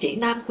chiếc kim chỉ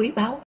nam quý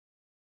báu,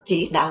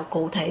 chỉ đạo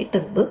cụ thể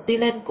từng bước đi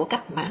lên của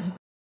cách mạng,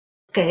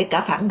 kể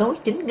cả phản đối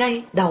chính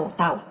ngay đầu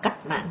tàu cách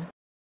mạng.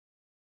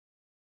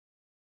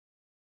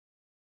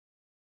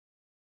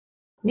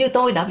 Như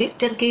tôi đã viết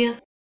trên kia,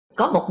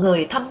 có một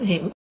người thâm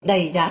hiểm,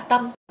 đầy dã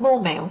tâm,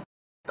 mưu mẹo,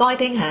 coi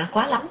thiên hạ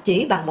quá lắm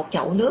chỉ bằng một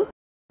chậu nước,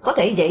 có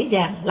thể dễ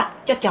dàng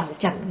lắc cho chồng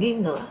chành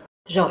nghiêng ngửa,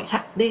 rồi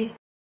hắt đi.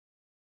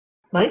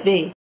 Bởi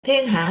vì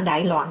thiên hạ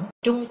đại loạn,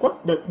 Trung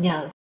Quốc được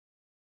nhờ.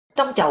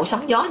 Trong chậu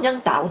sóng gió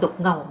nhân tạo đục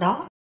ngầu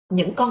đó,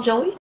 những con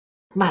rối,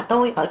 mà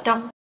tôi ở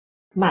trong,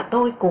 mà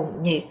tôi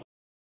cuồng nhiệt.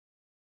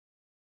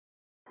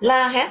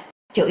 La hét,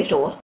 chửi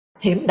rủa,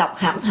 hiểm độc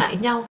hãm hại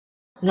nhau,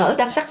 ngỡ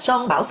đang sắc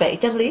son bảo vệ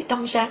chân lý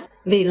trong sáng,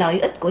 vì lợi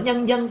ích của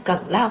nhân dân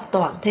cần lao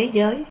toàn thế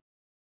giới.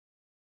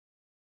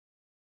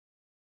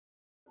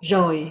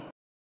 Rồi,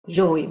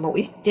 rùi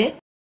mũi chết.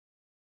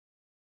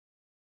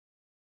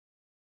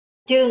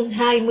 Chương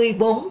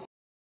 24.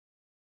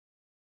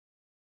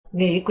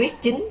 Nghị quyết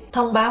chính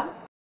thông báo,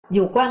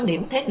 dù quan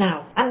điểm thế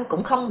nào anh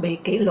cũng không bị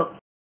kỷ luật,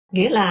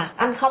 nghĩa là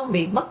anh không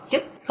bị mất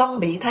chức, không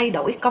bị thay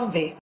đổi công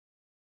việc.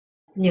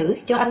 Nhử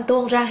cho anh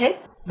tuôn ra hết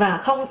và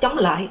không chống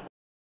lại.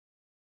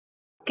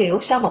 Kiểu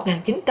sau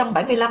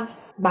 1975,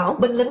 bảo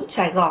binh lính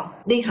Sài Gòn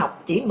đi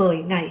học chỉ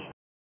 10 ngày.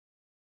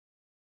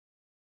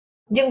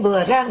 Nhưng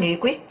vừa ra nghị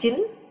quyết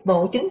chính,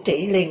 Bộ Chính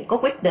trị liền có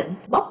quyết định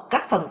bóc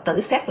các phần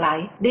tử xét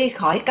lại đi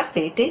khỏi các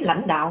vị trí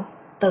lãnh đạo,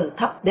 từ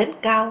thấp đến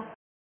cao.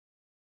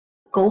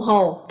 Cụ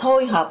Hồ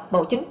thôi họp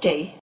Bộ Chính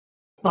trị,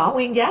 Võ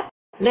Nguyên Giáp,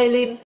 Lê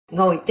Liêm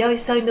ngồi chơi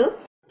xơi nước,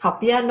 học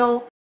piano,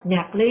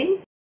 nhạc lý.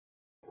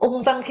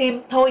 Ung Văn Khiêm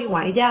thôi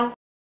ngoại giao,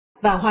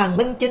 và Hoàng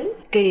Minh Chính,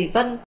 Kỳ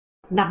Vân,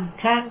 nằm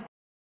khang.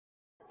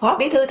 Phó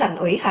Bí thư Thành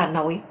ủy Hà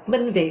Nội,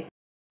 Minh Việt,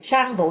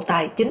 sang vụ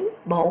tài chính,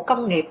 Bộ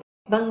Công nghiệp,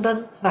 vân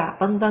vân và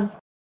vân vân.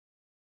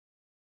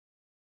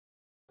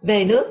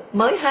 Về nước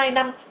mới 2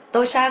 năm,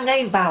 tôi sa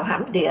ngay vào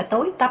hãm địa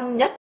tối tăm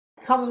nhất,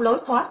 không lối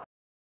thoát.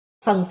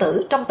 Phần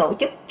tử trong tổ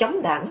chức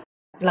chống đảng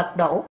lật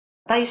đổ,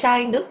 tay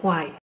sai nước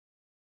ngoài.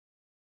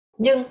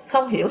 Nhưng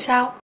không hiểu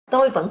sao,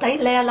 tôi vẫn thấy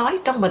le lói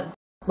trong mình,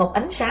 một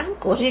ánh sáng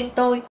của riêng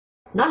tôi,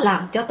 nó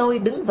làm cho tôi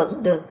đứng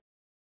vững được.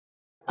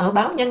 Ở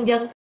báo Nhân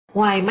dân,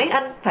 ngoài mấy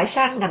anh phải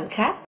sang ngành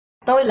khác,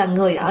 tôi là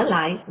người ở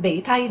lại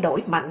bị thay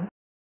đổi mạnh.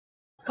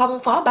 Không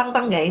phó ban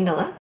văn nghệ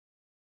nữa.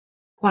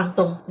 Hoàng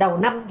Tùng đầu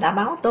năm đã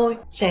báo tôi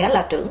sẽ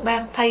là trưởng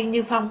ban thay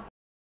Như Phong.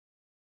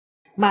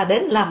 Mà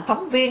đến làm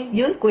phóng viên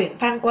dưới quyền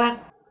Phan Quang.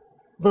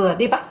 Vừa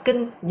đi Bắc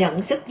Kinh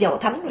nhận sức dầu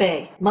thánh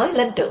về mới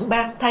lên trưởng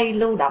ban thay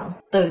Lưu Động,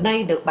 từ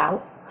nay được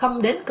bảo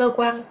không đến cơ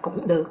quan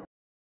cũng được.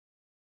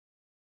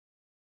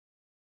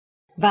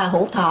 Và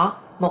Hữu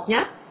Thọ một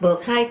nhát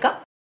vượt 2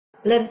 cấp,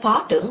 lên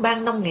phó trưởng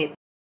ban nông nghiệp.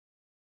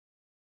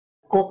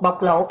 Cuộc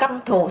bộc lộ căm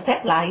thù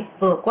xét lại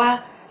vừa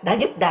qua đã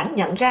giúp đảng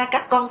nhận ra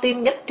các con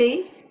tim nhất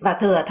trí và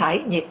thừa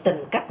thải nhiệt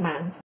tình cách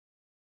mạng.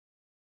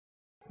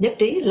 Nhất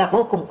trí là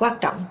vô cùng quan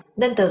trọng,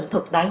 nên tường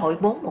thuật Đại hội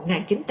 4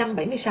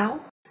 1976,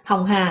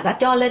 Hồng Hà đã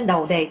cho lên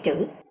đầu đề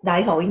chữ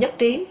Đại hội nhất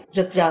trí,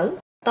 rực rỡ,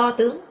 to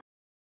tướng.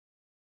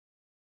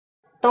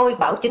 Tôi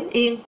bảo Chính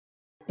Yên,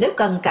 nếu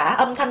cần cả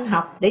âm thanh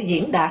học để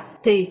diễn đạt,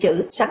 thì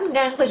chữ sánh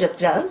ngang với rực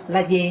rỡ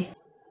là gì?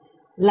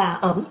 Là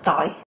ỏm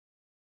tỏi.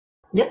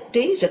 Nhất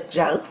trí rực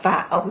rỡ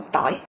và ỏm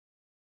tỏi.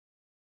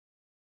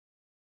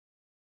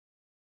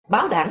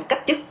 Báo đảng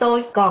cách chức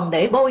tôi còn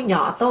để bôi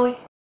nhọ tôi.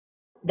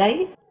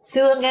 Đấy,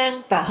 xưa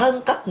ngang và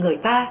hơn cấp người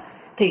ta,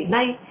 thì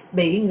nay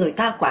bị người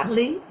ta quản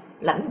lý,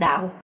 lãnh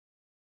đạo.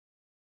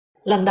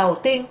 Lần đầu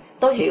tiên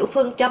tôi hiểu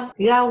phương châm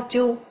gao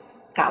chu,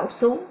 cảo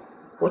xuống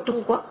của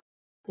Trung Quốc,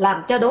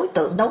 làm cho đối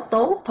tượng đấu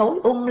tố thối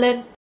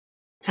lên.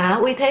 Hạ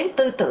uy thế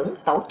tư tưởng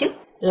tổ chức,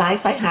 lại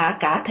phải hạ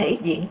cả thể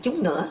diện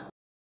chúng nữa.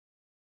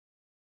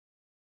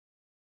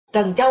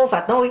 Trần Châu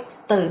và tôi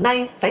từ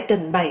nay phải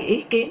trình bày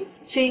ý kiến,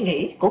 suy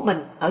nghĩ của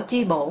mình ở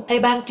chi bộ hay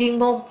ban chuyên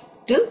môn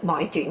trước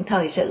mọi chuyện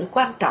thời sự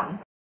quan trọng.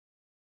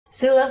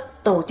 Xưa,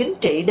 tù chính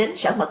trị đến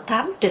sở mật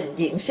thám trình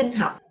diện sinh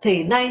học,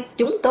 thì nay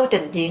chúng tôi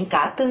trình diện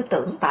cả tư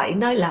tưởng tại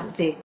nơi làm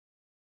việc.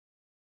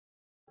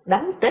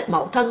 Đánh Tết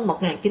Mậu Thân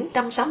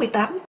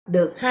 1968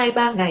 được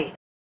 2-3 ngày,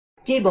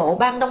 chi bộ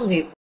ban nông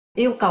nghiệp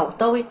yêu cầu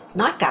tôi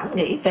nói cảm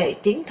nghĩ về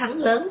chiến thắng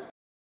lớn.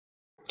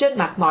 Trên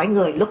mặt mọi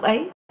người lúc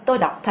ấy, tôi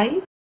đọc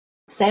thấy,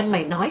 xem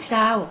mày nói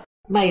sao,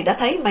 mày đã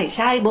thấy mày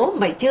sai bố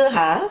mày chưa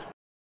hả?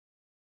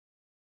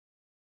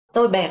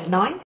 Tôi bèn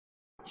nói,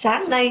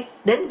 sáng nay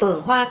đến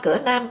vườn hoa cửa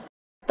Nam,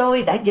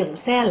 tôi đã dừng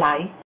xe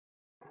lại.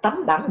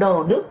 Tấm bản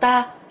đồ nước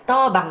ta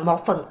to bằng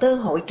 1/4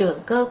 hội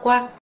trường cơ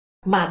quan,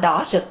 mà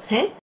đỏ rực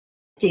hết.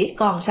 Chỉ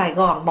còn Sài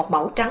Gòn một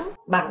mẫu trắng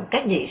bằng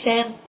cái nhị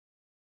sen.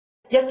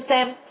 Dân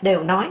xem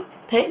đều nói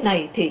thế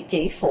này thì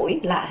chỉ phủi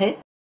là hết.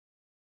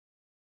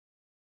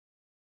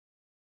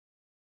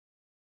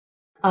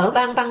 Ở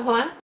ban văn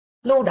hóa,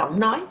 Lưu Động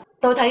nói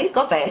tôi thấy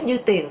có vẻ như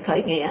tiền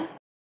khởi nghĩa.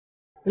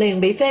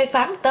 Liền bị phê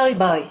phán tơi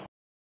bời.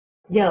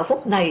 Giờ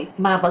phút này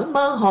mà vẫn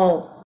mơ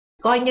hồ,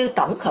 coi như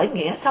tổng khởi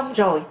nghĩa xong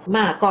rồi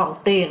mà còn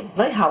tiền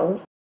với hậu.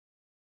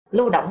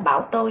 Lưu Động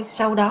bảo tôi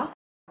sau đó,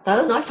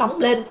 tớ nói phóng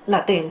lên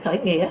là tiền khởi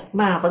nghĩa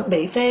mà vẫn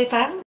bị phê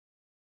phán.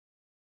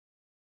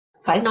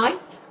 Phải nói,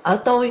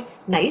 ở tôi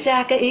nảy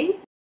ra cái ý,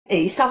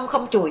 ị xong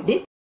không chùi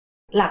đít,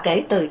 là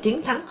kể từ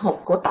chiến thắng hụt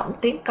của tổng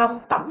tiến công,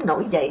 tổng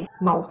nổi dậy,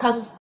 Mậu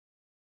Thân.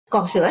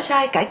 Còn sửa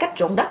sai cải cách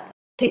ruộng đất,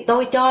 thì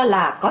tôi cho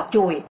là có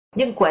chùi,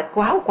 nhưng quệt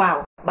quáo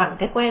quào bằng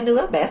cái que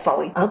nứa bẻ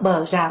phổi ở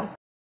bờ rào.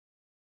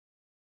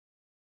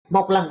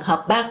 Một lần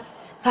họp ban,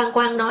 Phan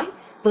Quang nói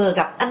vừa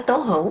gặp anh Tố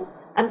Hữu.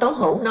 Anh Tố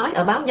Hữu nói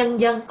ở báo Nhân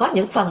dân có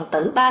những phần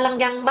tử ba lăng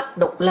nhăng bắt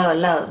đục lờ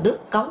lờ nước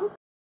cống.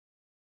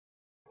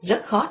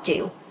 Rất khó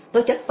chịu,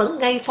 tôi chất vấn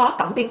ngay phó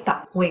tổng biên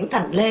tập Nguyễn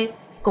Thành Lê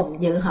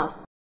cùng dự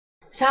họp.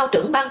 Sao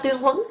trưởng ban tuyên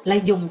huấn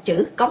lại dùng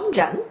chữ cống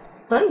rãnh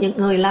với những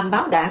người làm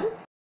báo đảng?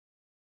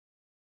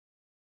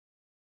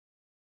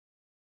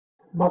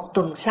 Một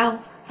tuần sau,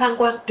 Phan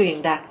Quang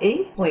truyền đạt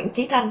ý Nguyễn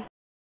Chí Thanh.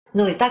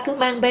 Người ta cứ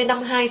mang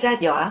B52 ra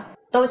dọa,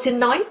 tôi xin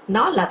nói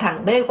nó là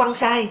thằng B1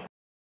 sai.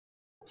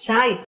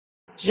 Sai,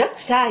 rất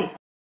sai.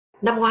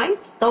 Năm ngoái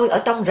tôi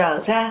ở trong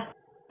rờ ra,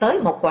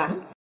 tới một quãng,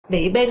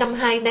 bị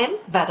B52 ném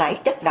và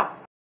rải chất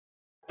độc.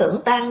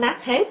 Tưởng tan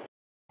nát hết.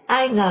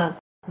 Ai ngờ,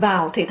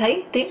 vào thì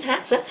thấy tiếng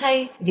hát rất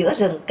hay giữa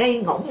rừng cây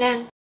ngổn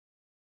ngang.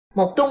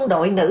 Một trung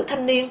đội nữ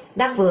thanh niên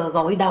đang vừa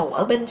gội đầu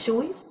ở bên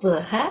suối, vừa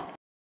hát.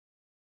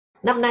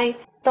 Năm nay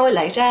tôi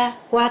lại ra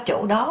qua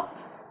chỗ đó,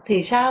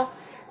 thì sao?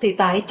 Thì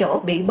tại chỗ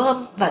bị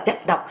bơm và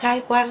chất độc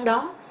khai quang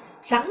đó,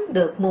 sắn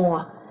được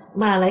mùa,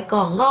 mà lại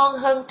còn ngon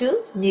hơn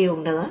trước nhiều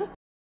nữa.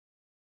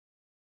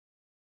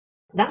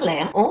 Đáng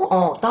lẽ ố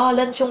ồ to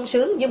lên sung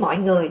sướng như mọi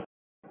người,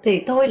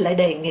 thì tôi lại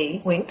đề nghị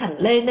Nguyễn Thành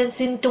Lê nên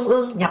xin Trung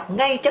ương nhập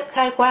ngay chất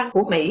khai quang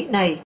của Mỹ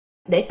này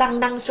để tăng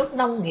năng suất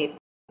nông nghiệp,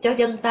 cho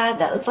dân ta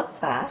đỡ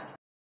vất vả.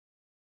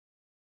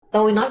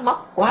 Tôi nói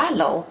móc quá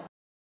lộ.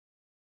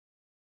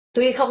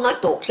 Tuy không nói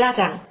tuột ra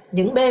rằng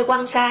những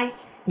B1 sai,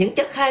 những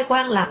chất khai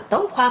quang làm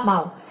tốt hoa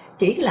màu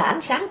chỉ là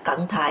ánh sáng cận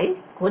thải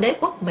của đế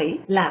quốc Mỹ,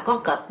 là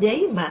con cọp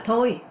giấy mà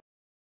thôi.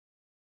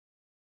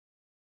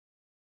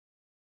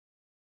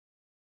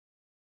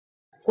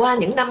 Qua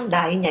những năm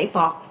đại nhảy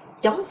vọt,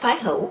 chống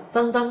phái hữu,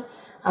 vân vân.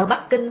 Ở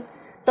Bắc Kinh,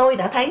 tôi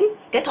đã thấy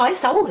cái thói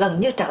xấu gần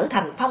như trở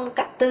thành phong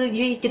cách tư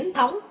duy chính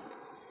thống.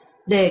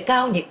 Đề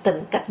cao nhiệt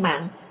tình cách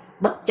mạng,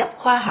 bất chấp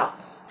khoa học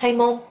hay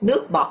môn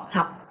nước bọt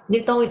học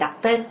như tôi đặt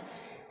tên,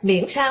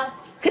 miễn sao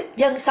khích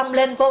dân xông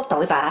lên vô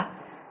tội vạ.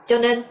 Cho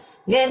nên,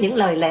 nghe những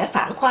lời lẽ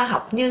phản khoa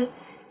học như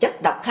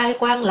chất độc khai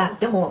quang làm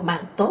cho mùa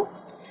màng tốt,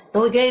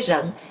 tôi ghê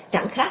rợn,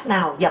 chẳng khác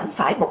nào dẫm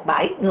phải một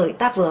bãi người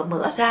ta vừa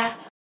mửa ra.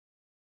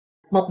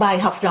 Một bài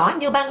học rõ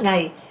như ban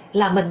ngày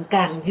là mình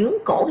càng dướng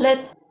cổ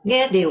lên,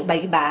 nghe điều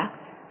bậy bạ,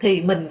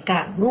 thì mình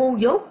càng ngu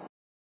dốt.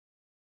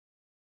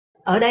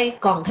 Ở đây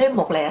còn thêm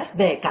một lẽ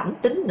về cảm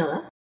tính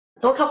nữa.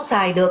 Tôi không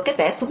xài được cái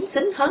vẻ súng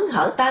xính hớn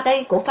hở ta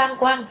đây của Phan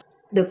Quang,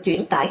 được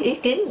chuyển tải ý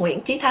kiến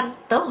Nguyễn Chí Thanh,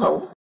 Tố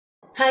Hữu.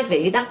 Hai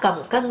vị đang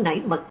cầm cân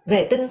nảy mực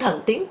về tinh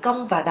thần tiến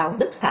công và đạo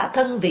đức xả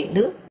thân vì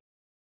nước.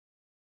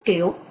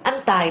 Kiểu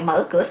anh Tài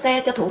mở cửa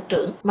xe cho thủ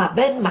trưởng mà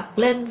bên mặt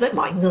lên với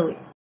mọi người.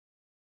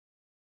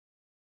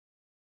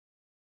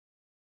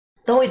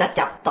 Tôi đã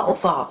chọc tổ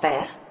vò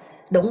vẽ,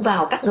 đụng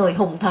vào các người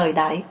hùng thời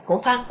đại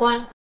của Phan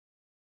Quang.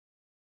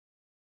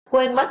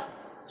 Quên mất,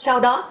 sau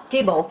đó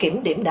chi bộ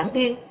kiểm điểm đảng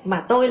viên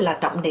mà tôi là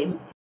trọng điểm.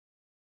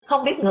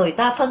 Không biết người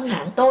ta phân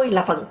hạng tôi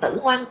là phần tử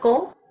ngoan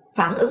cố,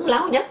 phản ứng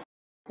láo nhất,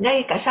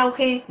 ngay cả sau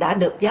khi đã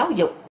được giáo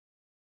dục.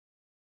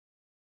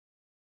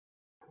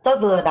 Tôi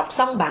vừa đọc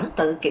xong bản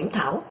tự kiểm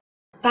thảo,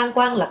 Phan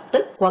Quang lập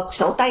tức quật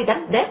sổ tay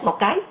đánh đét một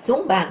cái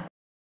xuống bàn,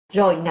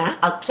 rồi ngã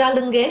ật ra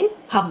lưng ghế,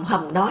 hầm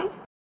hầm nói: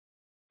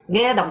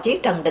 nghe đồng chí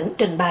Trần Đỉnh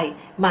trình bày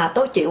mà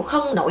tôi chịu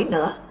không nổi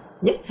nữa,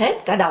 nhức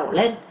hết cả đầu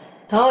lên.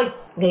 Thôi,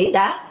 nghỉ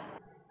đã,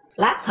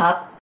 lát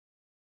họp.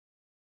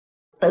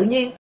 Tự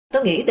nhiên,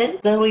 tôi nghĩ đến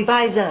The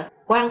Reviser,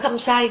 Quan Khâm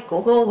Sai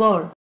của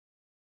Gogol.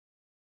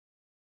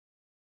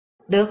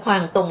 Được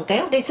Hoàng Tùng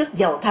kéo đi sức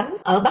dầu thánh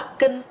ở Bắc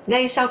Kinh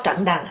ngay sau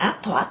trận đàn áp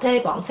thỏa thê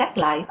bọn sát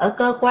lại ở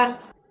cơ quan,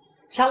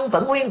 song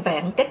vẫn nguyên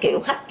vẹn cái kiểu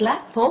hách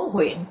lác phố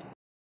huyện.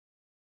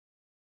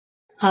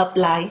 Hợp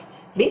lại,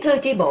 bí thư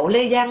chi bộ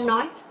Lê Giang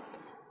nói,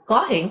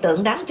 có hiện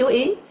tượng đáng chú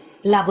ý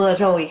là vừa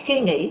rồi khi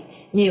nghỉ,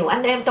 nhiều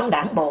anh em trong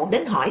đảng bộ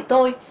đến hỏi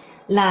tôi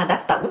là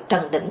đã tẩn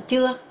Trần Đỉnh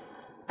chưa.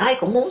 Ai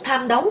cũng muốn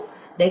tham đấu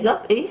để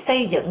góp ý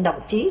xây dựng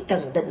đồng chí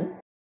Trần Đỉnh.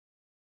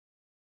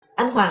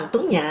 Anh Hoàng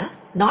Tuấn Nhã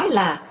nói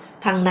là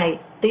thằng này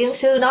tiên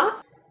sư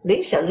nó,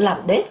 lý sự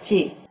làm đế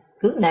gì,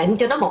 cứ nện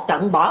cho nó một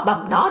trận bỏ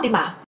bầm nó đi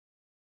mà.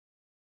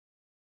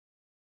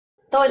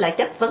 Tôi lại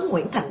chất vấn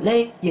Nguyễn Thành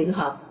Lê dự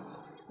họp.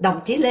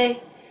 Đồng chí Lê,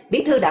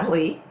 bí thư đảng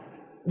ủy,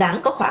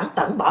 đảng có khoản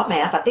tận bỏ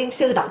mẹ và tiên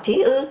sư đồng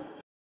chí ư?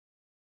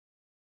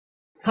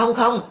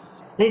 Không,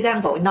 Lê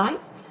Giang vội nói,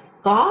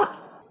 có,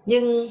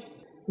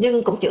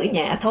 nhưng cũng chửi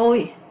nhẹ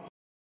thôi.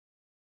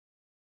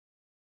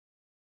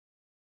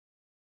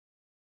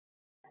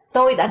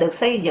 Tôi đã được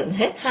xây dựng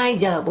hết 2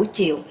 giờ buổi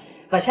chiều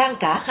và sang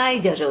cả 2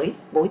 giờ rưỡi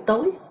buổi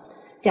tối.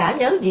 Chả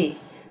nhớ gì,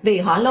 vì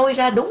họ lôi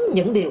ra đúng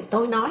những điều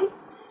tôi nói.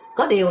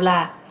 Có điều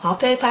là họ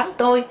phê phán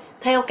tôi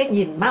theo cái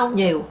nhìn mau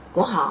nhều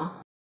của họ.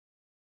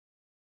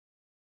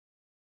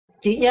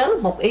 Chỉ nhớ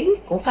một ý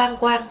của Phan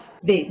Quang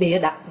vì bịa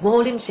đặt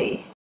vô liêm sỉ.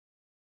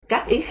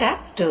 Các ý khác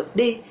trượt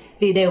đi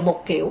vì đều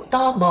một kiểu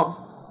to mồm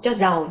cho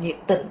giàu nhiệt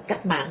tình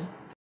cách mạng.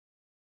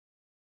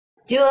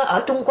 Chưa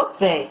ở Trung Quốc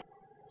về,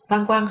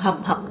 Phan Quang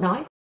hầm hầm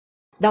nói,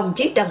 đồng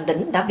chí Trần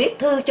Đỉnh đã viết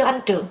thư cho anh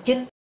Trường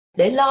Chinh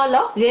để lo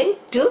lót ghế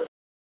trước.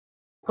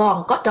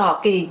 Còn có trò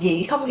kỳ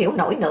dị không hiểu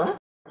nổi nữa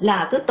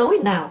là cứ tối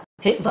nào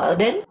hễ vợ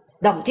đến,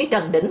 đồng chí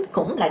Trần Đỉnh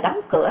cũng lại đóng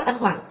cửa anh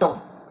Hoàng Tùng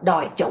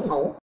đòi chỗ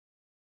ngủ.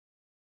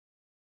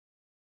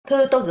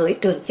 Thư tôi gửi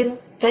Trường Chinh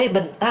phê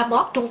bình ta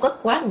mót Trung Quốc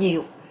quá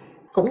nhiều,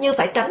 cũng như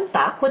phải tránh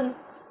Tả Khuynh,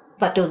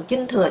 và Trường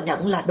Chinh thừa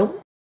nhận là đúng,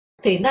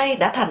 thì nay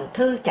đã thành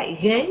thư chạy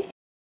ghế.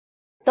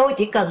 Tôi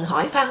chỉ cần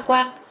hỏi Phan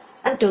Quang,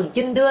 anh Trường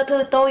Chinh đưa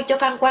thư tôi cho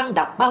Phan Quang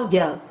đọc bao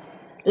giờ,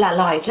 là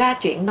lòi ra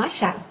chuyện nói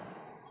rằng.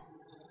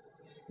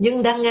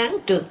 Nhưng đang ngán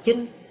Trường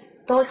Chinh,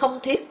 tôi không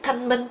thiết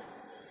thanh minh.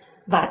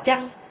 Và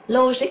chăng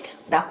logic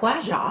đã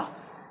quá rõ,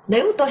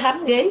 nếu tôi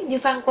hám ghế như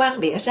Phan Quang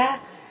bịa ra,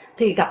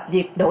 thì gặp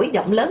dịp đổi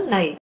giọng lớn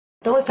này,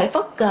 tôi phải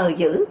phất cờ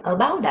giữ ở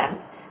báo đảng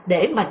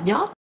để mà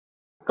nhót,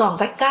 còn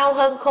phải cao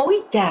hơn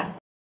khối chàng.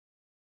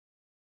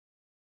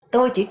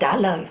 Tôi chỉ trả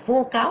lời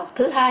vu cáo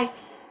thứ hai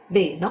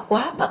vì nó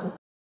quá bận.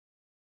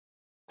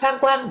 Phan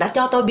Quang đã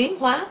cho tôi biến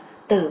hóa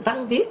từ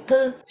văn viết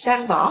thư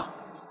sang võ,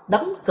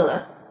 đóng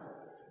cửa.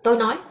 Tôi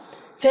nói,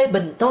 phê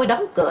bình tôi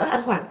đóng cửa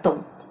anh Hoàng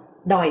Tùng,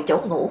 đòi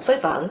chỗ ngủ với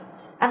vợ.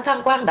 Anh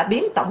Phan Quang đã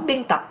biến tổng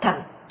biên tập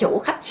thành chủ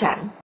khách sạn.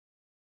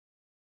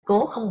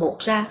 Cố không buộc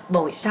ra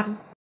bồi xăm.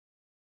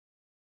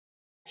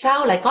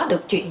 Sao lại có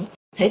được chuyện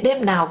hễ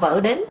đêm nào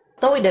vợ đến,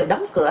 tôi đều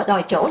đóng cửa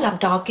đòi chỗ làm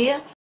trò kia,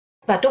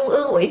 và Trung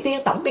ương ủy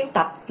viên tổng biên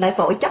tập lại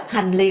vội chấp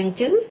hành liền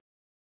chứ?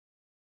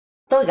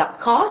 Tôi gặp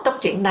khó trong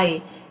chuyện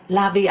này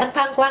là vì anh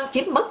Phan Quang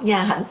chiếm mất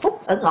nhà hạnh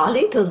phúc ở ngõ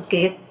Lý Thường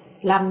Kiệt,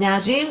 làm nhà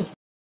riêng.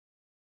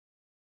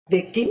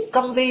 Việc chiếm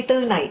công vi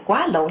tư này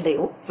quá lộ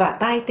liễu và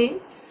tai tiếng.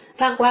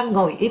 Phan Quang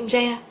ngồi im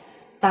re,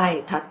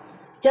 tài thật,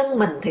 chân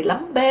mình thì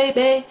lắm bê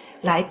bê,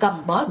 lại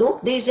cầm bó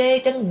đuốc đi rê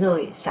chân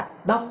người sạch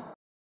bông.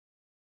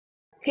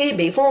 Khi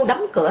bị vu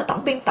đóng cửa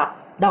tổng biên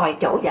tập đòi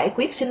chỗ giải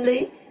quyết sinh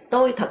lý,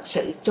 tôi thật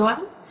sự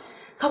choáng.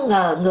 Không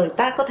ngờ người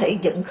ta có thể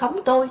dựng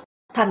khống tôi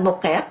thành một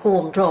kẻ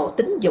cuồng rồ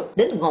tính dục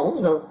đến ngỗ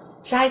ngược,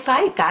 sai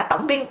phái cả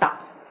tổng biên tập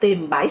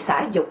tìm bãi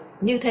xả dục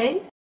như thế.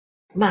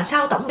 Mà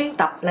sao tổng biên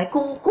tập lại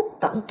cung cúc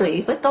tận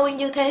tụy với tôi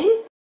như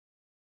thế?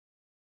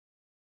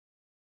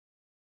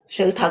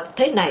 Sự thật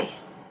thế này,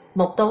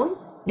 một tối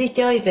đi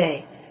chơi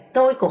về,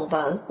 tôi cùng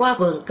vợ qua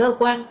vườn cơ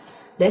quan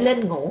để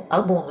lên ngủ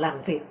ở buồng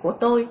làm việc của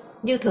tôi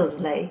như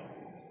thường lệ,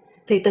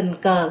 thì tình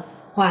cờ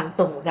Hoàng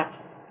Tùng gặp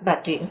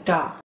và chuyện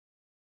trò.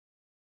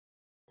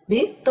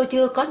 Biết tôi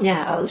chưa có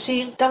nhà ở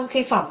riêng trong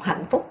khi phòng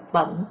Hạnh Phúc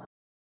bận,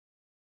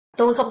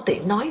 tôi không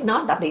tiện nói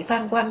nó đã bị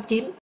Phan Quang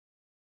chiếm,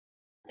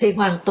 thì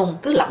Hoàng Tùng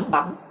cứ lẩm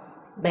bẩm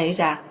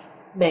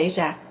bệ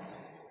rạc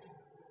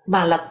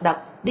mà lật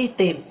đật đi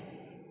tìm.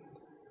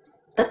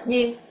 Tất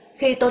nhiên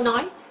khi tôi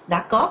nói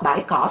đã có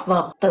bãi cỏ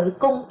vòm tự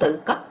cung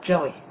tự cấp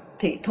rồi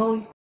thì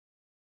thôi.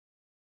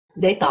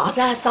 Để tỏ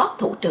ra xót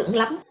thủ trưởng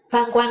lắm,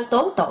 Phan Quang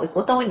tố tội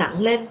của tôi nặng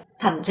lên,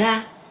 thành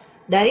ra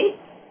đấy,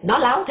 nó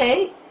láo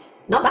thế,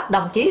 nó bắt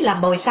đồng chí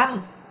làm bồi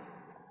xăm.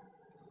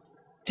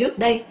 Trước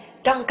đây,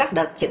 trong các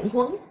đợt chỉnh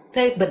huấn,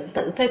 phê bình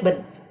tự phê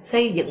bình,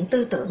 xây dựng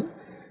tư tưởng,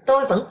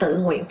 tôi vẫn tự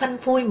nguyện phanh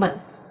phui mình,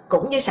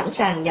 cũng như sẵn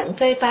sàng nhận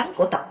phê phán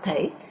của tập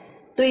thể,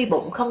 tuy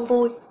bụng không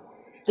vui.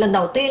 Lần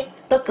đầu tiên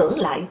tôi cưỡng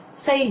lại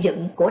xây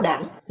dựng của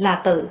đảng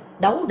là từ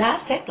đấu đá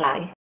xét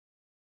lại.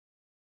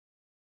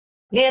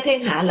 Nghe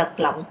thiên hạ lật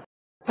lọng,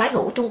 phái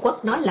hữu Trung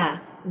Quốc nói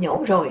là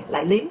nhổ rồi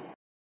lại liếm,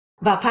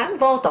 và phán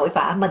vô tội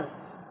vạ mình.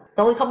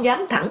 Tôi không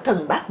dám thẳng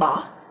thừng bác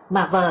bỏ,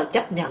 mà vờ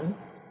chấp nhận.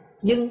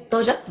 Nhưng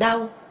tôi rất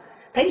đau,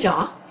 thấy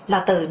rõ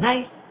là từ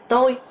nay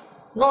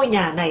ngôi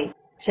nhà này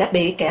sẽ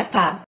bị kẻ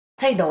phàm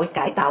hay đội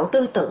cải tạo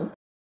tư tưởng,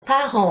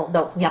 tha hồ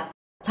đột nhập,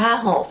 tha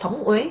hồ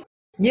phóng uế,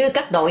 như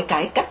các đội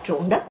cải cách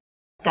ruộng đất,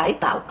 cải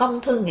tạo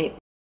công thương nghiệp.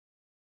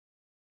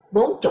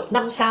 40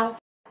 năm sau,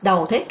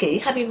 đầu thế kỷ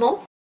 21,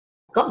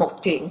 có một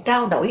chuyện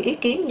trao đổi ý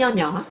kiến nho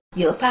nhỏ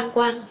giữa Phan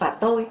Quang và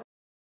tôi.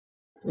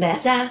 Lẽ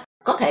ra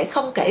có thể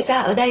không kể ra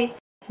ở đây,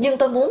 nhưng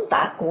tôi muốn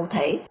tả cụ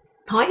thể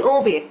thói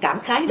ưu việt cảm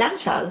khái đáng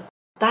sợ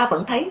ta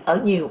vẫn thấy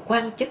ở nhiều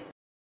quan chức.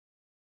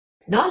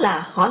 Đó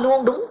là họ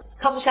luôn đúng,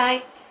 không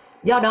sai,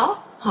 do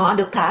đó họ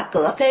được thả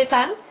cửa phê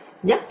phán,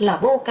 nhất là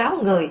vu cáo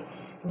người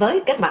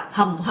với cái mặt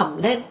hầm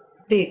hầm lên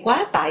vì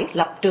quá tải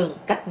lập trường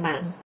cách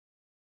mạng.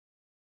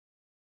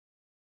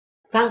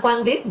 Phan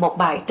Quang viết một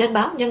bài trên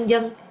báo Nhân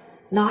dân,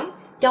 nói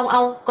châu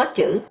Âu có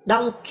chữ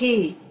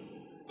donkey,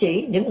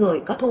 chỉ những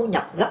người có thu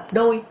nhập gấp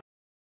đôi.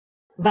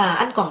 Và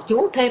anh còn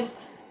chú thêm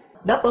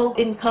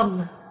double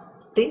income,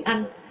 tiếng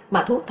Anh,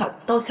 mà thú thật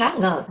tôi khá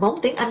ngờ vốn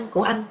tiếng Anh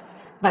của anh,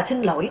 và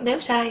xin lỗi nếu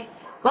sai,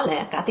 có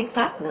lẽ cả tiếng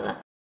Pháp nữa.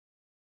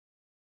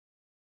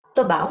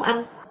 Tôi bảo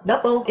anh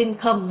double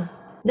income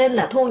nên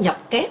là thu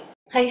nhập kép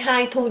hay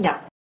hai thu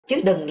nhập,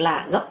 chứ đừng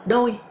là gấp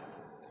đôi.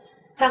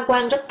 Phan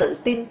Quang rất tự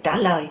tin trả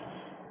lời,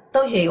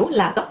 tôi hiểu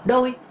là gấp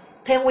đôi,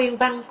 theo nguyên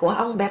văn của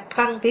ông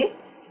Bertrand viết,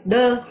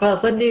 de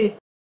revenu.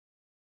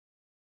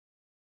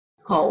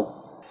 Khổ,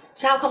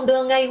 sao không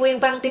đưa ngay nguyên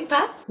văn tiếng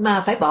Pháp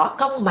mà phải bỏ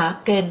công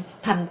mạ kền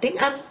thành tiếng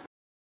Anh?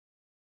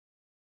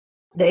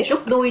 Để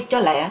rút lui cho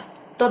lẹ,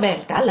 tôi bèn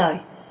trả lời,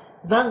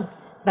 vâng,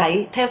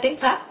 vậy theo tiếng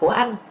Pháp của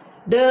anh,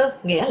 de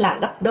nghĩa là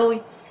gấp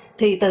đôi,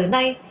 thì từ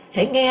nay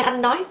hãy nghe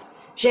anh nói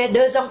j'ai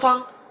deux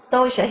enfants,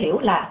 tôi sẽ hiểu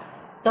là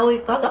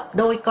tôi có gấp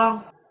đôi con.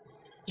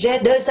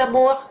 J'ai deux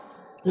amours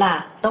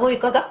là tôi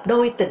có gấp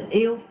đôi tình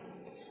yêu,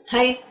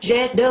 hay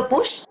j'ai deux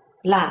bouches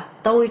là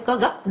tôi có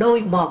gấp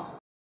đôi mồm.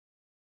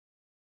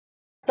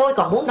 Tôi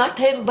còn muốn nói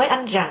thêm với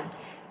anh rằng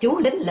chú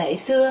lính lệ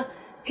xưa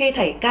khi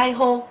thầy cai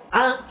hô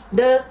un,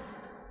 deux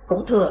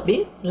cũng thừa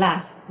biết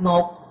là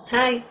 1,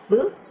 2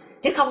 bước,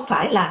 chứ không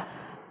phải là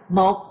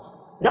 1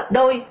 gấp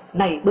đôi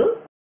này bước.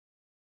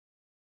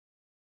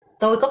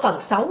 Tôi có phần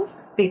xấu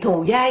vì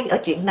thù dai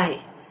ở chuyện này.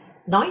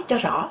 Nói cho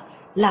rõ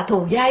là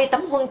thù dai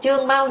tấm huân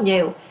chương Mao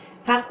Nhèo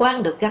Phan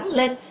Quang được gắn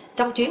lên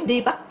trong chuyến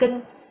đi Bắc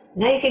Kinh,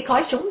 ngay khi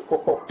khói súng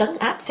của cuộc trấn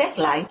áp xét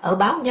lại ở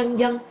báo Nhân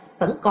dân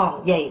vẫn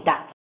còn dày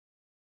đặc.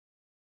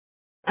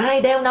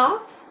 Ai đeo nó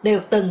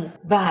đều từng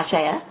và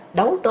sẽ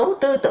đấu tố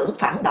tư tưởng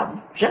phản động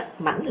rất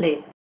mãnh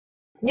liệt,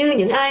 như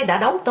những ai đã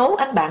đấu tố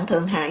anh bạn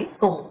Thượng Hải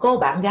cùng cô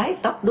bạn gái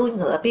tóc đuôi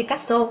ngựa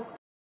Picasso,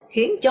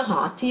 khiến cho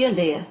họ chia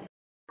lìa.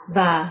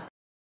 Và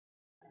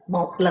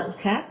một lần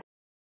khác,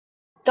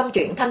 trong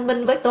chuyện thanh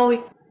minh với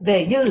tôi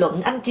về dư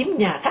luận anh chiếm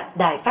nhà khách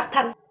đài phát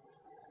thanh,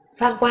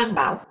 Phan Quang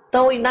bảo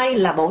tôi nay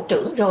là bộ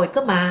trưởng rồi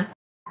cơ mà,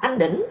 anh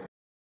đỉnh.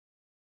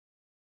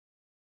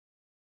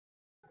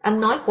 Anh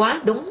nói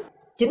quá đúng,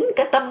 chính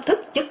cái tâm thức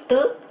chức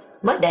tước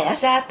mới đẻ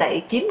ra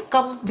tệ chiếm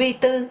công vi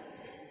tư.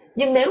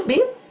 Nhưng nếu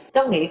biết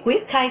trong nghị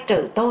quyết khai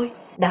trừ tôi,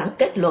 đảng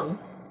kết luận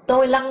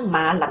tôi lăng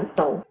mạ lãnh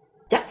tụ,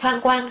 chắc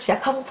Phan Quang sẽ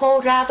không phô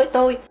ra với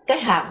tôi cái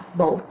hàm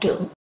bộ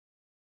trưởng.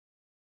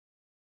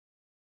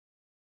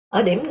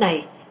 Ở điểm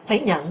này phải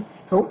nhận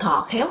Hữu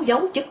Thọ khéo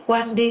giấu chức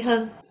quan đi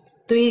hơn,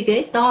 tuy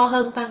ghế to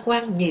hơn Phan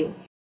Quang nhiều.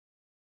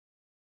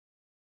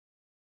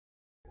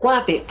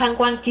 Qua việc Phan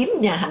Quang chiếm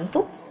nhà Hạnh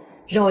Phúc,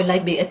 rồi lại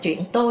bịa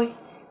chuyện tôi,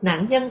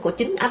 nạn nhân của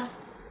chính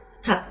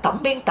Hạch tổng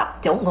biên tập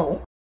chỗ ngủ,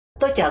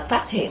 tôi chợt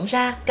phát hiện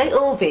ra cái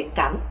ưu việt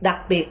cảm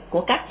đặc biệt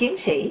của các chiến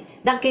sĩ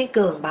đang kiên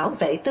cường bảo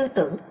vệ tư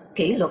tưởng,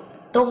 kỷ luật,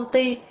 tôn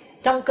ti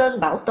trong cơn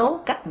bão tố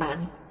cách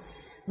mạng.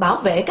 Bảo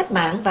vệ cách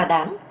mạng và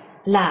đảng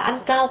là anh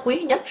cao quý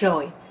nhất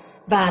rồi,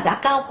 và đã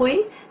cao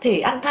quý thì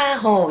anh tha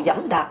hồ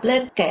giẫm đạp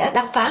lên kẻ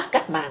đang phá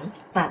cách mạng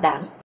và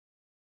đảng.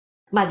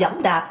 Mà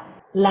giẫm đạp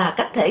là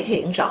cách thể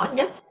hiện rõ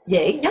nhất,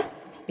 dễ nhất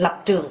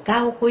lập trường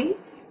cao quý,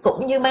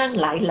 cũng như mang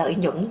lại lợi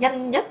nhuận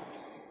nhanh nhất,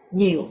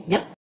 nhiều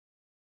nhất.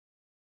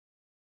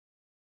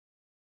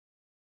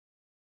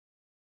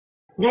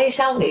 Ngay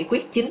sau nghị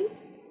quyết chính,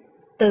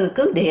 từ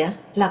cứ địa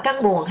là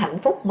căn buồng hạnh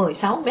phúc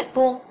 16 mét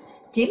vuông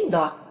chiếm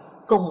đoạt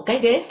cùng cái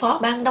ghế phó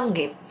ban nông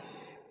nghiệp,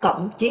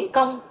 cộng chiến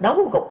công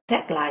đấu gục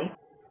xét lại,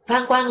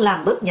 Phan Quang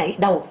làm bước nhảy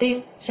đầu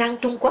tiên sang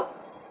Trung Quốc,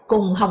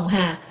 cùng Hồng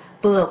Hà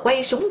vừa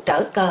quay súng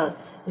trở cờ,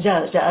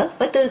 rờ rỡ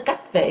với tư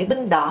cách vệ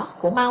binh đỏ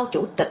của Mao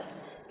Chủ tịch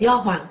do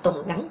Hoàng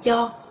Tùng gắn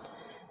cho.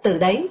 Từ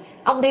đấy,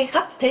 ông đi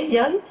khắp thế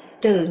giới,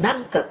 trừ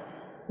Nam Cực,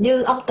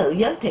 như ông tự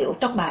giới thiệu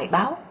trong bài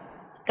báo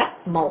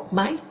Cách một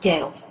mái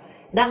chèo,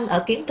 đăng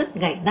ở Kiến thức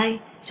ngày nay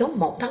số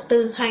 1 tháng 4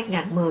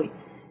 2010.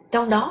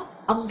 Trong đó,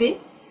 ông viết,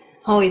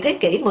 hồi thế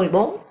kỷ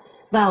 14,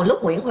 vào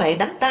lúc Nguyễn Huệ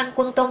đánh tan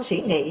quân Tôn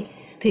Sĩ Nghị,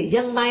 thì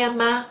dân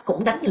Myanmar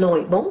cũng đánh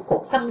lùi 4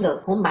 cuộc xâm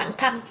lược của Mãn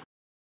Thanh.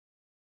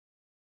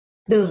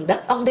 Đường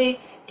đất ông đi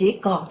chỉ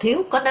còn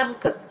thiếu có Nam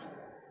Cực,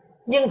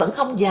 nhưng vẫn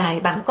không dài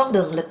bằng con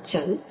đường lịch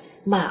sử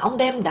mà ông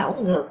đem đảo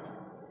ngược.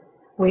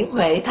 Nguyễn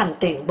Huệ thành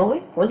tiền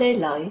bối của Lê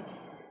Lợi,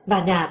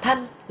 và nhà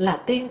Thanh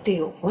là tiên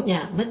triều của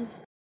nhà Minh.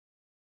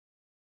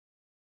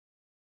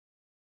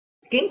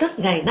 Kiến thức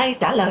ngày nay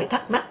trả lời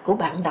thắc mắc của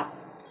bạn đọc.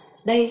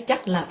 Đây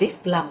chắc là viết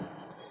lầm.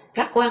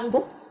 Các quan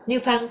bút như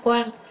Phan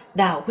Quang,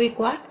 Đào Huy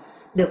Quát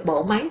được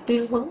bộ máy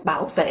tuyên huấn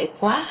bảo vệ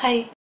quá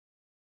hay.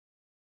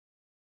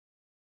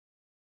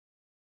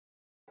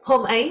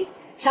 Hôm ấy,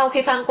 sau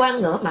khi Phan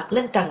Quang ngửa mặt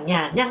lên trần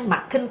nhà nhăn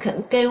mặt khinh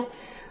khỉnh kêu,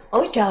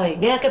 ôi trời,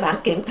 nghe cái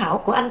bản kiểm thảo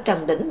của anh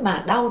Trần Đỉnh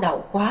mà đau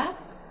đầu quá.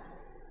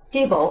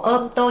 Chi bộ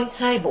ôm tôi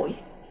 2 buổi.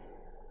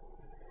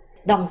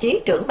 Đồng chí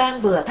trưởng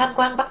ban vừa tham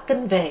quan Bắc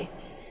Kinh về,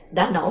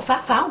 đã nổ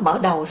phát pháo mở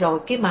đầu rồi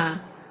kia mà.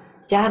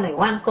 Cha này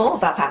ngoan cố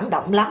và phản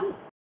động lắm.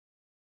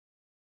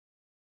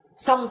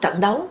 Xong trận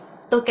đấu,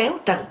 tôi kéo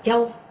Trần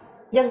Châu,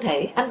 nhân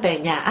thể anh về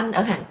nhà anh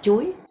ở Hàng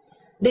Chuối,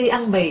 đi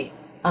ăn mì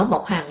ở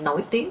một hàng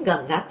nổi tiếng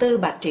gần ngã tư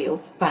Bà Triệu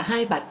và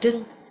Hai Bà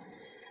Trưng.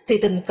 Thì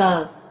tình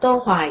cờ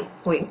Tô Hoài,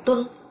 Nguyễn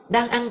Tuân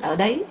đang ăn ở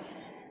đấy.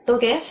 Tôi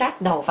ghé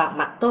sát đầu vào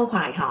mặt Tô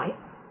Hoài hỏi,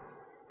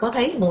 có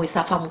thấy mùi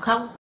xà phòng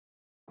không?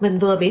 Mình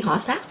vừa bị họ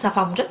sát xà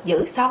phòng rất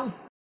dữ xong.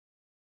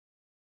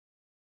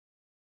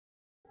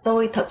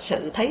 Tôi thật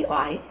sự thấy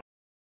oải.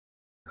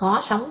 Khó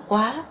sống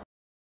quá.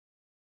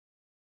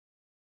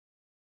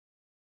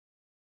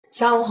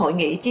 Sau hội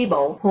nghị chi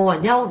bộ hùa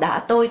nhau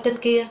đả tôi trên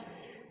kia,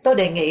 tôi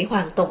đề nghị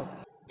Hoàng Tùng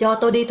cho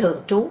tôi đi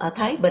thường trú ở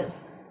Thái Bình.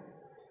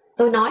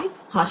 Tôi nói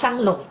họ săn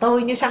lùng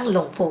tôi như săn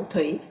lùng phù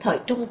thủy thời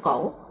Trung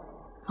Cổ,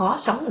 khó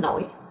sống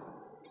nổi.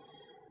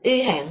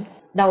 Y hẹn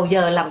đầu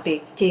giờ làm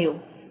việc chiều,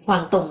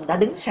 Hoàng Tùng đã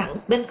đứng sẵn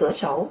bên cửa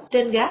sổ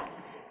trên gác,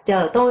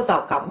 chờ tôi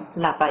vào cổng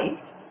là vậy.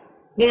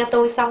 Nghe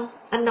tôi xong,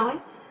 anh nói,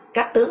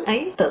 các tướng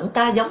ấy tưởng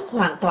ta giống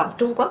hoàn toàn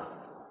Trung Quốc,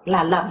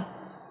 là lầm.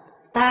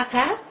 Ta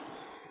khác.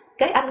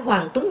 Cái anh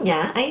Hoàng Tuấn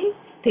Nhã ấy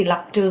thì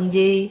lập trường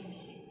gì?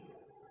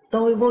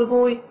 Tôi vui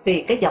vui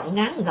vì cái giọng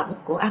ngán ngẩm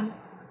của anh.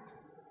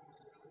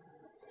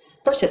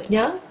 Tôi sực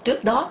nhớ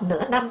trước đó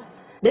nửa năm,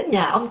 đến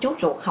nhà ông chú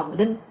ruột Hồng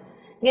Linh,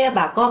 nghe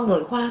bà con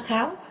người Hoa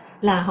kháo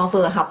là họ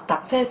vừa học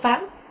tập phê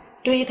phán,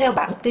 truy theo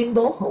bản tuyên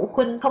bố hữu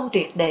khuynh không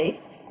triệt để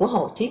của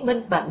Hồ Chí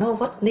Minh và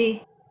Novotny.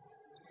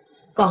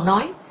 Còn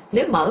nói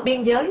nếu mở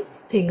biên giới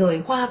thì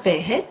người Hoa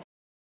về hết.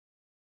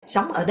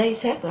 Sống ở đây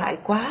xét lại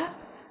quá,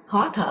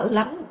 khó thở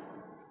lắm.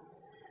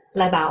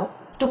 Lại bảo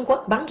Trung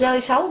Quốc bắn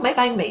rơi 6 máy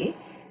bay Mỹ,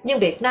 nhưng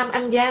Việt Nam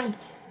ăn gian,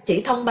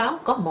 chỉ thông báo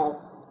có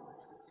 1.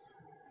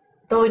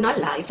 Tôi nói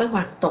lại với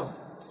Hoàng Tùng.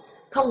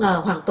 Không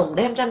ngờ Hoàng Tùng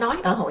đem ra nói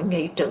ở hội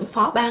nghị trưởng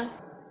phó ban,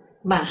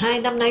 mà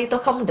 2 năm nay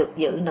tôi không được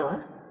dự nữa.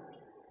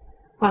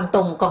 Hoàng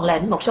Tùng còn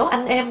lệnh một số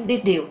anh em đi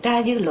điều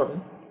tra dư luận.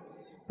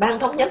 Ban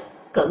thống nhất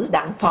cử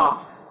Đặng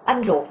Phò,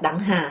 anh ruột Đặng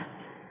Hà,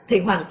 thì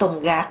Hoàng Tùng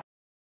gạt.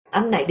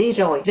 Anh này đi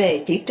rồi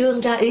về chỉ trương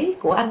ra ý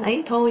của anh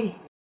ấy thôi.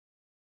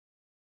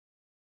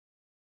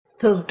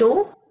 Thường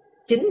trú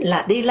chính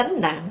là đi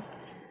lánh nạn,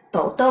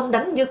 tổ tôm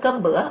đánh như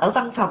cơm bữa ở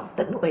văn phòng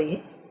tỉnh ủy.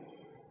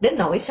 Đến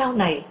nỗi sau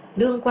này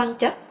lương quan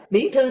trách,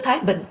 bí thư Thái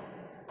Bình,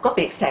 có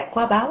việc xẹt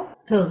qua báo,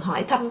 thường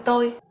hỏi thăm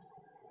tôi.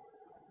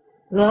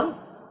 Gớm,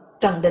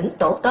 Trần Đỉnh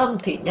tổ tôm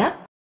thì nhất.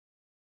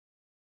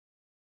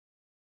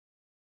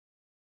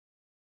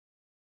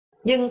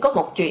 Nhưng có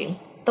một chuyện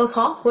tôi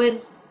khó quên.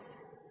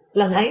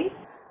 Lần ấy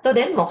tôi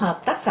đến một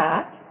hợp tác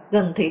xã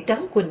gần thị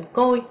trấn Quỳnh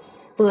Côi,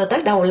 vừa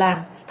tới đầu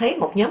làng thấy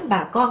một nhóm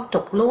bà con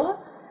trục lúa.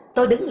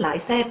 Tôi đứng lại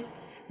xem,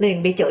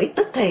 liền bị chửi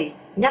tức thì,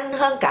 nhanh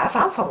hơn cả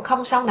pháo phòng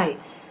không sau này.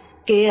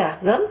 Kìa,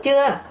 gớm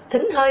chưa,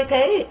 thính hơi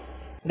thế,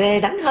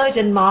 về đánh hơi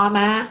rình mò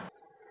mà.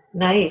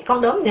 Này,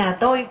 con đốm nhà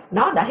tôi,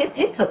 nó đã hít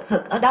hít hực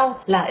hực ở đâu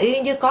là y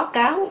như có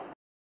cáo.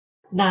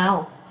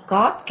 Nào,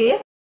 có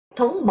kiết,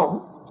 thúng mũng,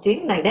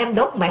 chuyến này đem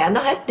đốt mẹ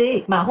nó hết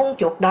đi mà hung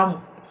chuột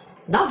đồng.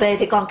 Nó về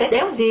thì còn cái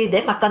đéo gì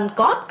để mà cần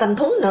cót, cần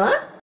thúng nữa.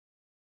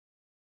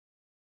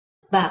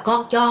 Bà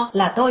con cho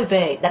là tôi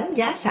về đánh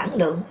giá sản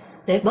lượng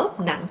để bớt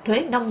nặng thuế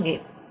nông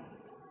nghiệp.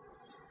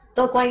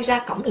 Tôi quay ra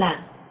cổng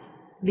làng,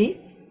 biết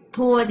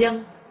thua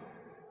dân.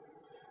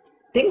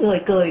 Tiếng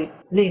người cười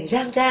liền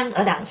rang rang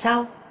ở đằng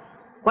sau.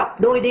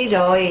 Quắp đuôi đi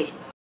rồi.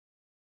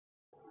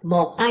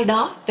 Một ai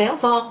đó véo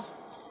von.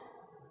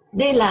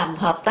 Đi làm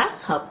hợp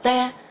tác hợp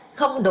te,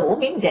 không đủ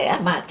miếng rẻ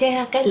mà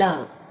che cái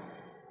lờ.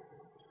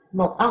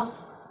 Một ông,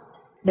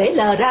 để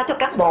lờ ra cho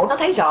cán bộ nó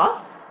thấy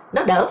rõ,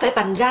 nó đỡ phải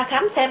vành ra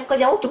khám xem có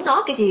giấu chúng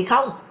nó cái gì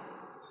không.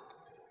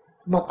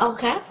 Một ông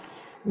khác,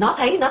 nó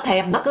thấy nó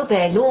thèm nó cứ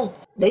về luôn,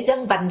 để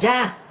dân vành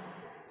ra,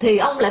 thì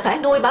ông lại phải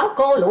nuôi báo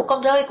cô lũ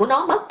con rơi của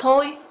nó mất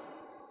thôi.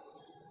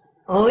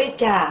 Ôi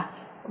chà,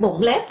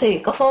 bụng lép thì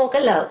có phô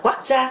cái lờ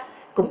quắt ra,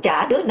 cũng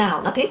chả đứa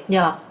nào nó thiết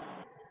nhờ.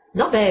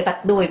 Nó về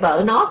vạch đùi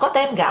vợ nó có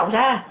tem gạo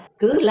ra,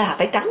 cứ là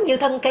phải trắng như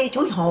thân cây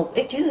chuối hột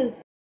ấy chứ.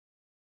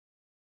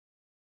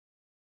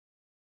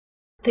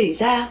 Thì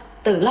ra,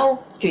 từ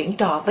lâu chuyện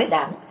trò với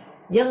Đảng,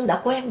 dân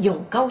đã quen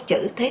dùng câu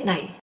chữ thế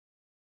này.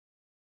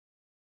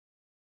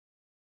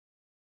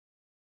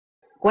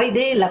 Quay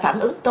đi là phản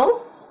ứng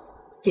tốt,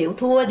 chịu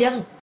thua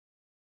dân.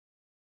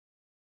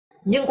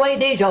 Nhưng quay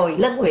đi rồi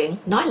lên huyện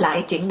nói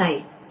lại chuyện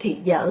này thì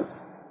dở.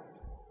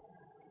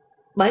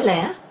 Bởi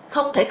lẽ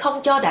không thể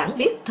không cho Đảng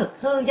biết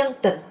thực hư dân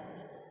tình.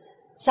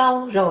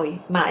 Sau rồi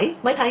mãi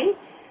mới thấy,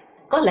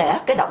 có lẽ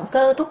cái động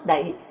cơ thúc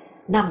đẩy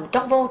nằm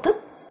trong vô thức,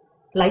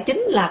 lại chính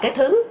là cái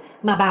thứ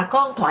mà bà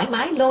con thoải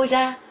mái lôi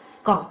ra,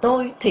 còn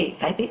tôi thì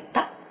phải biết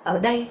tắt ở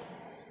đây.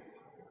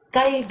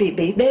 Cay vì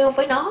bị bêu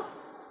với nó,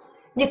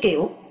 như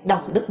kiểu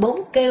Đồng Đức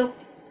Bốn kêu,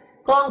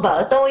 con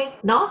vợ tôi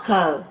nó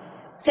khờ,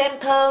 xem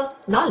thơ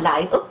nó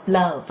lại úp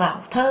lờ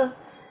vào thơ.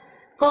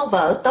 Con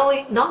vợ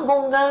tôi nó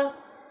ngu ngơ,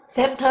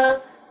 xem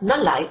thơ nó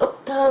lại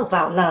úp thơ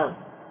vào lờ.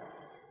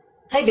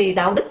 Hay vì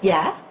đạo đức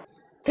giả,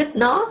 thích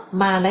nó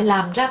mà lại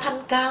làm ra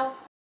thanh cao.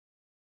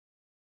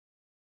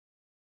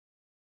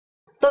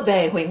 Tôi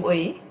về huyện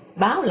ủy,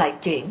 báo lại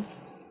chuyện.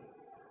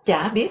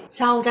 Chả biết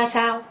sau ra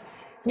sao,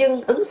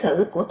 nhưng ứng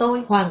xử của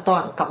tôi hoàn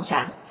toàn cộng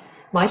sản.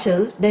 Mọi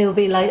sự đều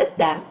vì lợi ích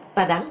Đảng,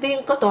 và đảng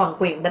viên có toàn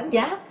quyền đánh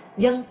giá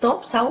dân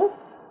tốt xấu.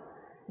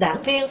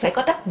 Đảng viên phải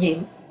có trách nhiệm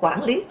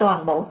quản lý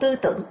toàn bộ tư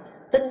tưởng,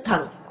 tinh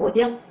thần của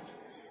dân.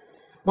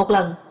 Một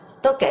lần,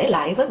 tôi kể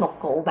lại với một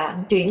cụ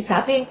bạn chuyện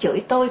xã viên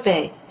chửi tôi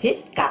về hít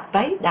cạp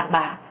váy đàn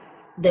bà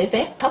để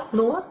vét thóc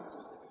lúa.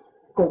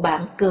 Cụ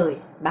bạn cười,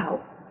 bảo,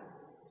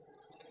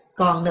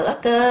 còn nữa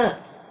cơ,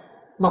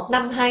 1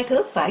 năm 2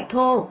 thước vải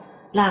thô,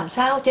 làm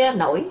sao che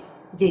nổi,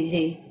 gì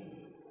gì.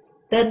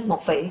 Tên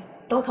một vị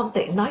tôi không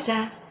tiện nói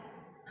ra,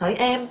 hỏi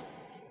em.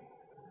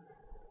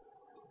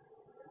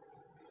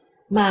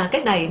 Mà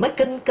cái này mới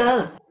kinh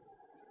cơ.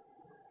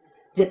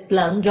 Dịch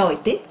lợn rồi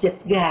tiếp dịch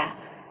gà,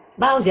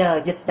 bao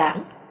giờ dịch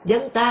Đảng,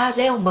 dân ta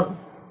reo mừng.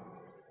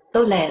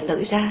 Tôi lè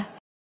lưỡi ra.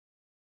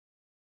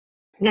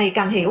 Ngày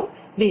càng hiểu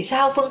vì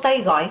sao phương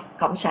Tây gọi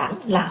cộng sản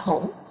là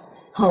hỗn.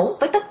 Hỗn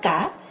với tất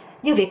cả,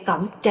 như Việt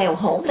Cộng trèo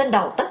hỗn lên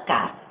đầu tất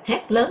cả,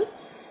 hét lớn.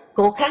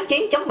 Cuộc kháng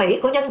chiến chống Mỹ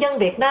của nhân dân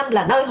Việt Nam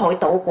là nơi hội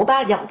tụ của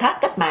 3 dòng thác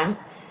cách mạng.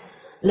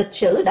 Lịch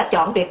sử đã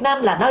chọn Việt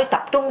Nam là nơi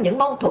tập trung những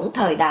mâu thuẫn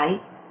thời đại.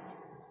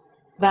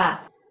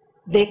 Và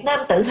Việt Nam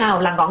tự hào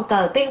là ngọn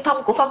cờ tiên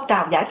phong của phong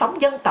trào giải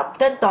phóng dân tộc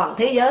trên toàn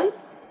thế giới.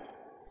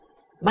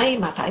 May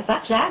mà phải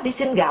vác giá đi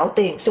xin gạo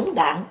tiền súng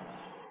đạn.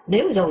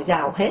 Nếu dồi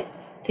dào hết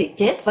thì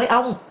chết với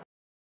ông.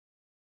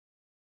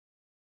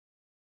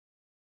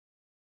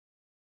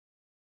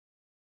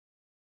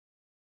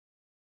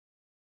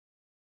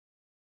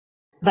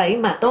 Vậy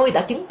mà tôi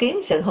đã chứng kiến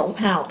sự hỗn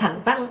hào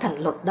thành văn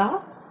thành luật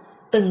đó,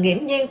 từng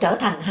nghiễm nhiên trở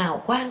thành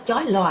hào quang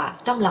chói lòa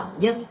trong lòng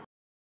dân.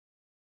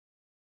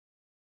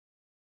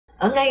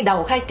 Ở ngay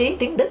đầu khai trí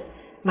tiếng Đức,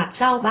 mặt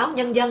sau báo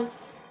Nhân dân,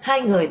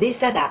 2 người đi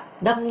xe đạp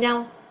đâm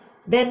nhau,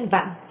 bên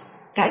vành,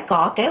 cãi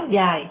cọ kéo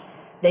dài,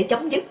 để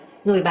chấm dứt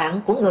người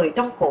bạn của người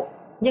trong cuộc,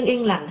 nhưng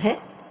yên lành hết,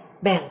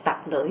 bèn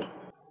tặc lưỡi.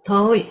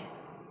 Thôi,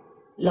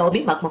 lộ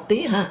bí mật một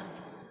tí ha,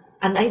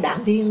 anh ấy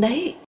đảng viên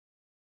đấy.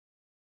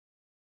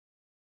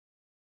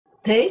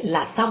 Thế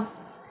là xong,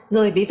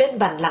 người bị bên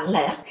vành lặng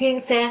lẽ khiêng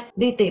xe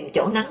đi tìm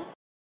chỗ nắng.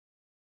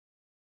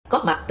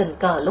 Có mặt tình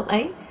cờ lúc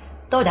ấy,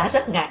 tôi đã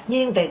rất ngạc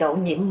nhiên về độ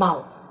nhiệm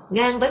màu,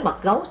 ngang với mật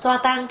gấu xoa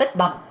tan vết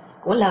bầm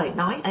của lời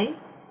nói ấy.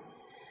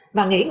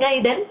 Và nghĩ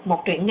ngay đến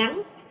một truyện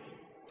ngắn.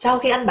 Sau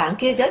khi anh bạn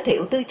kia giới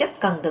thiệu tư chất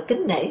cần được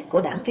kính nể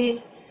của đảng viên,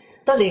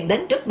 tôi liền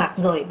đến trước mặt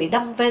người bị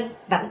đâm ven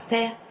vành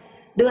xe,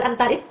 đưa anh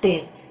ta ít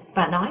tiền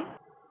và nói,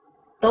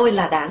 tôi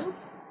là Đảng,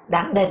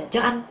 Đảng đền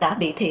cho anh đã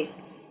bị thiệt,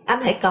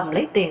 anh hãy cầm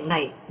lấy tiền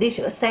này đi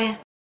sửa xe.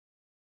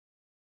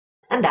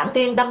 Anh đảng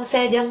viên đâm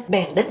xe dân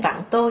bèn đến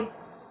vặn tôi,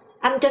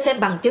 anh cho xem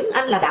bằng chứng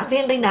anh là đảng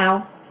viên đi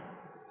nào.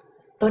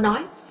 Tôi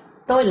nói,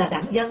 tôi là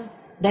đảng dân,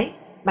 đấy,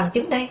 bằng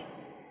chứng đây.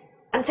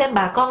 Anh xem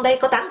bà con đây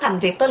có tán thành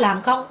việc tôi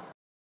làm không?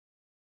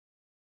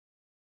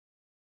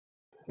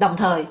 Đồng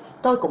thời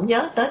tôi cũng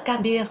nhớ tới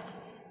Kabir,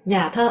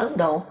 nhà thơ Ấn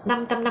Độ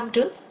 500 năm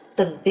trước,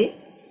 từng viết: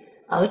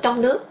 ở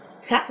trong nước,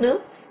 khát nước,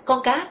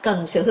 con cá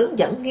cần sự hướng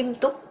dẫn nghiêm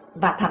túc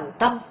và thành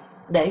tâm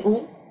để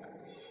uống.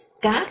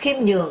 Cá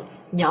khiêm nhường,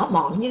 nhỏ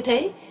mọn như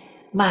thế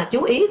mà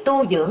chú ý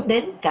tu dưỡng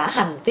đến cả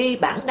hành vi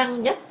bản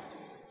năng nhất.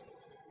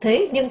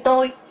 Thế nhưng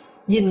tôi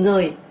nhìn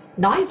người,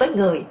 nói với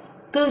người,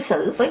 cư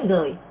xử với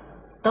người,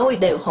 tôi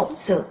đều hỗn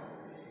xược,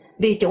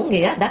 vì chủ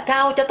nghĩa đã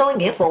trao cho tôi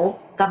nghĩa vụ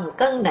cầm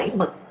cân nảy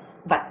mực,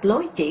 vạch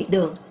lối chỉ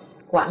đường,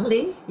 quản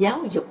lý giáo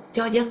dục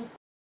cho dân.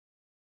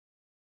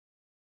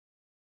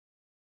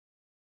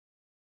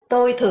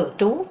 Tôi thường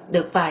trú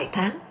được vài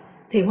tháng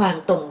thì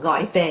Hoàng Tùng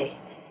gọi về,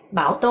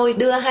 bảo tôi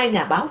đưa 2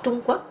 nhà báo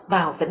Trung Quốc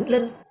vào Vĩnh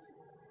Linh.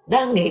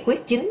 Đang nghị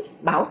quyết chính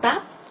bảo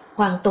táp,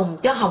 Hoàng Tùng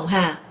cho Hồng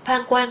Hà,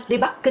 Phan Quang đi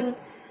Bắc Kinh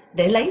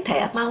để lấy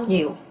thẻ Mao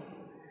nhiều.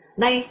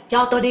 Nay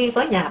cho tôi đi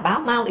với nhà báo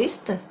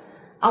Maoist.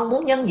 Ông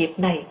muốn nhân dịp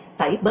này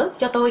tẩy bớt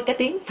cho tôi cái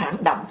tiếng phản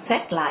động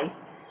xét lại.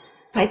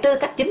 Phải tư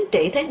cách chính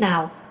trị thế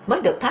nào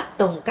mới được tháp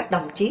tùng các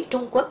đồng chí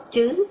Trung Quốc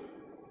chứ?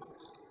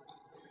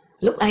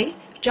 Lúc ấy,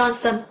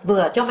 Johnson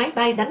vừa cho máy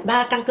bay đánh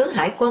 3 căn cứ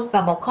hải quân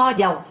và một kho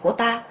dầu của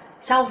ta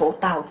sau vụ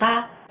tàu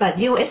ta và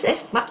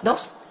USS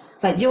Macdoss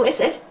và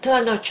USS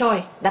Turner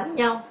Troy đánh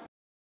nhau.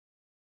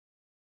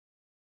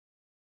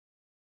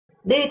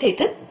 Đi thì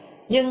thích,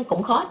 nhưng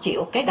cũng khó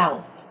chịu cái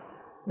đầu.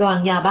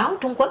 Đoàn nhà báo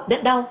Trung Quốc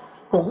đến đâu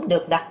cũng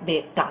được đặc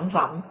biệt trọng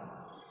vọng.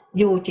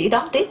 Dù chỉ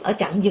đón tiếp ở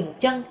chặng dừng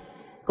chân,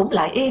 cũng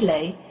lại y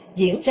lệ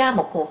diễn ra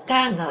một cuộc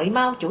ca ngợi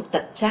Mao Chủ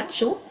tịch sáng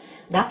suốt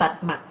đã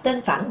vạch mặt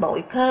tên phản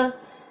bội Khơ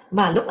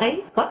mà lúc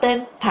ấy có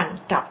tên Thằng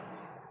Trọc.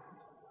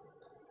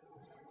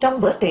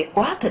 Trong bữa tiệc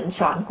quá thịnh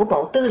soạn của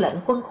Bộ Tư lệnh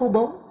Quân khu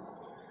 4,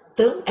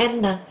 tướng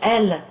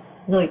N.L.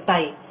 người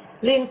Tày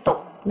liên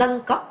tục nâng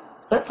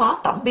cốc với Phó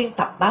Tổng biên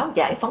tập báo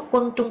Giải phóng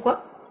quân Trung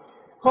Quốc,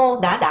 hô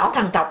đã đảo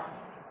Thằng Trọc,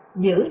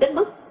 dữ đến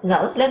mức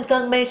ngỡ lên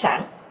cơn mê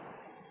sảng.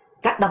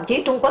 Các đồng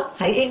chí Trung Quốc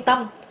hãy yên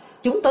tâm,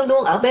 chúng tôi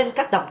luôn ở bên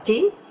các đồng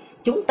chí,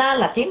 chúng ta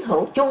là chiến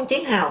hữu chung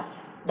chiến hào,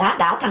 đã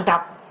đảo Thằng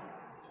Trọc.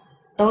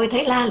 Tôi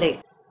thấy La Liệt,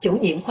 chủ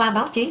nhiệm khoa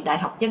báo chí Đại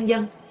học Nhân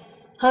dân,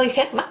 hơi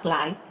khép mắt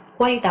lại,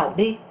 quay đầu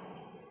đi.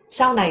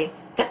 Sau này,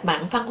 cách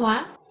mạng văn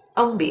hóa,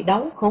 ông bị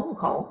đấu khốn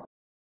khổ.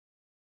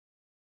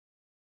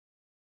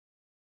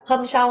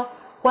 Hôm sau,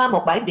 qua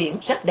một bãi biển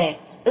rất đẹp,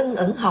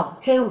 ưng hồng,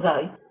 khêu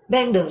gợi,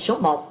 ven đường số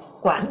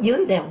 1, Quảng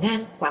dưới đèo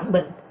ngang, Quảng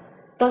Bình.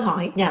 Tôi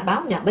hỏi nhà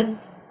báo nhà binh,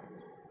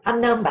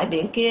 anh nôm bãi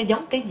biển kia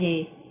giống cái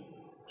gì?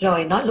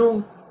 Rồi nói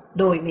luôn,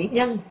 đùi mỹ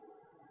nhân.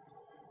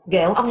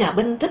 Ghẹo ông nhà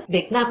binh thích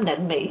Việt Nam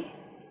nện Mỹ.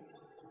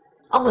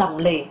 Ông lầm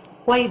lì,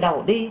 quay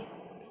đầu đi.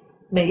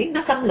 Mỹ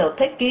nó xâm lược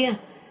thế kia,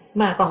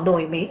 mà còn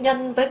đùi mỹ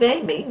nhân với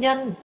vế mỹ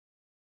nhân.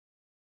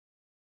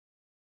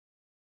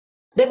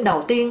 Đêm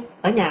đầu tiên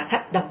ở nhà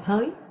khách Đầm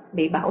Hới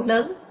bị bão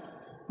lớn,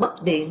 mất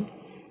điện,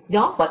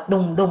 gió quật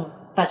đùng đùng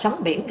và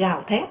sóng biển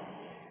gào thét.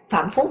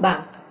 Phạm Phú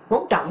Bằng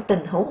vốn trọng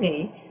tình hữu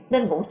nghị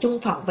nên ngủ chung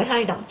phòng với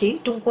 2 đồng chí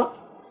Trung Quốc.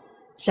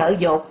 Sợ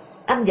dột,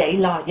 anh dậy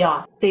lò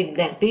dò tìm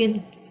đèn pin.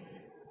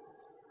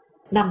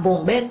 Nằm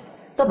buồn bên,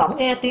 tôi bỗng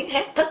nghe tiếng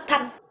hét thất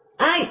thanh.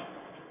 Ai?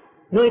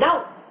 Người đâu?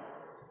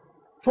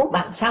 Phú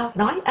Bằng sau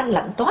nói anh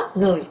lạnh toát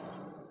người.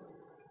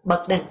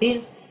 Bật đèn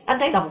pin, anh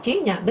thấy đồng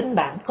chí nhà binh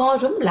bạn co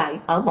rúm lại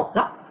ở một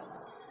góc.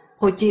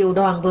 Hồi chiều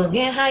đoàn vừa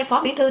nghe 2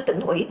 phó bí thư tỉnh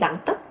ủy Đặng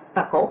Tất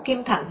và Cổ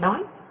Kim Thành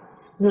nói,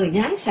 người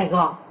nhái Sài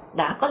Gòn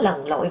đã có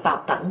lần lội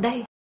vào tận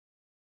đây.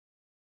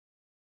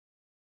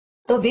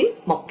 Tôi viết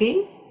một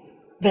ký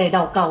về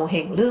đầu cầu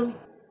Hiền Lương,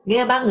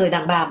 nghe 3 người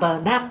đàn bà bờ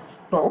Nam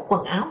vỗ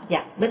quần áo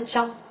giặt bên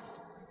sông,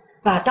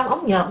 và trong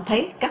ống nhòm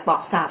thấy các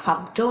bọt xà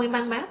phòng trôi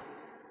mang mát.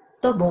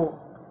 Tôi buồn,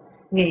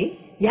 nghĩ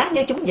giá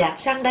như chúng dạt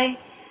sang đây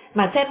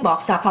mà xem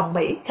bọt xà phòng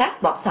Mỹ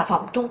khác bọt xà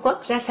phòng Trung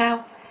Quốc ra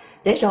sao.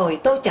 Để rồi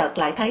tôi chợt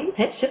lại thấy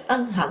hết sức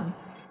ân hận,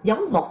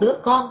 giống một đứa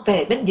con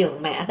về bên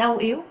giường mẹ đau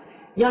yếu,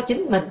 do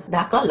chính mình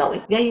đã có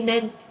lỗi gây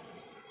nên.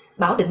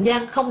 Bảo Định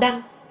Giang không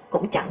đăng,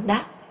 cũng chẳng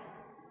đáp.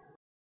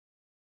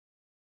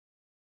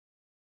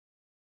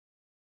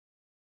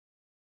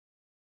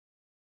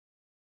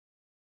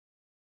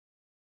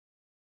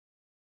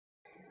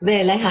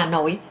 Về lại Hà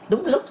Nội,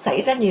 đúng lúc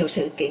xảy ra nhiều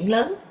sự kiện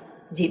lớn.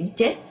 Diệm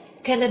chết,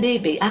 Kennedy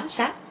bị ám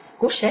sát,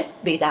 Khrushchev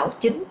bị đảo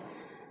chính.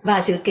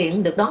 Và sự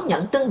kiện được đón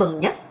nhận tưng bừng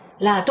nhất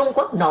là Trung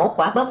Quốc nổ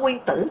quả bom nguyên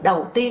tử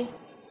đầu tiên.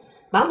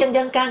 Báo Nhân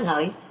dân ca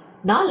ngợi,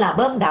 nó là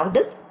bom đạo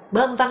đức,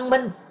 bom văn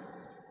minh.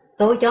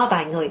 Tôi cho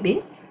vài người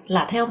biết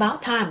là theo báo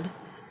Time,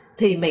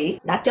 thì Mỹ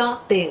đã cho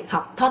Tiền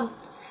Học Thâm,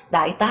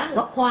 đại tá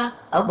gốc Hoa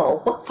ở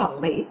Bộ Quốc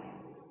phòng Mỹ,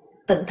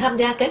 từng tham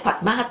gia kế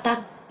hoạch Manhattan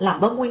làm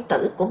bom nguyên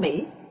tử của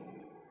Mỹ,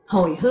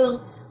 hồi hương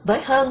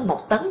với hơn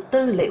 1 tấn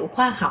tư liệu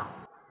khoa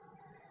học.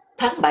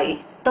 Tháng 7,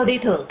 tôi đi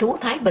thường trú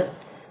Thái Bình,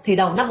 thì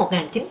đầu năm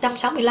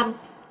 1965,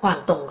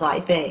 Hoàng Tùng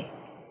gọi về.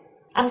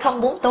 Anh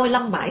không muốn tôi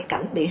lâm mãi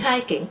cảnh bị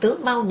 2 kiện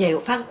tướng Mao Nhèo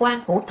Phan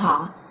Quang Hữu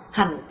Thọ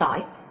hành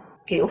tỏi,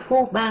 kiểu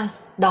Cuba,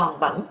 đòn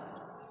bẩn.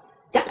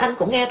 Chắc anh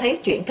cũng nghe thấy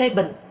chuyện phê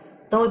bình,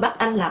 tôi bắt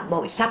anh làm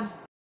bồi xăm.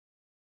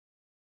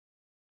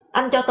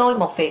 Anh cho tôi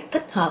một việc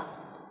thích hợp,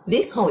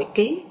 viết hồi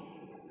ký,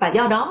 và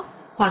do đó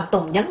Hoàng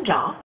Tùng nhấn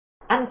rõ,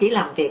 anh chỉ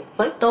làm việc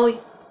với tôi.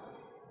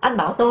 Anh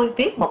bảo tôi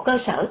viết một cơ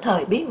sở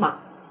thời bí mật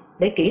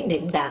để kỷ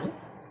niệm Đảng.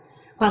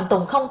 Hoàng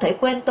Tùng không thể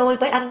quên tôi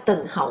với anh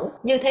từng hậu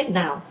như thế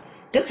nào,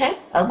 trước hết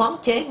ở món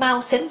chế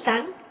mau xến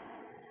sáng.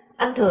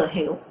 Anh thừa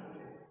hiểu,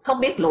 không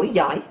biết lủi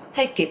giỏi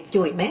hay kịp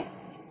chùi mép,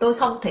 tôi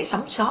không thể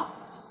sống sót.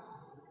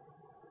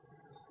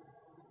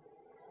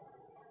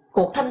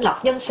 Cuộc thanh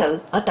lọc nhân sự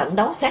ở trận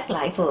đấu xét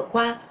lại vừa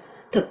qua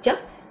thực chất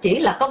chỉ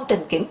là công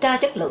trình kiểm tra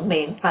chất lượng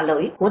miệng và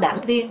lưỡi của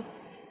đảng viên,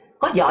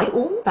 có giỏi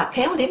uống và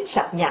khéo liếm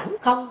sạch nhẵn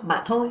không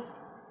mà thôi.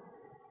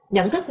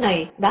 Nhận thức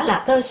này đã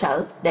là cơ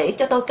sở để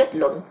cho tôi kết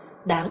luận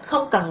đảng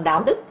không cần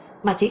đạo đức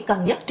mà chỉ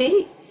cần nhất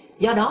trí,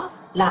 do đó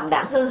làm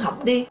đảng hư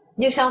hỏng đi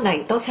như sau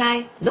này tôi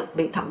khai lúc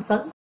bị thẩm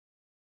vấn.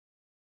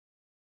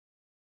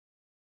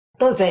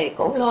 Tôi về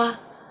Cổ Loa.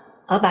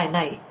 Ở bài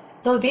này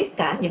tôi viết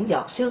cả những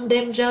giọt sương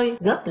đêm rơi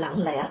góp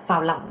lặng lẽ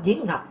vào lòng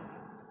giếng ngọc.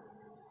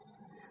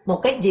 Một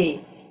cái gì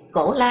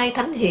cổ lai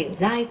thánh hiền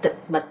giai tịch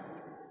mịch,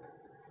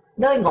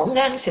 nơi ngổn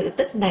ngang sự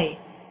tích này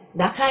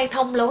đã khai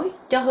thông lối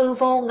cho hư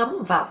vô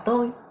ngấm vào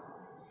tôi.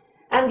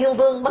 An Dương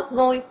Vương mất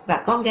ngôi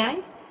và con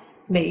gái,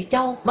 Mỹ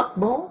Châu mất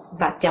bố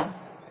và chồng,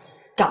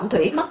 Trọng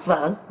Thủy mất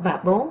vợ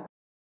và bố.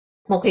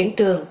 Một hiện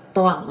trường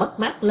toàn mất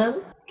mát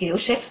lớn kiểu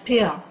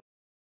Shakespeare.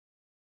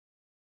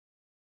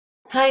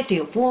 2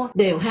 triều vua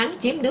đều Hán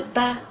chiếm nước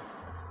ta,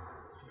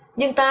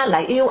 nhưng ta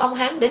lại yêu ông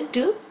Hán đến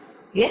trước,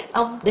 ghét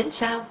ông đến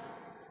sau.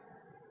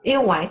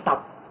 Yêu ngoại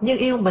tộc như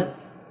yêu mình,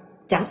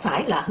 chẳng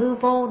phải là hư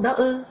vô đó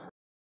ư?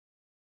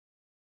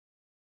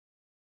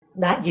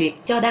 Đã duyệt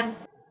cho đăng,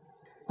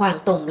 Hoàng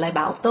Tùng lại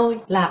bảo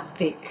tôi làm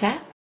việc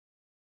khác.